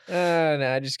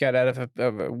 No, I just got out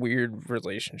of a weird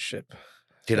relationship.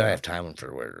 Dude, I have time for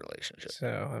a weird relationship. So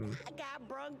I got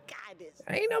bronchitis.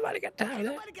 ain't nobody got time for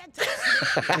Nobody got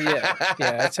time. that.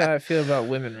 Yeah, that's how I feel about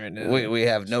women right now. We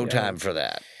have no Yeah. time for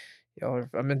that.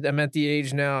 I'm at the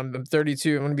age now. I'm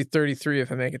 32. I'm gonna be 33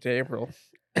 if I make it to April.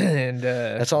 And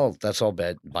That's all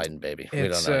Biden, baby. We don't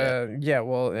it's know yet. yeah.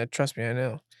 Well, trust me, I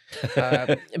know.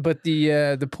 But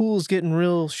the pool's getting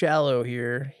real shallow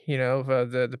here.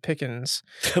 The pickings.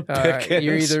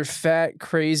 You're either fat,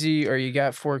 crazy, or you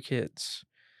got 4 kids.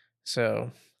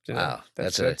 So Wow,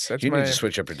 that's you my, need to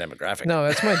switch up your demographic. No,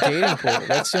 that's my dating pool.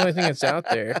 That's the only thing that's out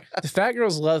there. The fat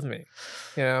girls love me,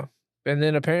 and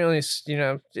then apparently,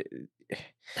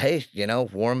 Hey,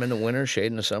 warm in the winter, shade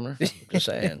in the summer. Just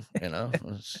saying,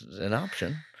 it's an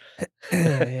option.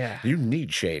 Yeah. You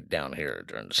need shade down here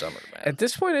during the summer, man. At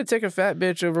this point, I'd take a fat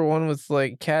bitch over one with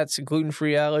like cats,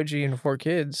 gluten-free allergy, and 4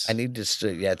 kids. I need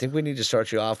to, I think we need to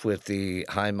start you off with the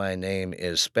 "Hi, my name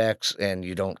is Specs," and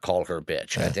you don't call her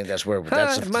bitch. I think that's where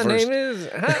that's Hi, the my first. name is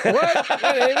what?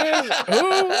 My name is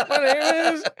who? My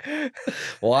name is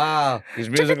Wow, he's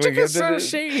musically Chicka gifted. Slim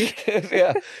Shady.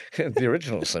 Yeah, the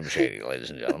original Slim Shady, ladies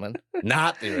and gentlemen,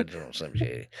 not the original Slim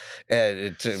Shady.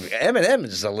 Eminem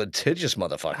is a litigious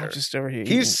motherfucker. I'm just over here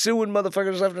He's suing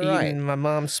motherfuckers left and right. eating my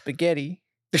mom's spaghetti.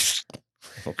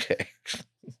 Okay.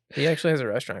 He actually has a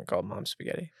restaurant called Mom's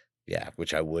Spaghetti. Yeah,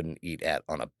 which I wouldn't eat at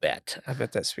on a bet. I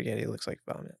bet that spaghetti looks like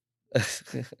vomit.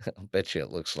 I'll bet you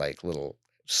it looks like little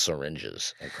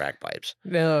syringes and crack pipes.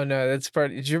 No, that's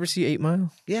part. Did you ever see 8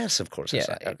 Mile? Yes, of course. I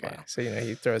saw 8 Mile. So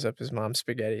he throws up his mom's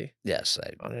spaghetti Yes,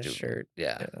 I on his do. shirt.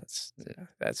 Yeah.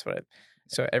 That's what.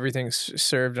 So everything's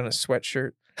served on a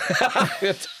sweatshirt.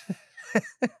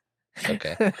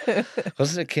 Okay.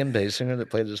 Wasn't it Kim Basinger that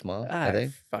played his mom? I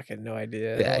think. Fucking no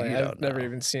idea. Yeah, Like, you I've don't never know.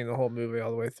 even seen the whole movie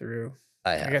all the way through.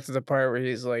 I I have. got to the part where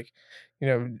he's like,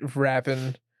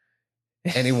 rapping.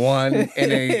 And he won. And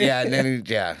then he, yeah. And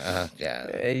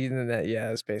then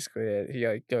that's basically it. He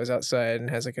like goes outside and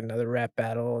has like another rap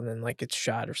battle, and then like gets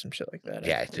shot or some shit like that.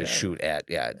 Yeah, to shoot at.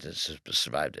 Yeah, just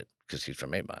survived it because he's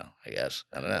from 8 Mile, I guess.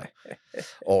 I don't know.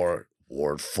 Or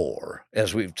Ward 4,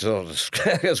 as we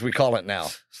call it now.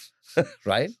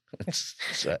 Right?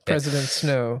 President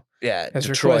Snow Yeah, has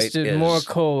Detroit requested more is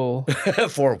coal.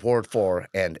 for Ward 4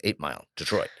 and 8 Mile,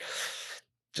 Detroit.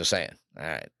 Just saying. All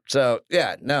right. So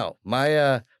yeah, no, my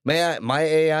AI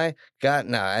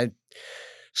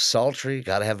sultry,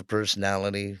 gotta have a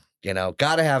personality,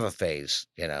 gotta have a phase,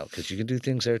 because you can do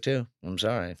things there too. I'm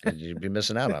sorry, you'd be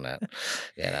missing out on that,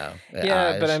 Yeah,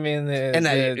 eyes. but I mean,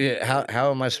 how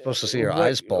am I supposed to see your what,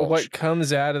 eyes bulge? What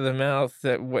comes out of the mouth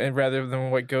rather than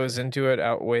what goes into it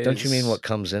outweighs. Don't you mean what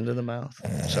comes into the mouth?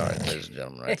 Sorry, ladies and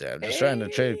gentlemen, right there. I'm just trying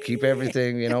to keep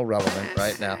everything, relevant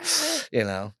right now,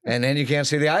 and then you can't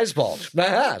see the eyes bulge.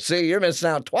 See, you're missing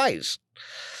out twice.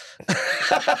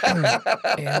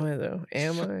 Am I though?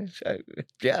 Am I?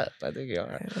 Yeah, I think you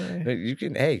are. Am I?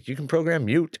 You can program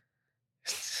mute.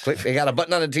 Click. They got a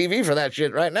button on the TV for that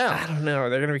shit right I now. don't know.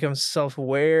 They're gonna become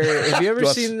self-aware. Have you ever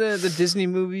seen the Disney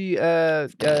movie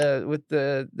with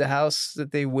the house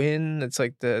that they win? It's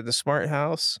like the smart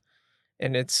house,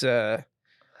 and it's like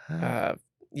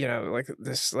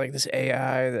this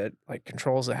AI that like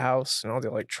controls the house and all the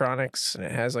electronics, and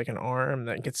it has like an arm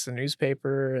that gets the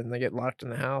newspaper, and they get locked in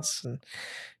the house, and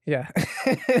yeah.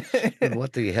 And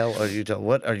what the hell are you talking?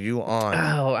 What are you on?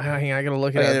 Oh, hang on, I gotta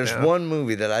look it up. There's now. one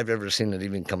movie that I've ever seen that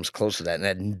even comes close to that,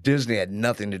 and Disney had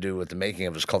nothing to do with the making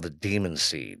of it. It's called The Demon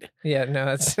Seed. Yeah, no,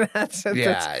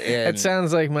 that and-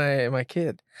 sounds like my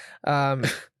kid.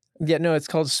 Yeah, no, it's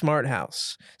called Smart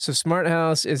House. So Smart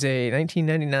House is a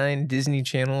 1999 Disney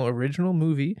Channel original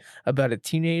movie about a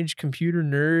teenage computer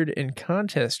nerd and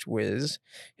contest whiz,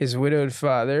 his widowed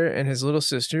father, and his little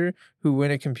sister who win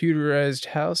a computerized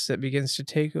house that begins to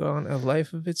take on a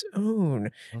life of its own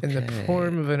in the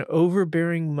form of an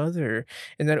overbearing mother.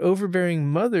 And that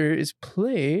overbearing mother is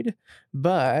played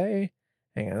by...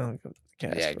 Hang on, I'll go to the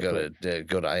cast Yeah, real quick.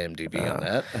 go to IMDb on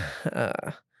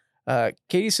that.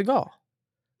 Katie Seagal.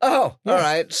 Oh, Yeah. all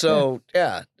right. So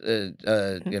Married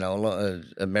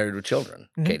with Children,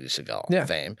 Mhm. Katie Seagal, Yeah.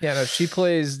 fame. Yeah, no, she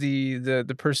plays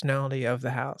the personality of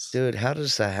the house. Dude, how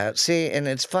does the house see? And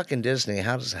it's fucking Disney.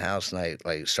 How does the house night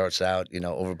starts out?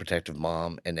 Overprotective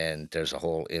mom, and then there's a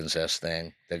whole incest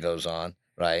thing that goes on,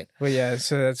 right? Well, yeah,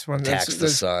 so that's one Attacks the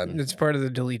son. It's part of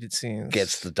the deleted scenes.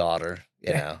 Gets the daughter,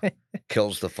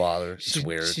 kills the father. It's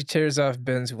weird. She tears off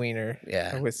Ben's wiener.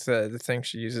 Yeah. With the thing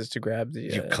she uses to grab the.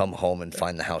 You come home and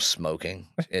find the house smoking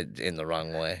in the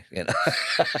wrong way,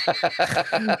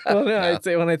 Well, no,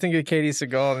 No. when I think of Katie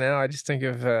Seagal now, I just think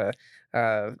of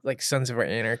like Sons of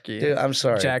Anarchy. Dude, I'm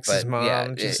sorry, Jax's but mom. yeah,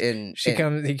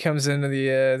 He comes into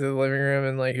the living room,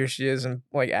 and like here she is in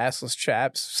like assless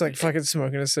chaps, just like fucking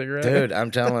smoking a cigarette. Dude,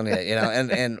 I'm telling you,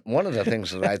 and one of the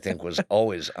things that I think was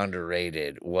always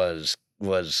underrated was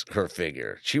her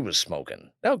figure. She was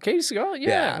smoking. Oh, Katie Seagal,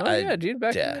 yeah, Yeah, dude,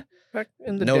 back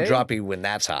in the No day. droppy when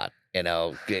that's hot.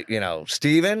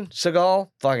 Steven Seagal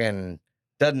fucking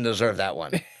doesn't deserve that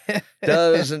one.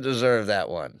 Doesn't deserve that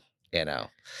one.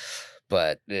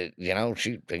 But I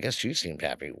guess she seemed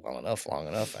happy long enough.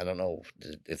 I don't know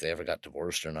if they ever got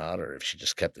divorced or not, or if she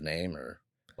just kept the name, or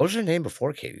what was her name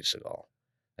before Katie Seagal?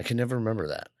 I can never remember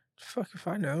that. Fuck if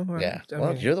I know. Yeah. I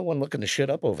Well, mean- you're the one looking the shit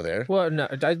up over there. Well, no,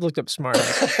 I looked up Smart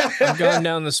House. I've gone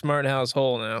down the Smart House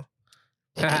hole now.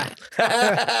 Yeah.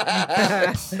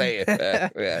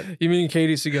 You mean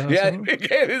Katie Seagal? Yeah, song?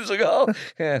 years ago.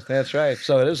 Yeah, that's right.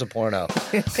 So it is a porno.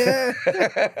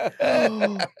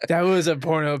 That was a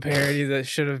porno parody that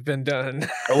should have been done.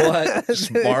 What?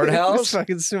 Smart House?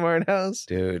 Fucking Smart House.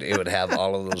 Dude, it would have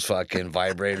all of those fucking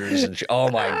vibrators and oh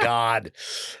my God.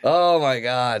 Oh my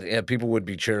God. Yeah, people would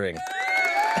be cheering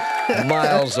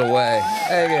miles away.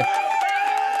 Hey,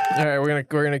 All right, we're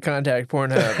gonna contact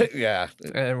Pornhub yeah.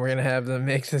 and we're gonna have them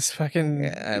make this fucking.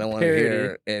 Yeah, I don't want to parody.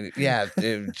 hear. And yeah,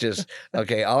 it just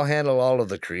okay. I'll handle all of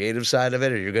the creative side of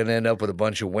it, or you're going to end up with a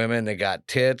bunch of women that got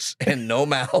tits and no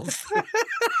mouth,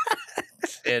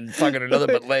 and fucking another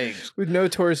but legs. With no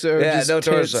torso. Yeah, just no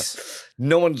torso. tits.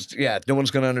 No one's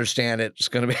going to understand it. It's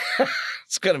going to be.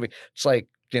 It's like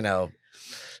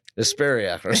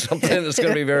Asperia or something. It's going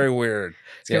to be very weird.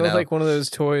 It's kind of like one of those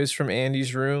toys from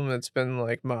Andy's room that's been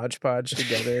like Mod Podge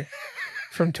together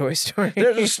from Toy Story.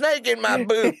 There's a snake in my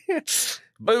boots.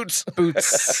 Boots.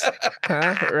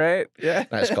 Huh? Right? Yeah.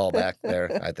 Nice callback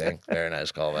there, I think. Very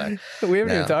nice callback. We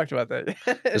haven't No. even talked about that.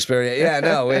 Asperia. Yeah,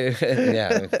 no, we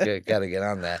got to get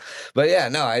on that. But yeah,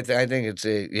 no, I think it's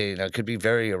it could be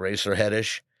very eraser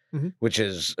headish. Mhm. Which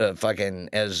is fucking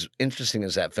as interesting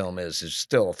as that film is. It's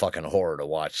still a fucking horror to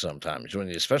watch sometimes.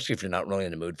 Especially if you're not really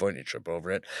in the mood for it, and you trip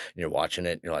over it, and you're watching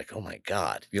it, and you're like, oh my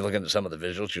God. You're looking at some of the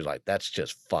visuals, you're like, that's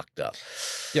just fucked up.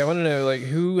 Yeah, I want to know like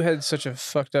who had such a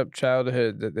fucked up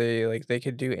childhood that they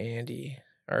could do Andy.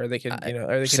 Or they could,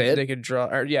 or Sid? they could draw.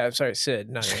 Or yeah, sorry, Sid,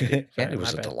 not Andy. Sorry, Andy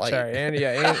was my a bad. delight. Sorry, Andy. Yeah,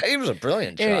 Andy, He was a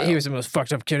brilliant child. Andy, he was the most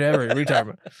fucked up kid ever. What are you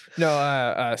talking about?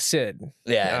 No, Sid.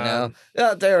 Yeah,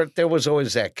 no. There was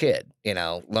always that kid,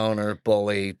 loner,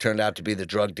 bully, turned out to be the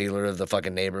drug dealer of the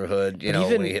fucking neighborhood, But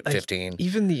when he hit like, 15.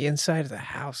 Even the inside of the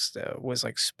house though was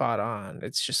like spot on.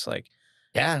 It's just like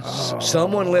Yeah,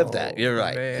 someone lived that. You're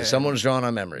right. man. Someone's drawing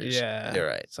on memories. Yeah, You're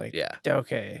right. It's like yeah,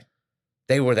 okay,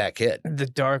 they were that kid. the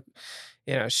dark,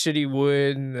 shitty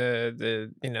wood and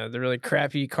the really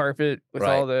crappy carpet with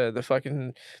all the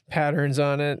fucking patterns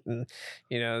on it, and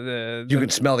You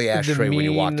could smell the ashtray when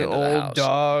you walked mean into the old house.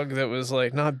 dog that was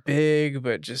like not big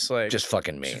but just like Just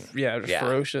fucking mean. just Yeah.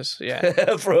 ferocious. Yeah,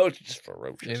 Ferocious.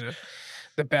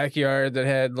 the backyard that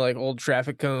had like old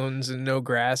traffic cones and no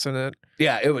grass in it.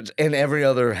 Yeah, it was, and every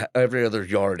other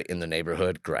yard in the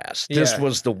neighborhood, grass. This Yeah.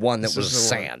 was the one that This was is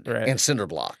the one, sand right. and cinder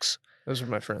blocks. Those were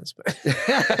my friends. But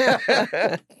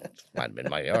Might have been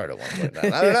my yard at one point.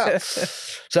 I don't know.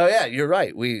 So yeah, you're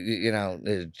right. We,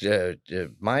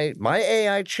 my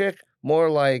AI chick more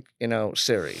like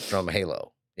Siri from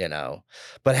Halo. But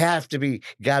got to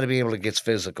be able to get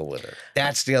physical with her.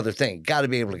 That's the other thing. Got to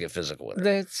be able to get physical with her.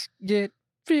 Let's get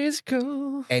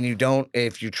physical. And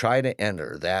if you try to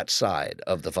enter that side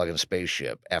of the fucking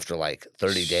spaceship after like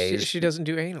 30 days, She doesn't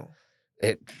do anal.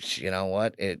 you know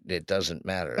what? It doesn't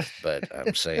matter. But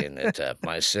I'm saying that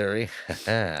my Siri,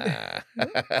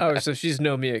 Oh, so she's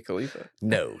no Mia Khalifa.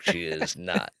 no, she is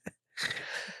not.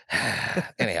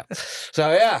 Anyhow,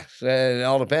 so yeah, it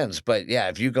all depends. But yeah,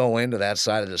 if you go into that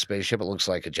side of the spaceship, it looks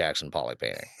like a Jackson Pollock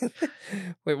painting.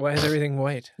 Wait, why is everything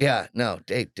white? Yeah, no,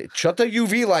 hey, shut the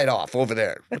UV light off over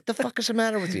there. What the fuck is the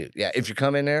matter with you? Yeah, if you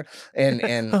come in there and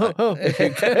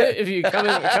if you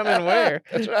come in where?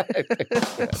 That's right.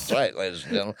 That's right, ladies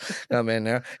and gentlemen. Come in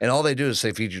there, and all they do is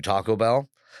they feed you Taco Bell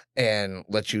and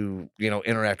let you,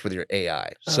 interact with your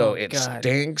AI. So Oh, it God.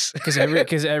 stinks. Because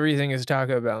everything is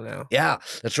Taco Bell now. Yeah,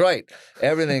 that's right.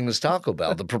 Everything is Taco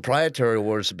Bell. The proprietary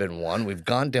wars have been won. We've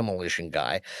gone demolition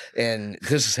guy, and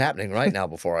this is happening right now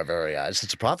before our very eyes.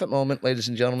 It's a profit moment, ladies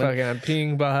and gentlemen. Fucking, I'm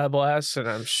peeing Baja Blast and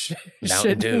I'm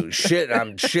Mountain Dew. Shit,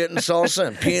 I'm shitting salsa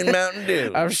and peeing Mountain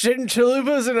Dew. I'm shitting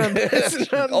chalupas and I'm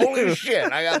pissing on Holy Dew.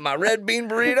 shit, I got my red bean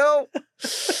burrito.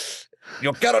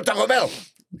 Yo quiero Taco Bell.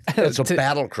 That's a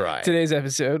battle cry. Today's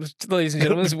episode, ladies and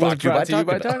gentlemen, was brought to you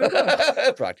by Taco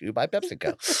Bell. Brought to you by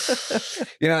PepsiCo.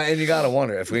 And you got to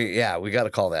wonder if we got to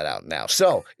call that out now.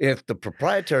 So if the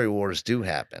proprietary wars do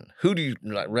happen, who do you,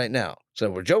 right now, so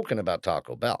we're joking about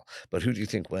Taco Bell, but who do you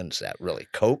think wins that really,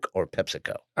 Coke or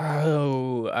PepsiCo?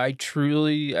 Oh, I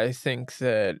think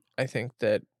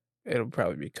that it'll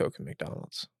probably be Coke and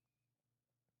McDonald's.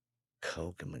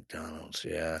 Coke and McDonald's,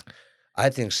 yeah. I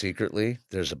think secretly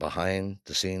there's a behind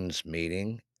the scenes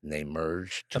meeting and they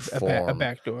merge to form A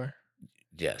backdoor.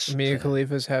 Yes. Mia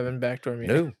Khalifa's having backdoor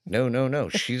meeting. No.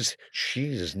 She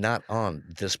is not on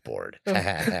this board.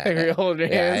 You're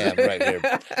holding your Yeah, I hands. am right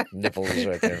here. Nipples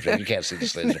right there. You can't see the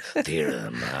slits. Theater of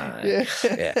the mind.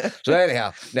 Yeah. So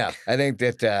anyhow, no, I think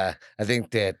that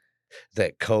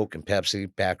Coke and Pepsi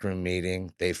backroom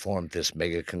meeting, they formed this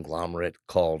mega conglomerate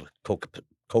called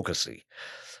Coca-C.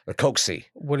 Or Coke-C.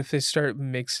 What if they start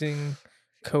mixing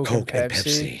Coke Coke and and Pepsi.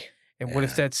 Pepsi. And what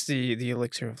if Yeah. that's the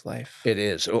elixir of life? It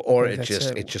is, or What if it that's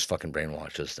just it? it just fucking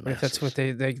brainwashes the What if that's what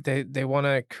masses. they want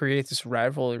to create this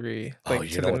rivalry Oh, like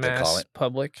you to know the what they call mass it?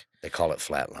 public? They call it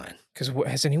flatline. Because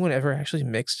has anyone ever actually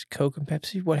mixed Coke and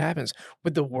Pepsi? What happens?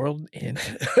 Would the world end?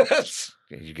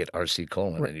 You get RC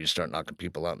colon and you start knocking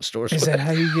people out in stores. Is with that it.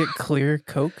 how you get clear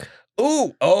Coke?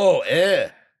 Ooh, oh,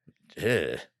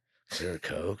 clear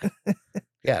Coke.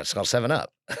 Yeah, it's called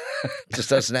 7-Up. Just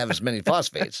doesn't have as many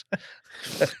phosphates.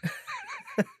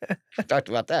 We talked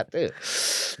about that too.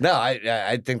 No,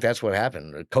 I think that's what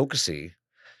happened. Coca-C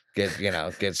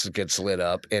gets lit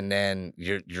up, and then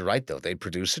you're right though. They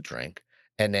produce a drink,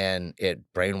 and then it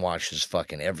brainwashes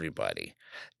fucking everybody,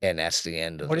 and that's the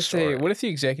end of What the if story. what if the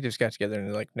executives got together and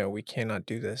they're like, no, we cannot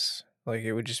do this. Like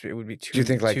it would be Do you too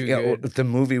think like too good. the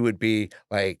movie would be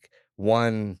like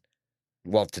one?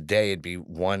 Well, today it'd be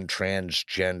one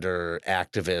transgender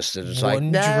activist that is like, One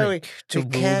no, drink to we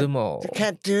rule can't, them all. we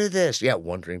can't do this. Yeah,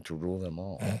 one drink to rule them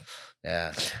all.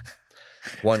 Yeah.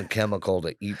 One chemical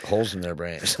to eat holes in their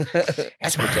brains.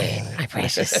 It's mine, my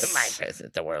precious. My precious.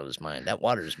 The world is mine. That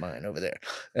water is mine over there.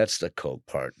 That's the Coke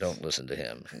part. Don't listen to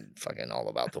him. Fucking all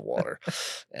about the water.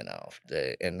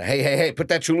 And hey, put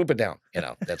that chalupa down.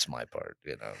 That's my part.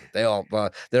 They all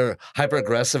they're hyper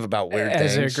aggressive about weird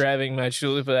As they're things. grabbing my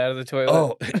chalupa out of the toilet.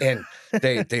 Oh, and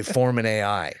they form an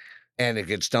AI. And it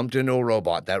gets dumped into a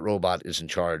robot. That robot is in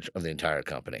charge of the entire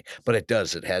company. But it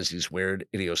has these weird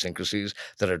idiosyncrasies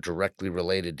that are directly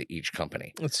related to each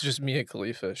company. It's just Mia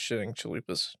Khalifa shitting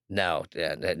chalupas. No,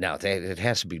 it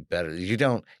has to be better. You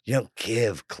don't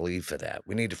give Khalifa that.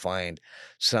 We need to find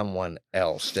someone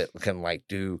else that can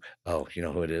do. Oh, you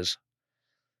know who it is?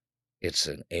 It's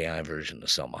an AI version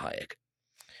of Selma Hayek.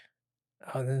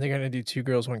 Oh, then they're gonna do 2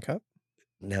 Girls, 1 Cup.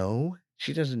 No,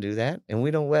 she doesn't do that, and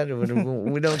we don't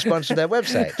we don't sponsor that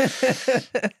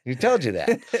website. We told you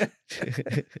that.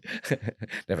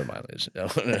 Never mind, Liz. No.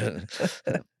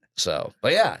 So,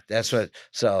 but yeah, that's what.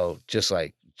 So, just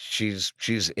like she's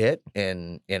it,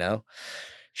 and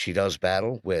she does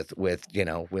battle with I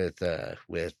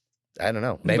don't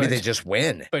know. Maybe they just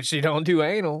win. But she don't do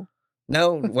anal.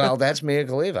 No, well, that's Mia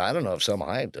Khalifa. I don't know if Selma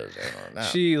Hayek does that or not.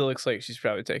 She looks like she's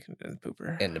probably taking it in the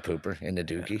pooper. In the pooper, in the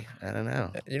dookie. I don't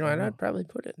know. And I'd probably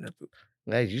put it in her poop.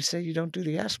 Hey, you say you don't do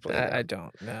the ass play. I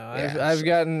don't. No, Yeah, I've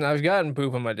gotten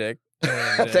poop on my dick.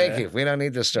 And, Thank you. We don't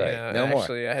need this story. No more.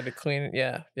 Actually, I had to clean it.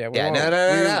 Yeah. We Yeah, won't,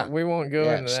 no. We won't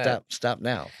go into that. Stop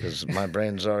now, because my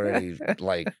brain's already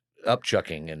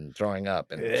upchucking and throwing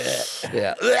up and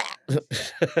yeah.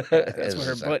 That's what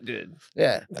her butt did.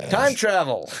 Yeah, time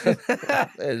travel,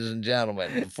 ladies and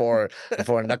gentlemen. Before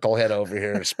knucklehead over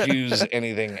here spews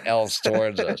anything else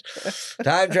towards us,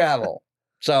 time travel.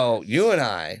 So you and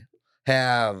I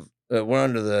have we're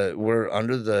under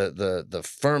the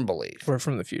firm belief. We're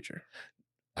from the future.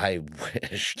 I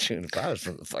wish, dude, if I was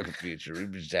from the fucking future,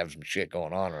 we'd just have some shit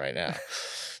going on right now,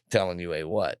 telling you a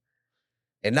what.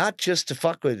 And not just to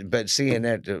fuck with, but seeing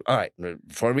that. All right,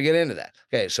 before we get into that.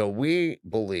 Okay, so we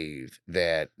believe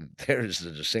that there's the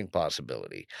distinct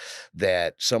possibility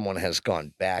that someone has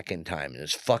gone back in time and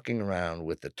is fucking around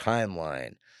with the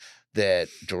timeline that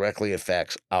directly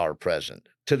affects our present,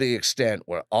 to the extent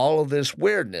where all of this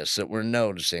weirdness that we're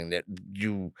noticing that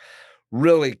you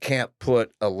really can't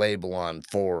put a label on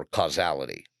for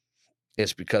causality.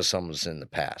 It's because someone's in the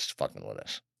past fucking with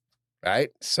us,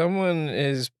 right? Someone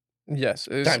is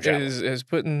Time travel. is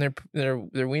putting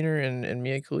their wiener in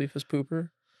Mia Khalifa's pooper,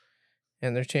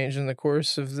 and they're changing the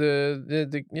course of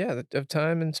of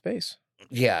time and space.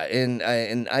 Yeah,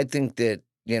 and I think that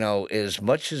as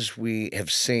much as we have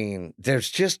seen, there's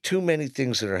just too many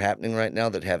things that are happening right now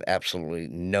that have absolutely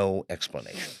no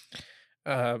explanation.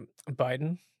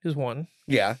 Biden is one.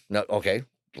 Yeah. No. Okay.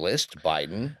 List.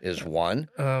 Biden is one.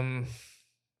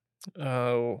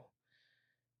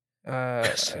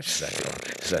 Is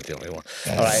that the only one?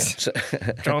 All right. So,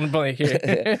 drawing a blank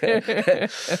here.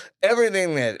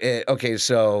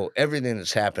 So everything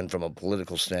that's happened from a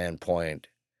political standpoint,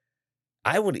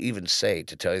 I would even say,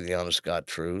 to tell you the honest God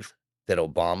truth, that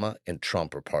Obama and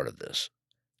Trump are part of this.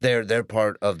 They're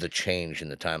part of the change in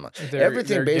the timeline. They're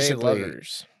basically gay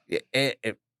lovers.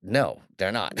 No,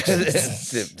 they're not.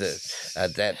 That's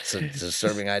a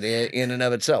disturbing idea in and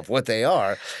of itself. What they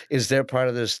are is they're part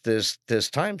of this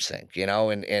time sink, and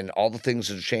all the things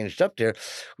that have changed up there,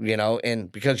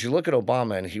 and because you look at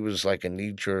Obama and he was like a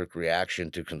knee-jerk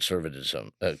reaction to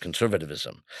conservatism, but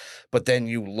then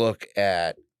you look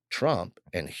at Trump,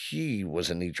 and he was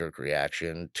a knee-jerk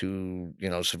reaction to,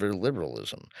 severe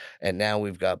liberalism. And now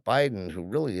we've got Biden, who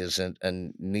really isn't a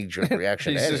knee-jerk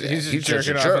reaction to anything. He's just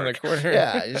jerking off in the corner.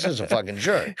 Yeah, he's just a fucking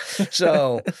jerk.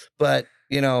 So, but,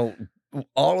 you know,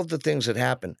 all of the things that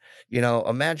happen.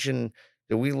 Imagine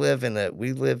that we live in a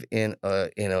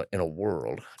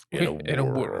world In a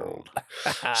world.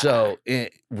 So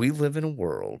we live in a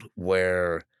world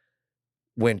where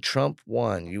when Trump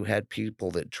won, you had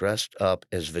people that dressed up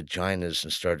as vaginas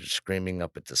and started screaming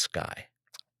up at the sky.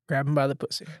 Grab him by the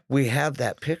pussy. We have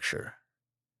that picture.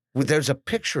 There's a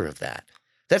picture of that.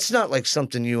 That's not like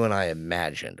something you and I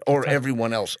imagined or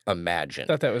everyone else imagined.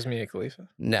 Thought that was Mia Khalifa.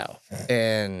 No.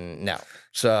 And no.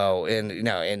 So,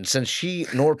 and since she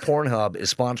nor Pornhub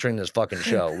is sponsoring this fucking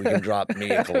show, we can drop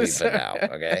Mia Khalifa now,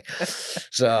 okay?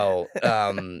 So,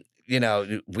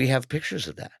 we have pictures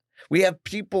of that. We have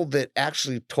people that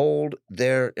actually told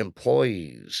their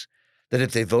employees that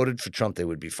if they voted for Trump, they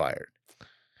would be fired.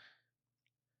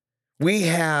 We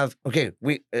have,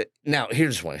 now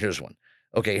here's one.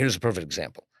 Okay, here's a perfect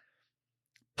example.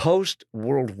 Post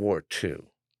World War II,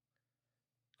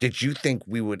 did you think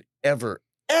we would ever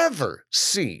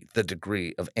see the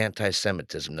degree of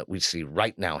anti-Semitism that we see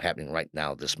right now, happening right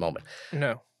now, this moment?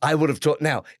 No. I would have told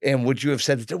now, and would you have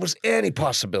said that there was any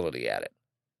possibility at it?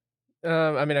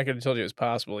 I mean, I could have told you it was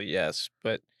possible, yes,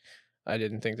 but I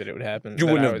didn't think that it would happen. You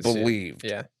but wouldn't I have would say- believed.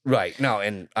 yeah. Right. No,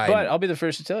 But I'll be the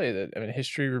first to tell you that, I mean,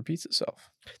 history repeats itself.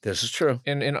 This is true.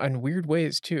 And in weird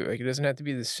ways, too. Like, it doesn't have to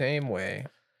be the same way,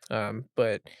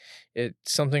 but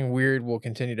something weird will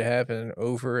continue to happen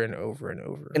over and over and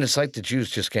over. And it's like the Jews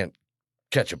just can't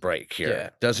catch a break here. Yeah.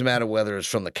 Doesn't matter whether it's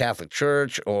from the Catholic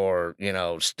Church or,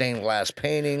 stained glass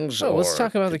paintings. Oh, let's or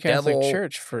talk about the Catholic devil.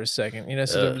 Church for a second.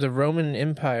 So the Roman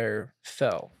Empire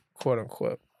fell, quote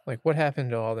unquote. Like, what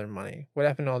happened to all their money? What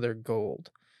happened to all their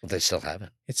gold? They still have it.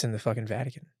 It's in the fucking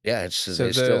Vatican. Yeah, So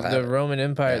they still have the it. Roman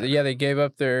Empire, Yeah. they gave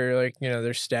up their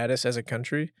their status as a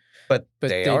country. But but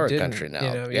they they are a didn't, country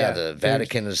now. yeah, The they're-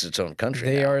 Vatican is its own country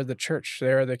They now. are the church.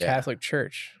 They are the Yeah. Catholic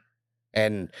Church.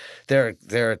 And they're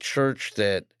a church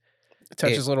that It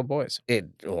touches little boys. it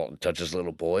touches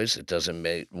little boys. It doesn't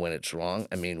make when it's wrong.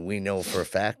 I mean, we know for a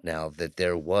fact now that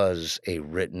there was a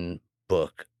written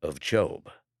book of Job.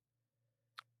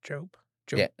 Job.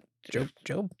 Yeah.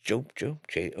 Job. Job,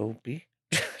 J-O-B.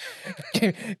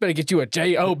 Better get you a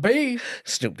J-O-B.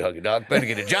 Snoop Doggy Dog, better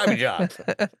get a jobby job.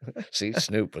 See,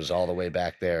 Snoop was all the way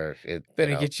back there.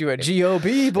 Better get you a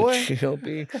G-O-B, boy.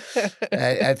 G-O-B.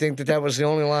 I think that was the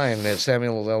only line that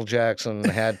Samuel L. Jackson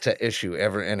had to issue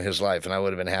ever in his life, and I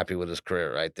would have been happy with his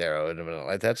career right there. I would have been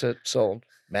like, that's it, sold.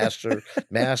 Master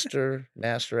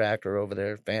actor over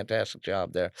there. Fantastic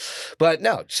job there. But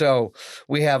no, so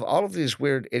we have all of these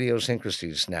weird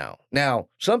idiosyncrasies now. Now,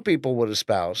 some people would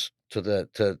espouse to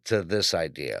this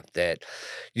idea that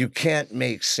you can't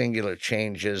make singular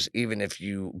changes even if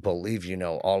you believe you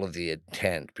know all of the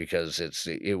intent, because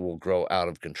it will grow out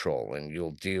of control and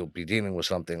you'll be dealing with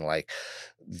something like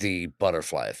the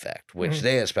butterfly effect, which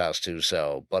they espouse to.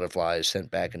 So butterflies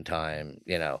sent back in time,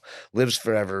 lives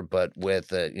forever, but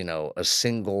with a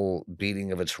single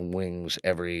beating of its wings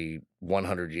every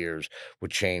 100 years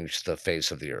would change the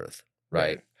face of the earth.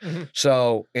 Right. Mhm.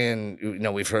 So,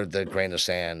 we've heard the grain of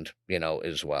sand,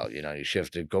 as well. You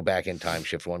go back in time,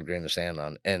 shift one grain of sand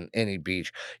on any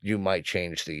beach, you might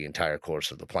change the entire course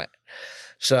of the planet.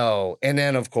 So, and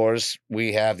then of course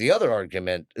we have the other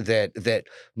argument that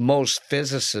most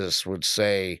physicists would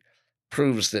say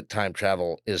proves that time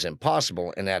travel is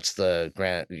impossible, and that's the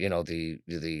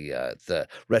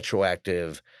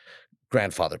retroactive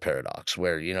grandfather paradox,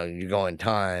 where you go in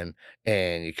time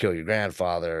and you kill your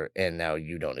grandfather and now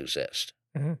you don't exist.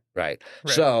 Mhm. Right?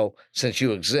 Right. So since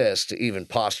you exist, to even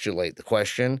postulate the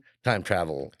question, time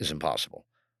travel is impossible,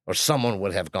 or someone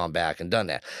would have gone back and done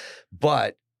that.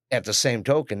 But at the same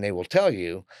token, they will tell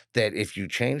you that if you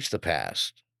change the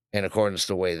past in accordance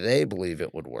to the way they believe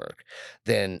it would work,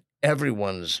 then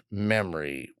everyone's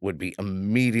memory would be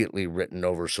immediately written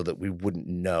over so that we wouldn't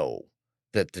know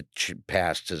that the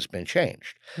past has been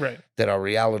changed, Right. that our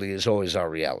reality is always our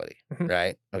reality, Mhm.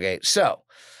 right? Okay, so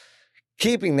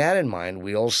keeping that in mind,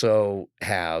 we also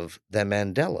have the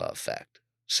Mandela effect.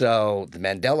 So the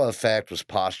Mandela effect was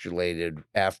postulated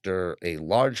after a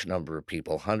large number of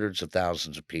people, hundreds of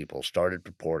thousands of people, started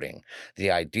purporting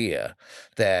the idea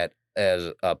that,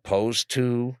 as opposed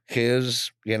to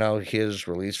his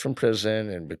release from prison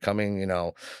and becoming,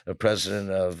 the president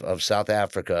of South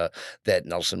Africa, that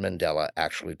Nelson Mandela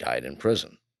actually died in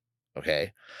prison.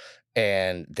 Okay.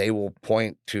 And they will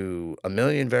point to a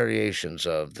million variations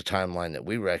of the timeline that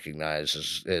we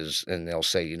recognize and they'll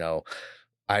say,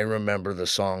 I remember the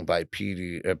song by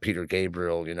Peter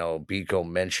Gabriel, Biko,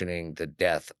 mentioning the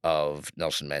death of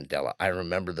Nelson Mandela. I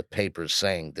remember the papers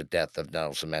saying the death of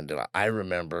Nelson Mandela. I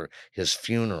remember his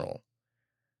funeral,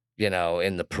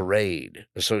 in the parade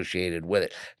associated with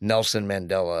it. Nelson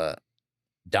Mandela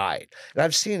died. And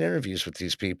I've seen interviews with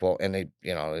these people, and they,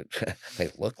 they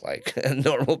look like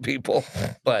normal people,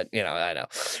 but I know.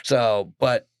 So,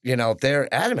 but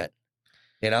they're adamant.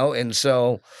 And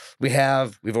so we've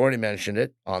already mentioned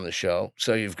it on the show.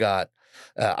 So you've got,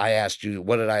 I asked you,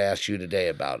 what did I ask you today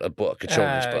about? A book, a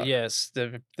children's book. Yes,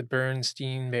 the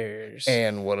Bernstein Bears.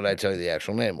 And what did I tell you the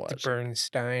actual name the was?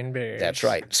 Bernstein Bears. That's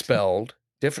right. Spelled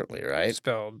differently, right?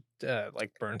 Spelled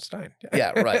like Bernstein.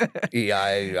 Yeah, right.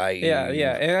 E-I-I-E.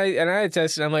 Yeah. And I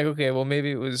tested. I'm like, okay, well,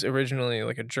 maybe it was originally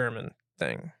like a German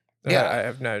thing. Yeah. I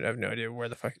have no idea where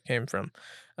the fuck it came from.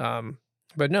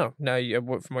 But no. Now,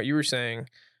 from what you were saying,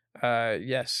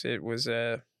 yes, it was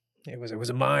a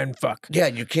mind fuck. Yeah,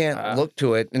 you can't look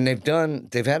to it, and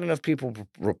they've had enough people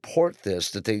report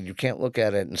this that you can't look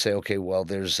at it and say, okay, well,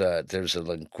 there's a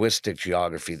linguistic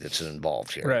geography that's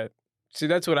involved here. Right. See,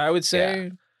 that's what I would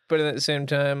say. But at the same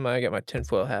time, I got my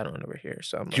tinfoil hat on over here,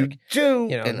 so I'm like, You do,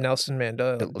 and Nelson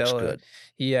Mandela. it looks good.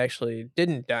 He actually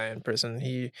didn't die in prison.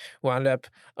 He wound up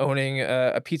owning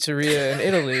a pizzeria in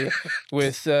Italy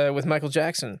with Michael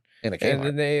Jackson. In a Kmart. And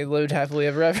then they lived happily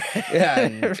ever after.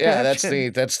 Yeah, that's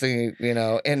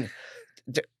the and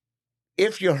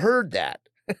if you heard that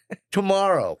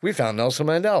tomorrow, we found Nelson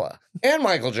Mandela and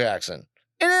Michael Jackson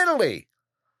in Italy.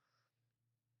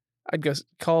 I'd go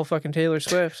call fucking Taylor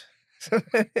Swift.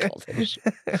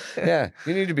 Yeah,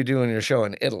 you need to be doing your show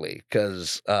in Italy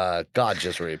because God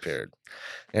just reappeared.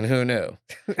 And who knew?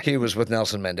 He was with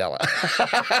Nelson Mandela.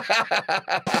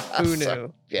 Who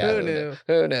knew?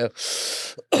 Who knew?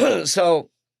 So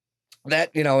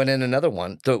that, and then another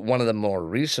one, one of the more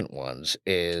recent ones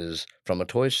is from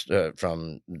Toy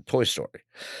Story.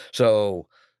 So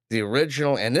the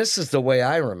original, and this is the way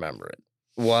I remember it,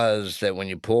 was that when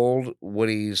you pulled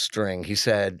Woody's string, he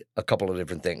said a couple of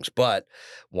different things. But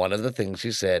one of the things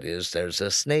he said is, there's a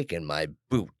snake in my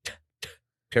boot.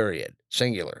 Period.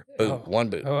 Singular. Boot. One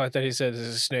boot. Oh, I thought he said there's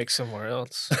a snake somewhere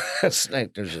else.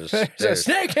 Snake. There's a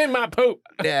snake in my poop.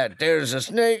 Yeah, there's a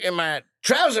snake in my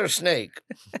trouser snake.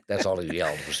 That's all he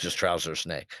yelled, was just trouser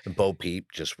snake. And Bo Peep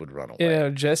just would run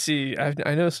away. Jesse,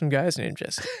 I know some guys named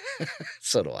Jesse.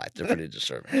 So do I. They're pretty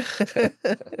disturbing.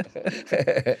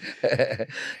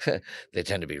 They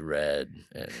tend to be red,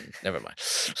 and never mind.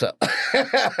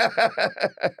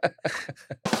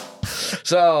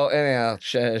 So anyhow,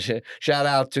 shout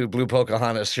out to Blue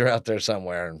Pocahontas. You're out there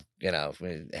somewhere, and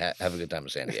have a good time in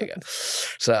San Diego.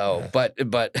 So, but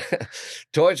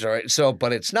Toy Story. So,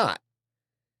 but it's not.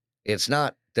 It's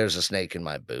not. There's a snake in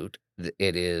my boot.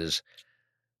 It is.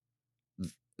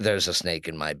 There's a snake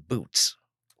in my boots.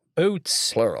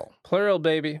 Boots. Plural. Plural,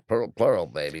 baby. Plural,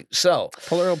 baby. So.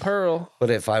 Plural. But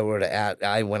if I were to ask,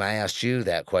 when I asked you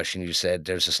that question, you said,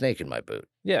 there's a snake in my boot.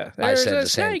 Yeah. I said the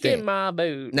same snake thing. In my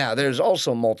boot. Now, there's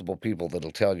also multiple people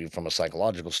that'll tell you from a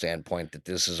psychological standpoint that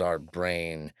this is our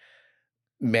brain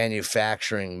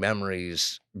manufacturing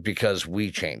memories because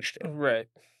we changed it. Right.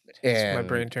 It's my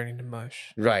brain turning to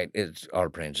mush. Right. Our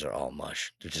brains are all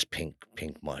mush. They're just pink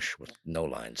mush with no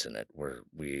lines in it, where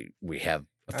we have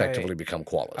effectively become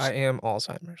koalas. I am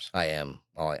Alzheimer's. I am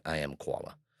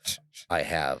koala. I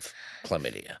have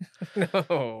chlamydia.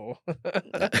 No.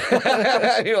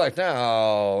 You're like,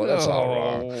 no, that's all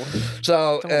wrong.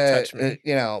 So, Don't touch me.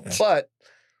 but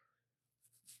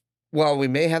while we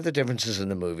may have the differences in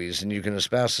the movies, and you can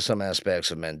espouse to some aspects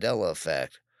of Mandela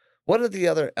effect, what are the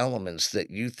other elements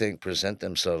that you think present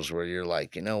themselves where you're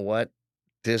like, you know what?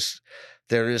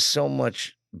 There is so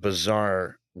much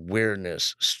bizarre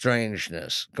weirdness,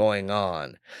 strangeness going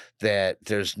on that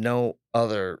there's no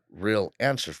other real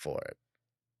answer for it.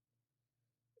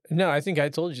 No, I think I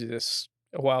told you this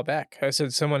a while back. I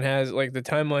said someone has, like, the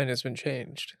timeline has been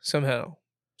changed somehow,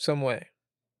 some way,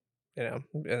 and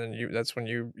then that's when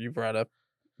you brought up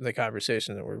the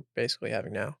conversation that we're basically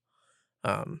having now.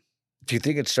 Do you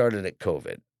think it started at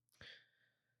COVID?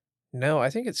 No, I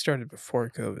think it started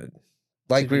before COVID.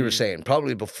 Like we were saying,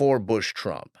 probably before Bush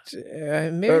Trump.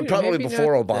 Maybe, or probably maybe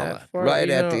before not Obama, that far, right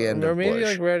at the end or of maybe Bush.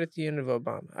 like right at the end of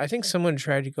Obama. I think someone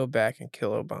tried to go back and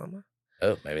kill Obama.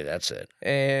 Oh, maybe that's it.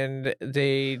 And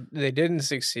they didn't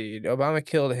succeed. Obama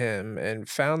killed him and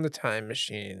found the time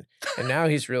machine, and now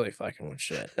he's really fucking with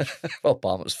shit.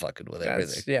 Obama's fucking with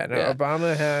everything.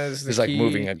 Obama has the He's key. like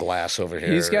moving a glass over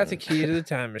here. He's got the key to the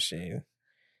time machine.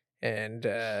 And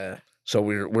so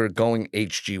we're going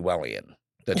H.G. Wellian,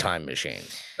 the time machine.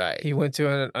 Right. He went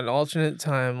to an alternate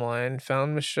timeline,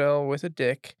 found Michelle with a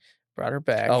dick, brought her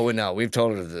back. Oh, no, we've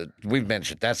told her we've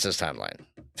mentioned that's this timeline.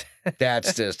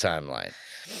 That's this timeline.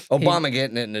 Obama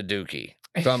getting it in a dookie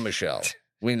from Michelle.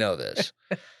 We know this.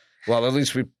 Well, at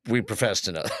least we profess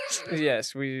to know.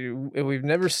 Yes, we've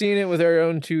never seen it with our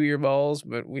own 2 earballs,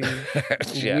 but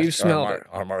Yeah, we've smelled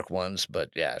our Mark ones, but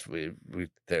yeah, we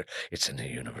there. It's in the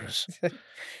universe, it.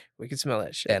 We can smell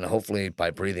that shit. and hopefully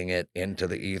by breathing it into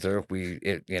the ether, we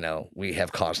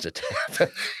have caused it to happen.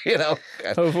 You know.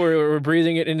 Hopefully, we're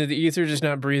breathing it into the ether, just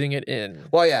not breathing it in.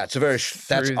 Well, yeah, it's a very that's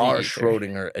Through the our ether.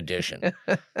 Schrodinger edition.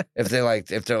 If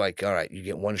they're like, all right, you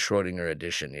get one Schrodinger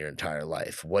edition your entire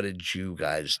life. What did you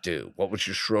guys do? What was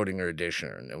your Schrodinger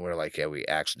edition? And we're like, yeah, we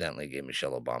accidentally gave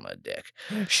Michelle Obama a dick.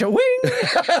 Showing.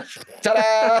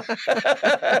 Ta-da!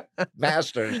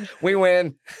 Masters, we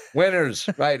win. Winners,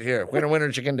 right here.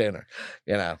 Winner, chicken dinner.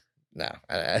 You know, no,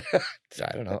 I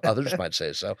don't know. Others might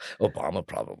say so. Obama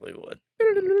probably would.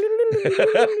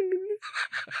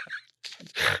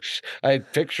 I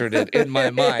pictured it in my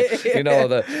mind. You know,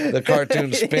 the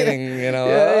cartoon spinning, you know.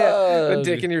 Yeah. The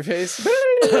dick in your face.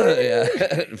 Yeah.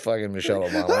 Fucking Michelle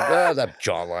Obama. That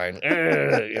jawline.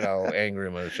 You know, angry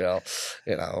Michelle.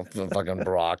 You know, fucking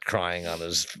Barack crying on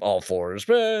his all fours.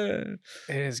 In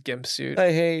his gimp suit.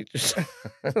 I hate. His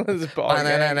ball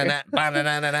gag.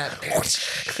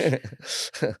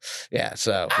 Yeah,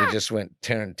 so we just went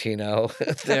Tarantino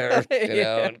there, you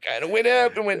know, and kind of went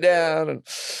up and went down. And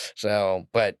so,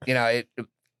 but, you know,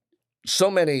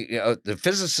 so many, the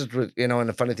physicists, and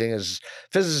the funny thing is,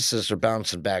 physicists are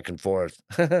bouncing back and forth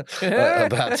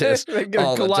about this They're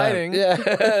all colliding. the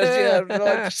time. Yeah,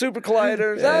 like super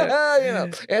colliders,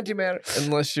 antimatter.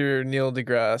 Unless you're Neil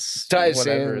deGrasse Tyson,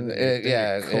 whatever,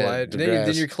 then you collide. Then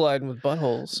deGrasse. you're colliding with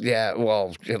buttholes. Yeah,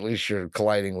 well, at least you're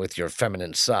colliding with your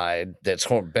feminine side that's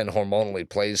been hormonally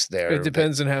placed there. It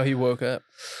depends on how he woke up.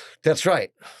 That's right.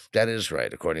 That is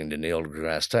right. According to Neil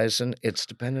deGrasse Tyson, it's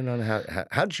dependent on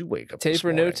how'd you wake up Tape this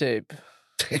or no morning? tape?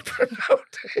 Tape or no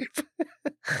tape?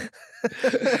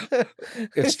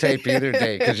 It's tape either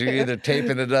day because you're either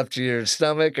taping it up to your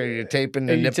stomach or you're taping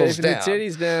the Are you nipples taping down. the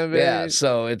titties down, baby? Yeah,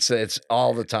 so it's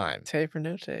all the time. Tape or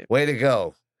no tape? Way to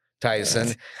go,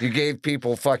 Tyson. You gave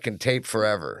people fucking tape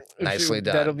forever. Nicely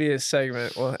done. That'll be a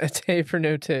segment. Well, a tape or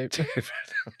no tape?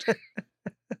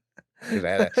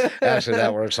 Actually,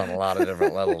 that works on a lot of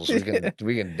different levels. We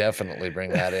can definitely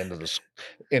bring that into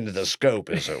the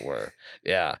scope, as it were.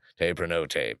 Yeah, tape or no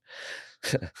tape.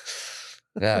 Oh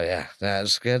yeah,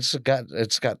 it's got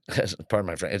pardon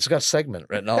my friend, it's got segment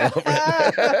written all over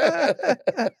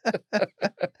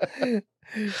it.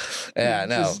 Yeah,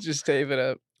 no, just tape it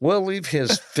up. we'll leave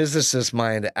his physicist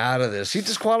mind out of this. He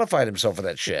disqualified himself for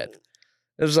that shit.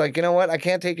 It was like, you know what? I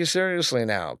can't take you seriously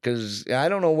now because I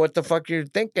don't know what the fuck you're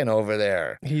thinking over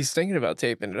there. He's thinking about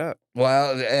taping it up.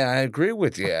 Well, I agree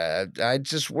with you. I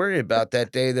just worry about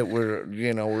that day that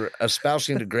we're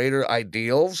espousing the greater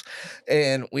ideals,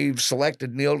 and we've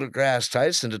selected Neil deGrasse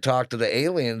Tyson to talk to the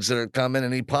aliens that are coming,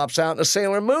 and he pops out in a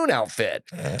Sailor Moon outfit.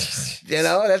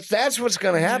 That's what's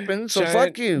going to happen. So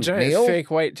fuck you, giant Neil.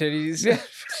 fake white titties. Yeah.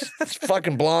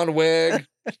 Fucking blonde wig.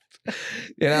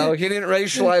 He didn't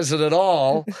racialize it at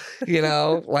all.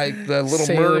 Like the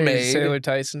Little Mermaid. Sailor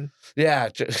Tyson. Yeah,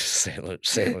 Sailor.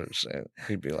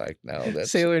 He'd be like, no,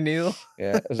 that's Sailor Neil.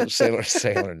 Yeah,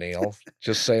 Sailor Neil.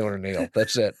 Just Sailor Neil.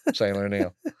 That's it. Sailor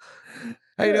Neil.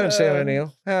 How you doing, Sailor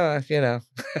Neil? Feeling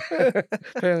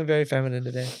very feminine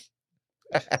today.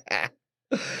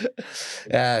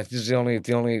 Yeah, he's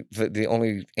the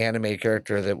only anime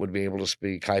character that would be able to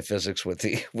speak high physics with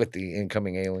the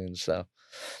incoming aliens. So,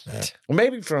 or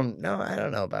maybe I don't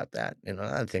know about that.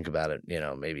 I think about it.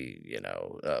 Maybe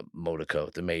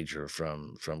Motoko, the major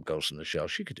from Ghost in the Shell,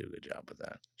 she could do a good job with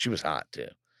that. She was hot too,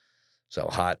 so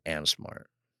hot and smart.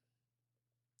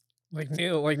 Like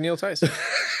Neil Tyson.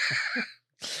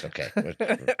 Okay, we're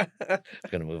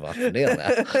gonna move off to Neil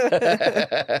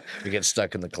now. We get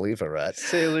stuck in the Khalifa rut.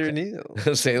 Sailor Neil.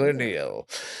 Sailor Neil.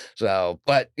 So,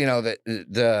 but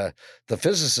the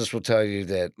physicist will tell you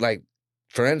that, like,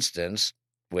 for instance,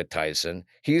 with Tyson,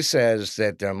 he says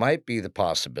that there might be the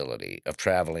possibility of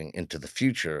traveling into the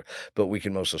future, but we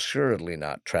can most assuredly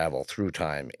not travel through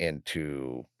time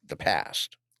into the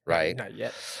past. Right? Not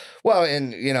yet. Well,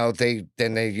 and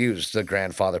they use the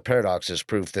grandfather paradox as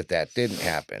proof that didn't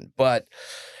happen. But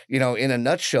in a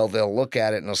nutshell, they'll look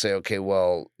at it and they'll say, okay,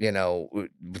 well,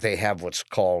 they have what's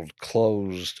called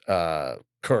closed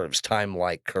curves,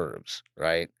 time-like curves,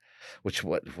 right?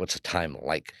 What's a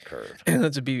time-like curve?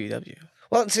 That's a BBW.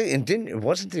 Well, see, and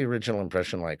wasn't the original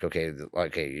impression like, okay,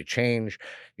 you change,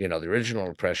 the original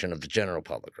impression of the general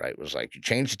public, right, was like, you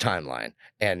change the timeline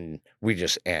and we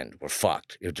just end. We're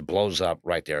fucked. It blows up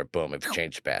right there. Boom. If you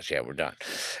change the past, yeah, we're done.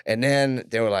 And then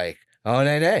they were like, oh,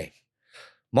 nay.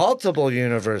 Multiple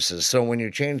universes. So when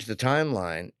you change the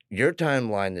timeline, your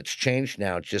timeline that's changed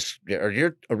now or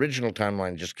your original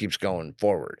timeline just keeps going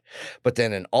forward. But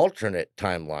then an alternate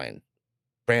timeline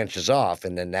branches off,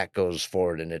 and then that goes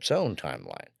forward in its own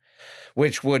timeline,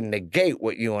 which would negate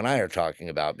what you and I are talking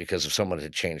about, because if someone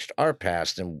had changed our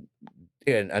past and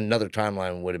another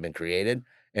timeline would have been created,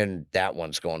 and that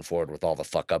one's going forward with all the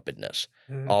fuck upness,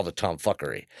 all the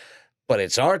tomfuckery. But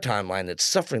it's our timeline that's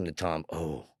suffering the tom.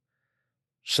 Oh,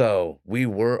 so we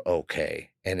were okay.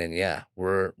 And then, yeah,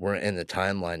 we're in the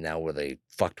timeline now where they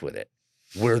fucked with it.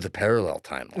 We're the parallel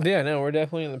timeline. Yeah, no, we're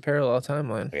definitely in the parallel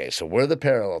timeline. Okay, so we're the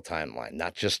parallel timeline,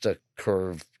 not just a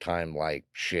curved time-like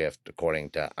shift, according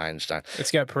to Einstein.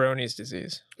 It's got Peyronie's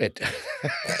disease.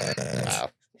 Wow.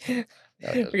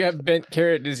 We got bent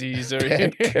carrot disease over here.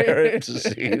 Bent carrot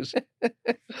disease.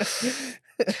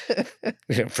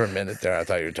 For a minute there, I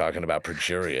thought you were talking about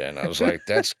progeria, and I was like,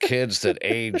 that's kids that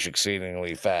age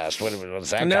exceedingly fast. What's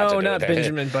that got to No, do not with it?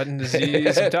 Benjamin Button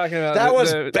disease. I'm talking about That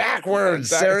was the backwards.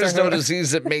 There is no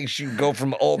disease that makes you go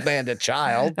from old man to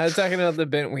child. I was talking about the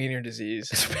bent wiener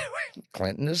disease.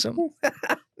 Clintonism?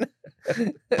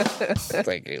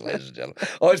 Thank you, ladies and gentlemen.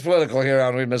 Always political here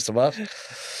on We Missed the Bus.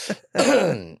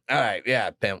 All right, yeah,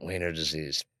 bent wiener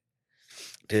disease.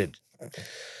 Dude,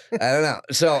 I don't know.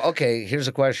 So, okay, here's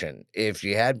a question. If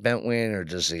you had bent wiener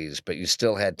disease, but you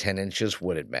still had 10 inches,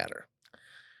 would it matter?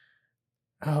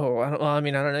 Oh, I don't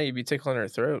know. You'd be tickling her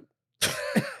throat.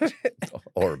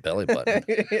 Or a belly button.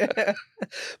 Yeah.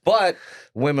 But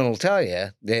women will tell you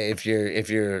that if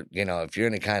you're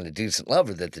any kind of decent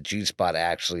lover, that the G spot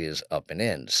actually is up and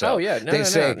in. So Oh, yeah. No, they no,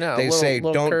 say no. they say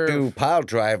Little don't curve. do pile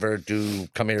driver, do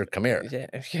come here. Yeah.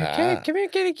 Ah. Come here,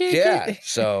 kitty. Yeah.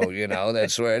 So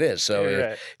that's where it is. So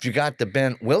Right. if you got the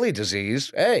bent willy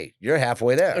disease, hey, you're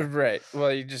halfway there. Right. Well,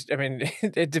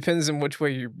 it depends on which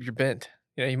way you're bent.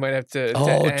 You might have to.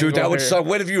 Oh, dude, that angle would her. suck.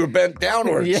 What if you were bent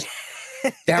downwards? Yeah.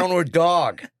 Downward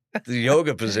dog, the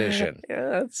yoga position.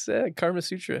 Yeah, that's Karma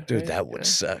Sutra. Dude, right? that would Yeah.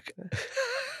 suck.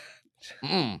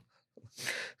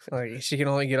 Like she can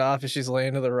only get off if she's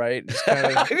laying to the right. Just kind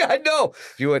of... I know.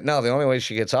 The only way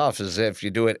she gets off is if you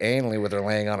do it anally with her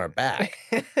laying on her back.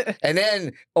 And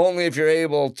then only if you're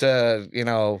able to,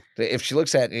 if she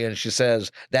looks at you and she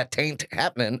says, that tain't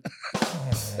happening.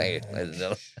 Hey,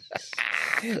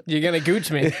 You're gonna gooch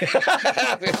me.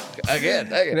 Again.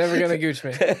 You're never gonna gooch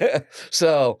me.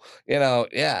 So,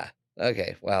 yeah.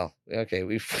 Okay, well,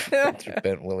 we've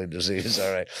bent willy disease.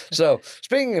 All right. So,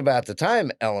 speaking about the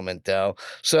time element, though,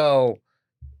 so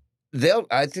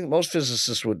I think most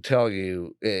physicists would tell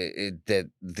you that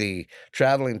the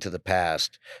traveling to the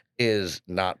past is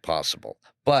not possible.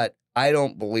 But I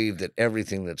don't believe that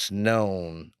everything that's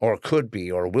known or could be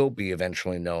or will be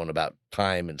eventually known about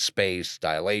time and space,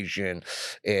 dilation,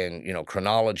 and,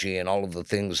 chronology and all of the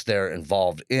things they're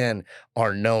involved in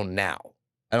are known now.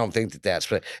 I don't think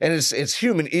that's, and it's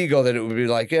human ego that it would be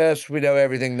like, yes, we know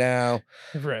everything now.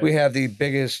 Right. We have the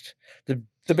biggest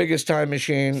time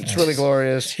machine. It's really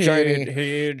glorious, shiny,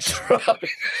 huge,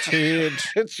 huge.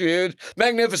 It's huge,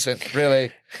 magnificent,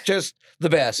 really, just the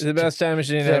best. The best time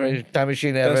machine ever. Time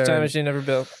machine ever. Best time machine ever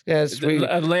built. Yes,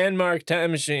 A landmark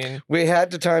time machine. we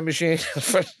had the time machine,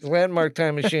 landmark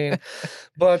time machine,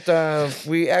 but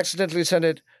we accidentally sent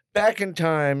it back in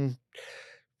time.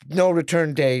 No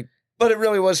return date. But it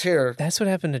really was here. That's what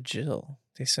happened to Jill.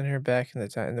 They sent her back in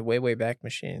the way back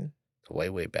machine. The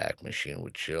way back machine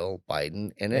with Jill Biden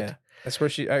in it. Yeah, that's where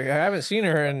I haven't seen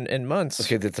her in months.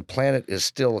 Okay, that the planet is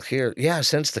still here. Yeah,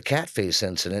 since the cat face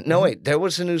incident. No, wait, there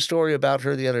was a news story about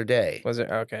her the other day. Was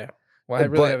it okay? Well, I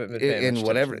really haven't been paying in much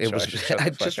whatever attention, it was. so I should shut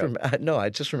the fuck up. I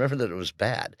just remember that it was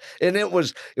bad, and it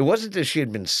wasn't that she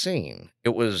had been seen.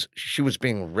 It was she was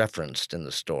being referenced in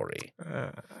the story.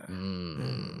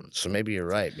 So maybe you're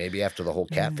right. Maybe after the whole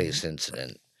cat face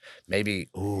incident, maybe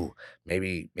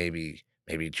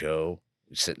Joe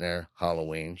is sitting there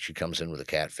Halloween. She comes in with a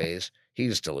cat face.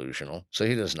 He's delusional, so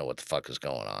he doesn't know what the fuck is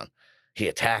going on. He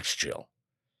attacks Jill.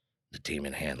 The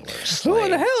demon handler is Who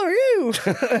slain. the hell are you?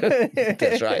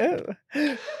 That's right.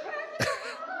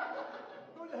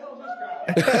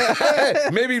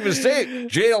 Maybe mistake.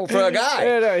 Jail for a guy.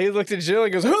 Yeah, no, he looked at Jill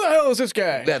and goes, "Who the hell is this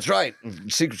guy?" That's right.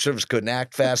 Secret Service couldn't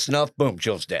act fast enough. Boom,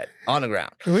 Jill's dead. On the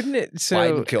ground. Wouldn't it? So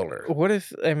Biden killed her. What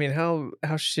if? How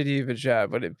shitty of a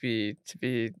job would it be to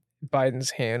be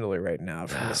Biden's handler right now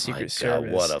from the Secret Service?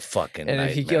 God, what a fucking and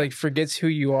nightmare. if he forgets who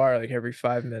you are every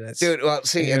 5 minutes, Dude, well,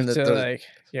 see, you and have to,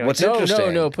 what's no,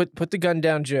 interesting no, put the gun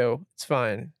down, Joe. It's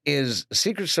fine. is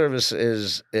Secret Service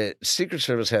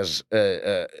has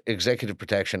executive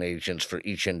protection agents for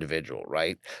each individual,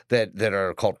 right? That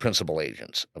are called principal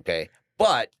agents. Okay,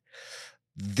 but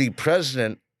the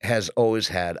president has always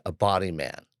had a body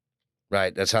man,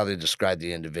 right? That's how they describe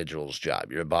the individual's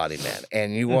job. You're a body man.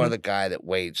 And you are the guy that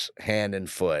waits hand and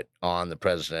foot on the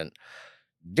president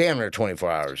damn near 24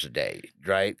 hours a day,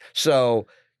 right? So,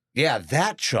 yeah,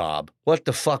 that job, what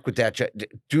the fuck would that job,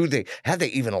 have they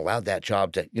even allowed that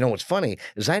job to, what's funny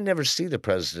is I never see the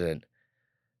president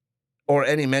or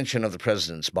any mention of the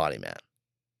president's body man,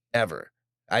 ever.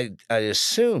 I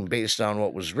assume, based on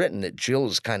what was written, that Jill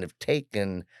has kind of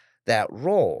taken that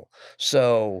role.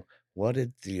 So, what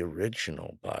did the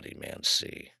original body man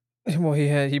see? Well,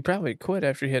 he probably quit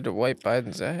after he had to wipe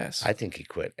Biden's ass. I think he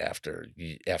quit after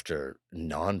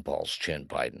non-balls chin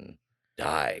Biden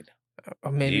died.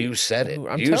 Maybe You said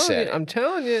it. I'm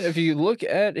telling you, if you look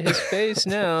at his face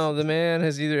now, the man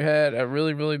has either had a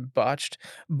really, really botched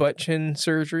butt chin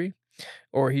surgery,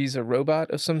 or he's a robot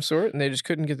of some sort, and they just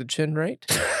couldn't get the chin right.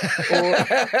 Or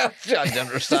John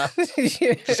Denver style.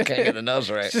 Yeah. Just can't get the nose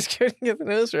right. Just couldn't get the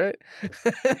nose right.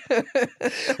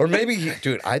 Or maybe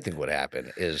dude, I think what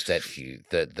happened is that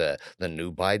the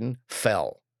new Biden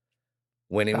fell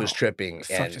when he was tripping,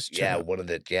 and one of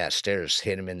the stairs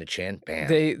hit him in the chin. Bam.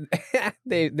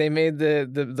 They made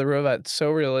the robot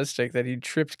so realistic that he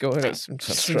tripped going up some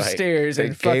stairs they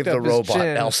and gave fucked up the robot his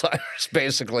chin. Alzheimer's.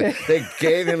 Basically, they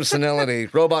gave him senility,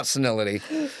 robot senility.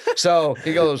 So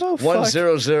he goes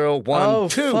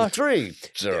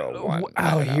 1-0-0-1-2-3-0-1.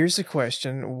 Oh, here's a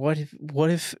question: What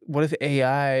if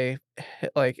AI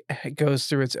like goes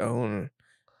through its own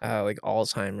like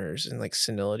Alzheimer's and like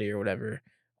senility or whatever?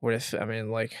 What if oh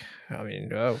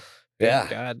Yeah.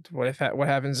 God, what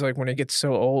happens like when it gets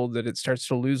so old that it starts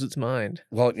to lose its mind?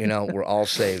 Well, we're all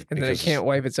saved and then it because can't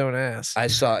wipe its own ass. I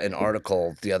saw an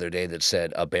article the other day that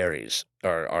said berries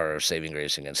are saving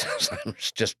grace against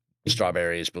Alzheimer's. Just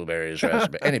strawberries, blueberries,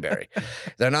 raspberry, any berry.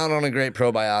 They're not only great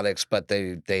probiotics, but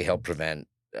they help prevent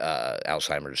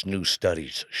Alzheimer's. New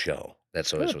studies show.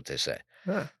 That's always what they say.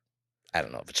 Huh. I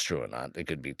don't know if it's true or not. They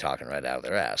could be talking right out of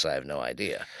their ass. I have no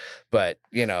idea. But,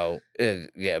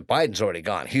 Biden's already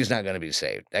gone. He's not going to be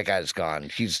saved. That guy's gone.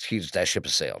 He's that ship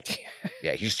has sailed.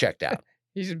 Yeah, he's checked out.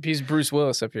 He's Bruce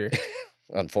Willis up here.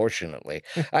 Unfortunately.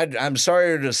 I'm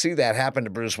sorry to see that happen to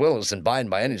Bruce Willis than Biden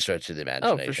by any stretch of the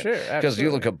imagination. Oh, for sure. Because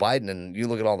you look at Biden and you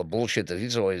look at all the bullshit that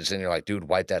he's always in, you're like, dude,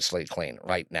 wipe that slate clean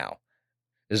right now.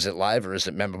 Is it live or is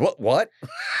it memorable? What?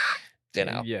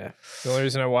 Yeah. The only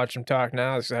reason I watch him talk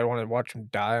now is because I want to watch him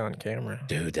die on camera.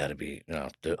 Dude, that'd be,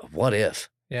 what if?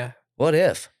 Yeah. What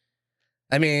if?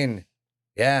 I mean,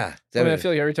 yeah. I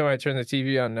feel like every time I turn the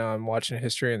TV on now, I'm watching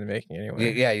History in the Making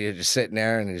anyway. Yeah, you're just sitting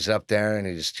there and he's up there and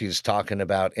he's talking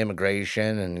about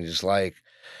immigration and he's like,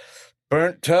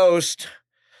 burnt toast.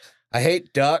 I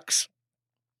hate ducks.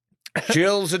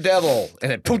 Jill's a devil.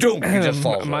 And then, boom, he just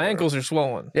falls My over. ankles are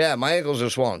swollen. Yeah, my ankles are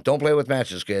swollen. Don't play with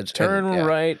matches, kids. Turn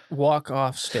right, walk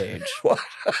off stage. What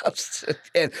else?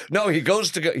 And no, he goes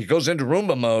into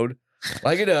Roomba mode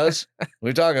like he does.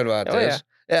 We're talking about this.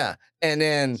 Yeah. And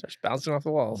then starts bouncing off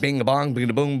the walls. Bing a bong, bing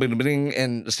a boom, bing a bing,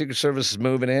 and the Secret Service is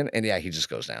moving in, and he just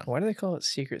goes down. Why do they call it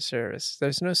Secret Service?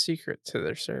 There's no secret to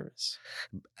their service.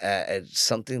 It's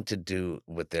something to do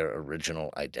with their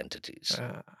original identities.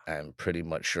 I'm pretty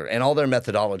much sure, and all their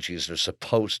methodologies are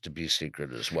supposed to be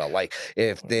secret as well. Like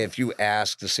if you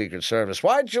ask the Secret Service,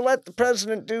 why'd you let the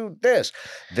president do this?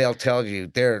 They'll tell you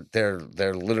they're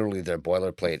literally their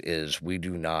boilerplate is we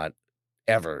do not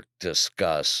ever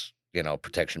discuss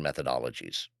protection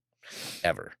methodologies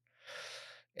ever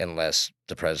unless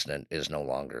the president is no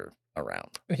longer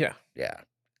around. Yeah. Yeah.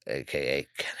 AKA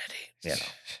Kennedy,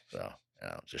 So,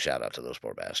 it's a shout out to those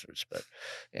poor bastards, but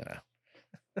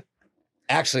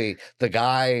actually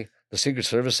the Secret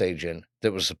Service agent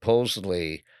that was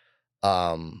supposedly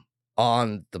on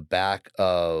the back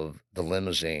of the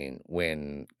limousine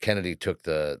when Kennedy took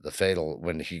the fatal,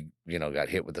 when he, got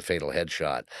hit with the fatal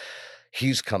headshot,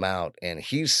 he's come out and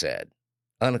he said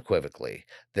unequivocally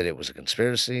that it was a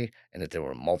conspiracy and that there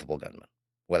were multiple gunmen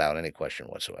without any question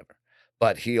whatsoever.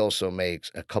 But he also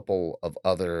makes a couple of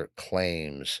other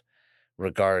claims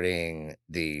regarding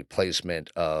the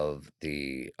placement of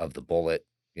the bullet,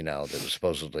 that was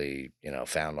supposedly,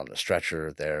 found on the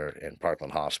stretcher there in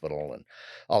Parkland Hospital and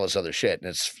all this other shit.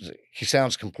 And he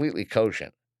sounds completely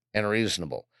cogent and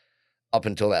reasonable up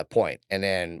until that point. And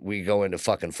then we go into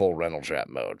fucking full Reynolds Wrap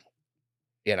mode.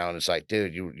 And it's like,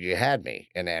 dude, you had me.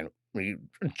 And then you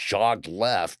jogged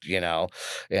left,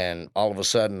 and all of a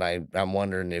sudden I'm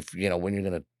wondering if, when you're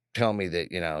going to tell me that,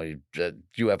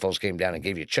 UFOs came down and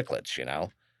gave you chiclets,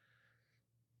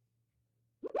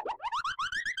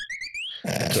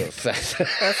 That's an effect.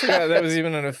 I forgot that was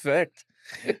even an effect.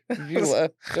 You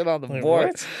left it on the Like,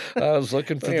 board. what? I was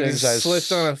looking for things I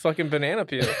slipped on a fucking banana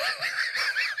peel.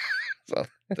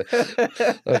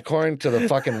 According to the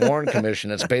fucking Warren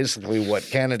Commission, it's basically what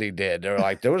Kennedy did. They're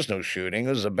like, there was no shooting. It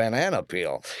was a banana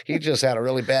peel. He just had a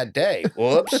really bad day.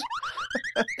 Whoops.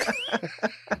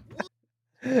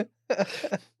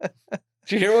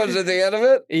 Did you hear what's at the end of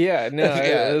it? Yeah, no,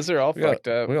 Yeah. those are all fucked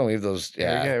up. We don't leave those.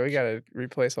 Yeah. We gotta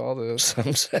replace all those.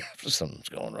 Something's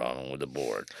going wrong with the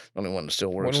board. The only one that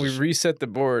still works. When we reset the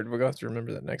board, we're gonna have to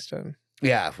remember that next time.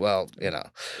 Yeah, well,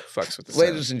 Fucks with the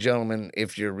ladies and gentlemen,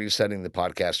 if you're resetting the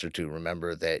podcaster too,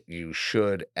 remember that you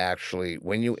should actually,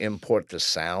 when you import the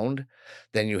sound,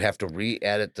 then you have to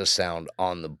re-edit the sound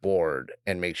on the board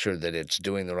and make sure that it's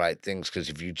doing the right things. Because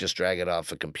if you just drag it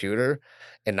off a computer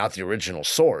and not the original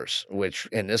source, which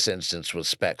in this instance was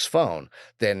Spec's phone,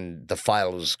 then the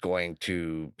file is going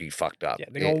to be fucked up. Yeah,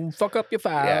 they're gonna fuck up your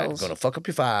files. Yeah, it's going to fuck up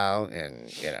your file and,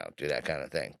 do that kind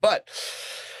of thing. But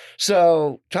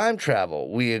so time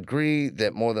travel, we agree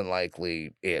that more than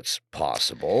likely it's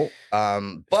possible.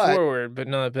 But forward, but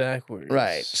not backwards.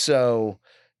 right. So,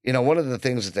 one of the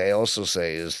things that they also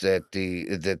say is that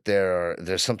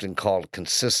there's something called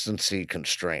consistency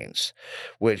constraints,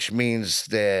 which means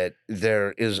that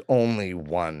there is only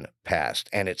one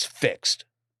past and it's fixed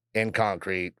in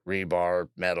concrete, rebar,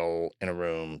 metal, in a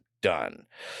room, done.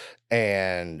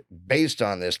 And based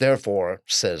on this, therefore,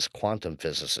 says quantum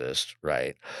physicist,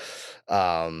 right,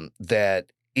 that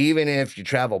even if you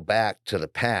travel back to the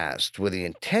past with the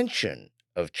intention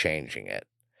of changing it,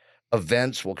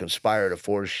 events will conspire to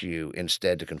force you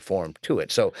instead to conform to it.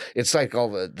 So it's like all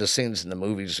the scenes in the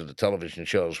movies or the television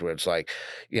shows where it's like,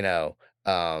 the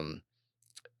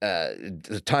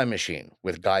Time Machine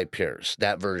with Guy Pearce,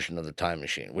 that version of the Time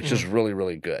Machine, which is really,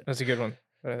 really good. That's a good one.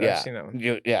 I've Yeah, seen that one.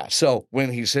 yeah. So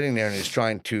when he's sitting there and he's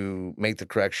trying to make the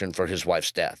correction for his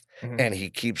wife's death, and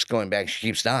he keeps going back, she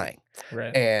keeps dying.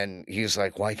 Right. And he's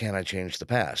like, why can't I change the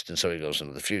past? And so he goes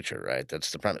into the future, right?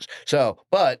 That's the premise. So,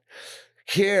 but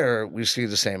here we see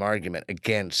the same argument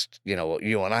against, what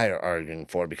you and I are arguing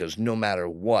for, because no matter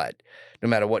what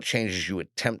changes you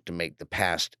attempt to make, the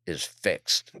past is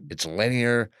fixed. It's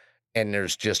linear and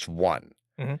there's just one,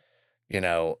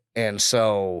 and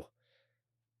so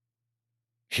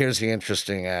here's the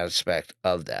interesting aspect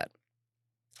of that.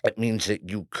 It means that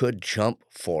you could jump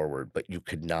forward, but you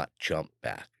could not jump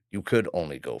back. You could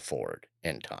only go forward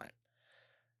in time.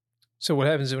 So what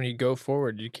happens when you go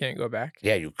forward? You can't go back?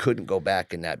 Yeah, you couldn't go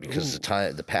back in that because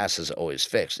the past is always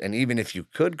fixed. And even if you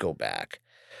could go back,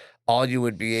 all you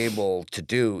would be able to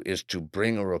do is to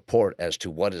bring a report as to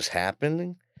what is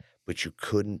happening, but you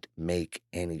couldn't make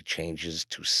any changes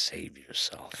to save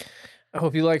yourself. I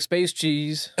hope you like space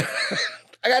cheese.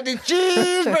 I got these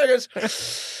cheeseburgers.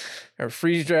 Or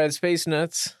freeze-dried space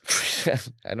nuts.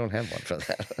 I don't have one for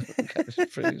that.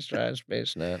 Freeze-dried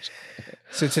space nuts.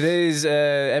 So today's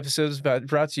episode is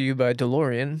brought to you by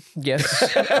DeLorean.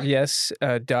 Yes, yes,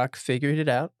 Doc figured it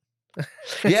out.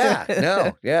 Yeah,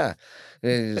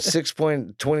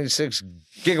 6.26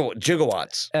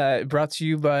 gigawatts. Brought to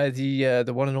you by the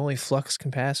one and only flux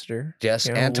capacitor. Yes,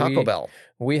 and Taco Bell.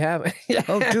 We have.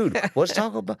 Oh, dude, what's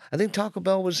Taco Bell? I think Taco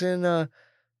Bell was in.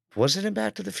 Was it in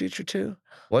Back to the Future too?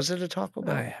 Was it a Taco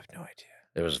Bell? I have no idea.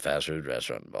 There was a fast food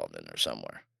restaurant involved in there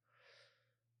somewhere.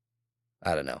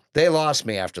 I don't know. They lost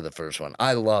me after the first one.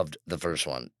 I loved the first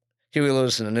one. Huey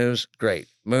Lewis in the News, great.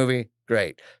 Movie,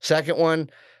 great. Second one,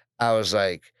 I was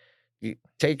like,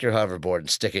 take your hoverboard and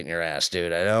stick it in your ass,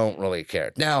 dude. I don't really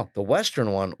care. Now, the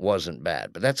Western one wasn't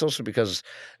bad, but that's also because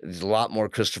there's a lot more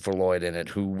Christopher Lloyd in it,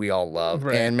 who we all love.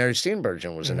 Right. And Mary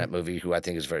Steenburgen was in that movie, who I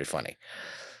think is very funny.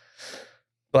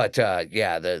 But,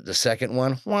 the second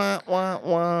one, wah, wah,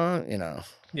 wah,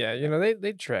 Yeah,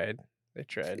 they tried. They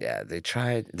tried. Yeah, they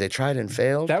tried and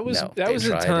failed. That was a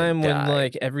time when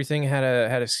like everything had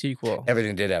a sequel.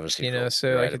 Everything did have a sequel.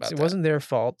 So like it wasn't their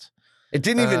fault. It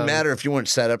didn't even matter if you weren't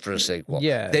set up for a sequel.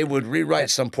 Yeah. They would rewrite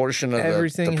some portion of the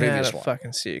previous one. Everything had a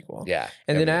fucking sequel. Yeah.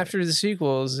 And then after the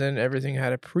sequels, then everything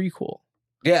had a prequel.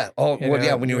 Yeah. Oh, well,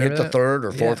 yeah. When you hit the third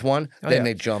or fourth one, then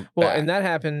they jump Well, back. and that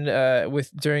happened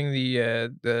during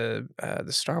the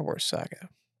Star Wars saga.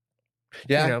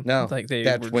 Yeah, no. Like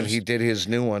that's when he did his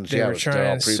new ones. They were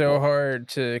trying so hard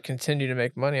to continue to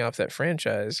make money off that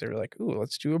franchise. They were like, "Ooh,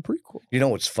 let's do a prequel." You know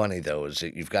what's funny though is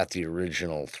that you've got the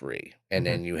original three, and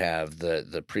then you have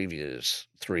the previous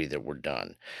three that were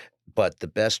done. But the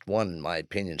best one, in my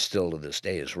opinion, still to this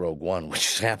day, is Rogue One,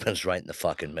 which happens right in the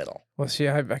fucking middle. Well, see,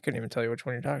 I couldn't even tell you which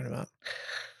one you're talking about.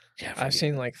 Yeah, I've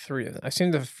seen like three of them. I've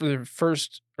seen the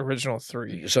first original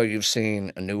 3. So you've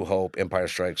seen A New Hope, Empire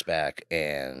Strikes Back,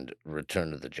 and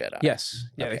Return of the Jedi. Yes,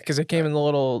 yeah, Okay. because it came in the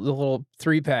little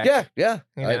 3-pack. Yeah.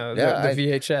 You know, the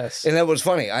VHS. And that was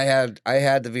funny. I had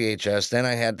the VHS, then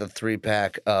I had the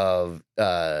 3-pack of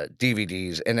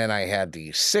DVDs, and then I had the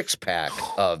 6-pack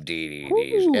of DVDs.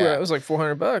 Ooh, Yeah. that was like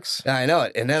 $400. I know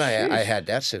it. And then I Sheesh. had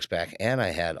that 6-pack, and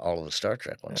I had all of the Star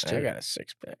Trek ones too. I got a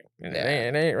 6-pack. And Yeah.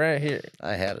 it ain't right here.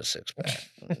 I had a 6-pack.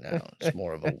 No, it's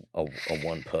more of a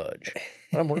one pudge.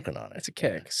 But I'm working on it. It's a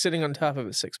keg sitting on top of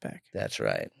a 6-pack. That's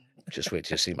right. Just wait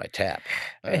till you see my tap.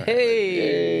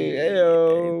 Hey,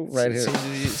 hey-o, right here.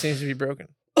 It seems to be broken.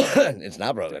 It's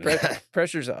not broken.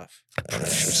 Pressure's off.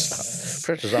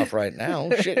 Pressure's off right now.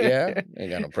 Shit, yeah.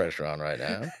 Ain't got no pressure on right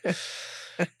now.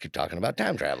 Keep talking about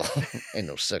time travel. Ain't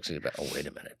no sexy about. Oh, wait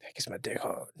a minute. That gets my dick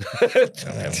hard.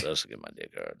 Don't have this to get my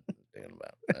dick hard. Thinking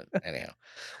about it. Anyhow.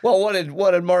 Well, what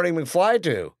did Marty McFly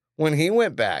do when he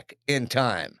went back in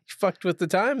time? He fucked with the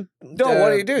time. No, what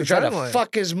did he do? the He tried to timeline.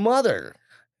 fuck his mother.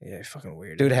 Yeah, fucking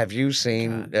weird. Dude, have you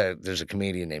seen? There's a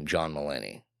comedian named John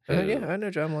Mulaney. Yeah, I know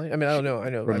John Mulaney. I mean, I don't know. I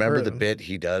know. I've Remember heard the of him. bit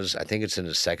he does? I think it's in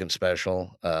his second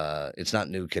special. It's not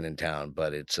New Kid in Town,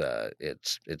 but it's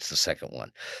the second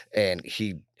one, and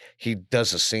he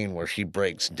does a scene where he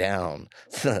breaks down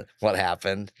what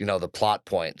happened. You know, the plot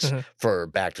points for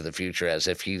Back to the Future, as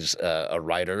if he's a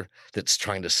writer that's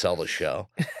trying to sell the show,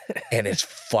 and it's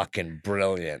fucking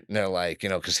brilliant. And they're like, you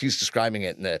know, because he's describing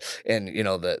it, and you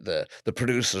know the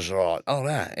producers are all, oh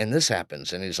yeah, and this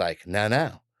happens, and he's like,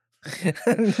 no. He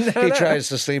tries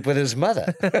to sleep with his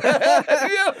mother.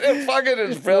 It fucking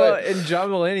is brilliant. Well, and John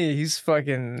Mulaney, he's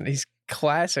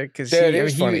classic because Dude, he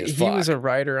was funny as he was fuck. a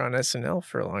writer on SNL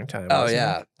for a long time. Oh wasn't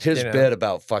yeah, he? his You know? bit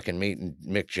about fucking meeting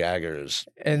Mick Jagger is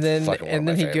And then fucking one of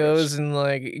my he favorites. goes and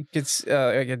like gets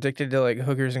like addicted to like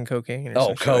hookers and cocaine. Or some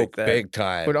shit coke like that. big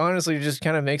time. But honestly, it just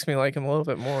kind of makes me like him a little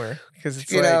bit more because it's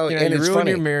You know, and you it's ruined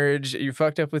your funny. marriage, you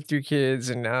fucked up with your kids,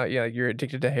 and now you're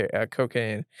addicted to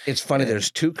cocaine. It's funny.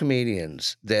 There's 2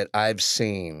 comedians that I've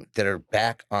seen that are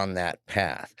back on that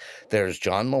path. There's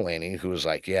John Mulaney, who was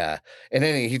like, yeah, and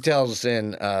then he tells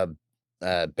in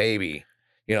Baby,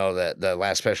 you know, the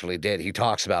last special he did, he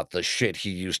talks about the shit he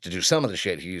used to do, some of the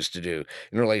shit he used to do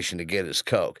in relation to get his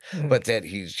coke, but that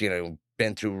he's, you know,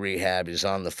 been through rehab, he's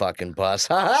on the fucking bus.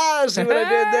 Ha ha! See what I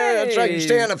did there? That's right. You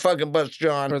stay on the fucking bus,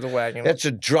 John. Or the wagon. That's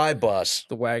a dry bus.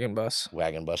 The wagon bus.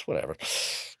 Wagon bus, whatever.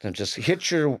 And just hit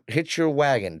your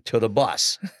wagon to the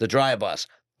bus, the dry bus.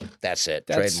 That's it.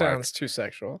 That Trademark. sounds too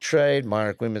sexual.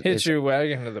 Trademark. Women. Hit your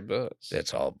wagon to the bus.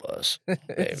 It's all bus,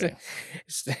 baby.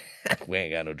 We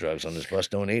ain't got no drugs on this bus.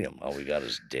 Don't eat them. All we got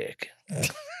is dick.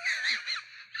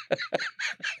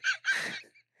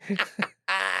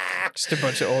 Just a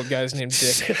bunch of old guys named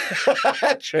Dick.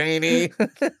 Trainee.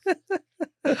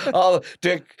 All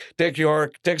Dick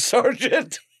York, Dick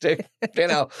Sargent, Dick. You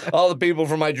know, all the people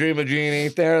from My Dream of Jeannie.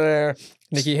 They're there.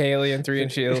 Nikki Haley and 3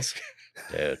 Inch Heels.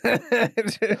 Dude.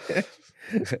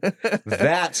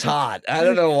 That's hot. I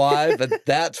don't know why, but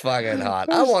that's fucking hot.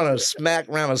 I want to smack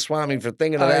Ramaswamy for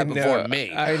thinking of that before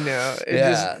me. I know.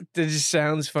 Yeah. It just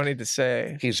sounds funny to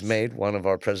say. He's made one of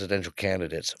our presidential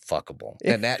candidates fuckable,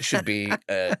 and that should be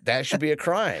a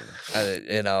crime.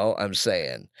 You know, I'm just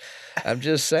saying.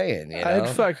 You know, I'd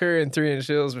fuck her in 3 Inch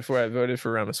Heels before I voted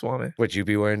for Ramaswamy. would you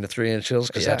be wearing the 3-inch heels?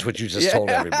 Because Yeah. that's what you just told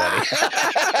everybody.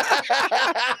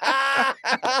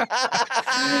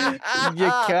 You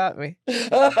caught me.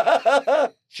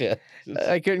 Shit.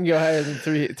 I couldn't go higher than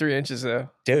 3 inches though.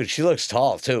 Dude, she looks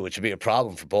tall too, which would be a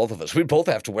problem for both of us. We'd both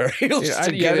have to wear heels Yeah,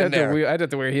 to get in there. I'd have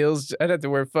to wear heels. I'd have to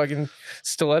wear fucking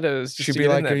stilettos. Just She'd to be get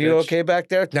in like, that "Are you bitch. okay back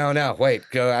there?" No, wait.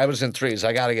 Go. I was in 3s.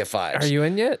 I got to get 5s. Are you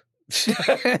in yet?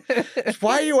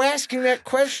 Why are you asking that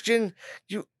question?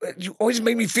 You always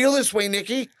make me feel this way,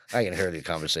 Nikki. I can hear the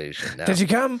conversation now. Did you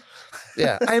come?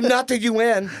 Yeah, I am not the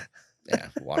UN. Yeah,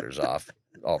 water's off.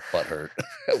 All butt hurt,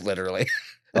 literally.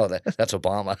 Oh, that's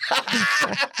Obama.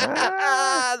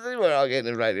 See, we're all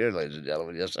getting it right here, ladies and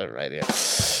gentlemen. Yes, sir, right here.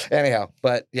 Anyhow,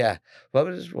 but yeah, what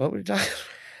were we talking?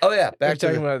 Oh yeah, We're back to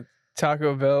talking about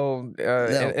Taco Bell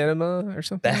enema or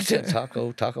something. back to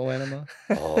taco enema.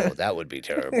 Oh, that would be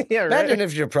terrible. Yeah, right. Imagine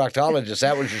if you're a proctologist,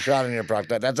 that was your shot in your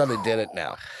proctologist. That's how they did it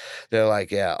now. They're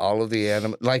like, yeah, all of the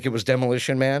enema, like it was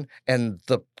Demolition Man, and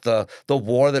the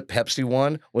war that Pepsi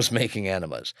won was making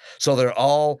enemas. So they're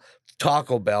all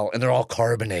Taco Bell, and they're all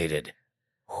carbonated.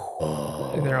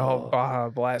 Oh, And they're all Baja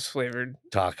Blast flavored.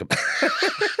 Taco Bell.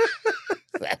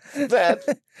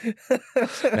 that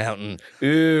Mountain.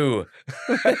 Ooh.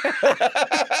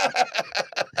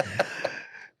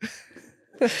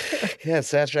 Yes,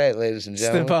 that's right, ladies and It's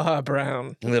the gentlemen. Baja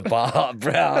Brown. The Baja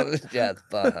Brown. Yeah, the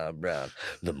Baja Brown.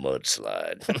 The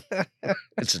mudslide.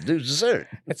 It's a new dessert.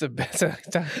 It's a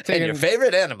And your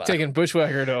favorite enema. taking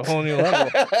Bushwhacker to a whole new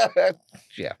level.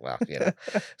 Yeah, well,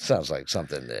 sounds like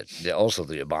something that also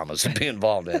the Obamas would be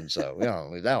involved in. So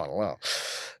leave that one alone.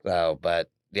 No, but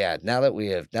yeah, now that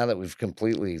we've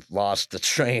completely lost the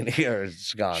train here,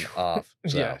 it's gone off.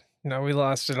 So. Yeah. No, we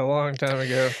lost it a long time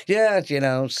ago. Yeah,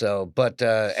 but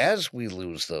as we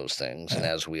lose those things and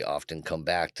as we often come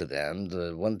back to them,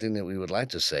 the one thing that we would like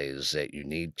to say is that you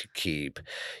need to keep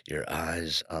your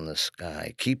eyes on the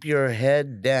sky. Keep your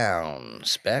head down,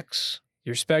 Specs.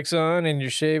 Your specs on and your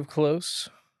shave close.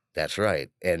 That's right.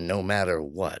 And no matter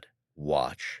what,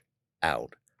 watch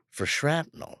out for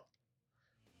shrapnel.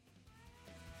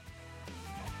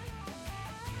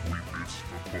 We missed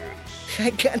the bus. I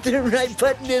got the right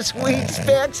button this week,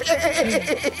 Specs.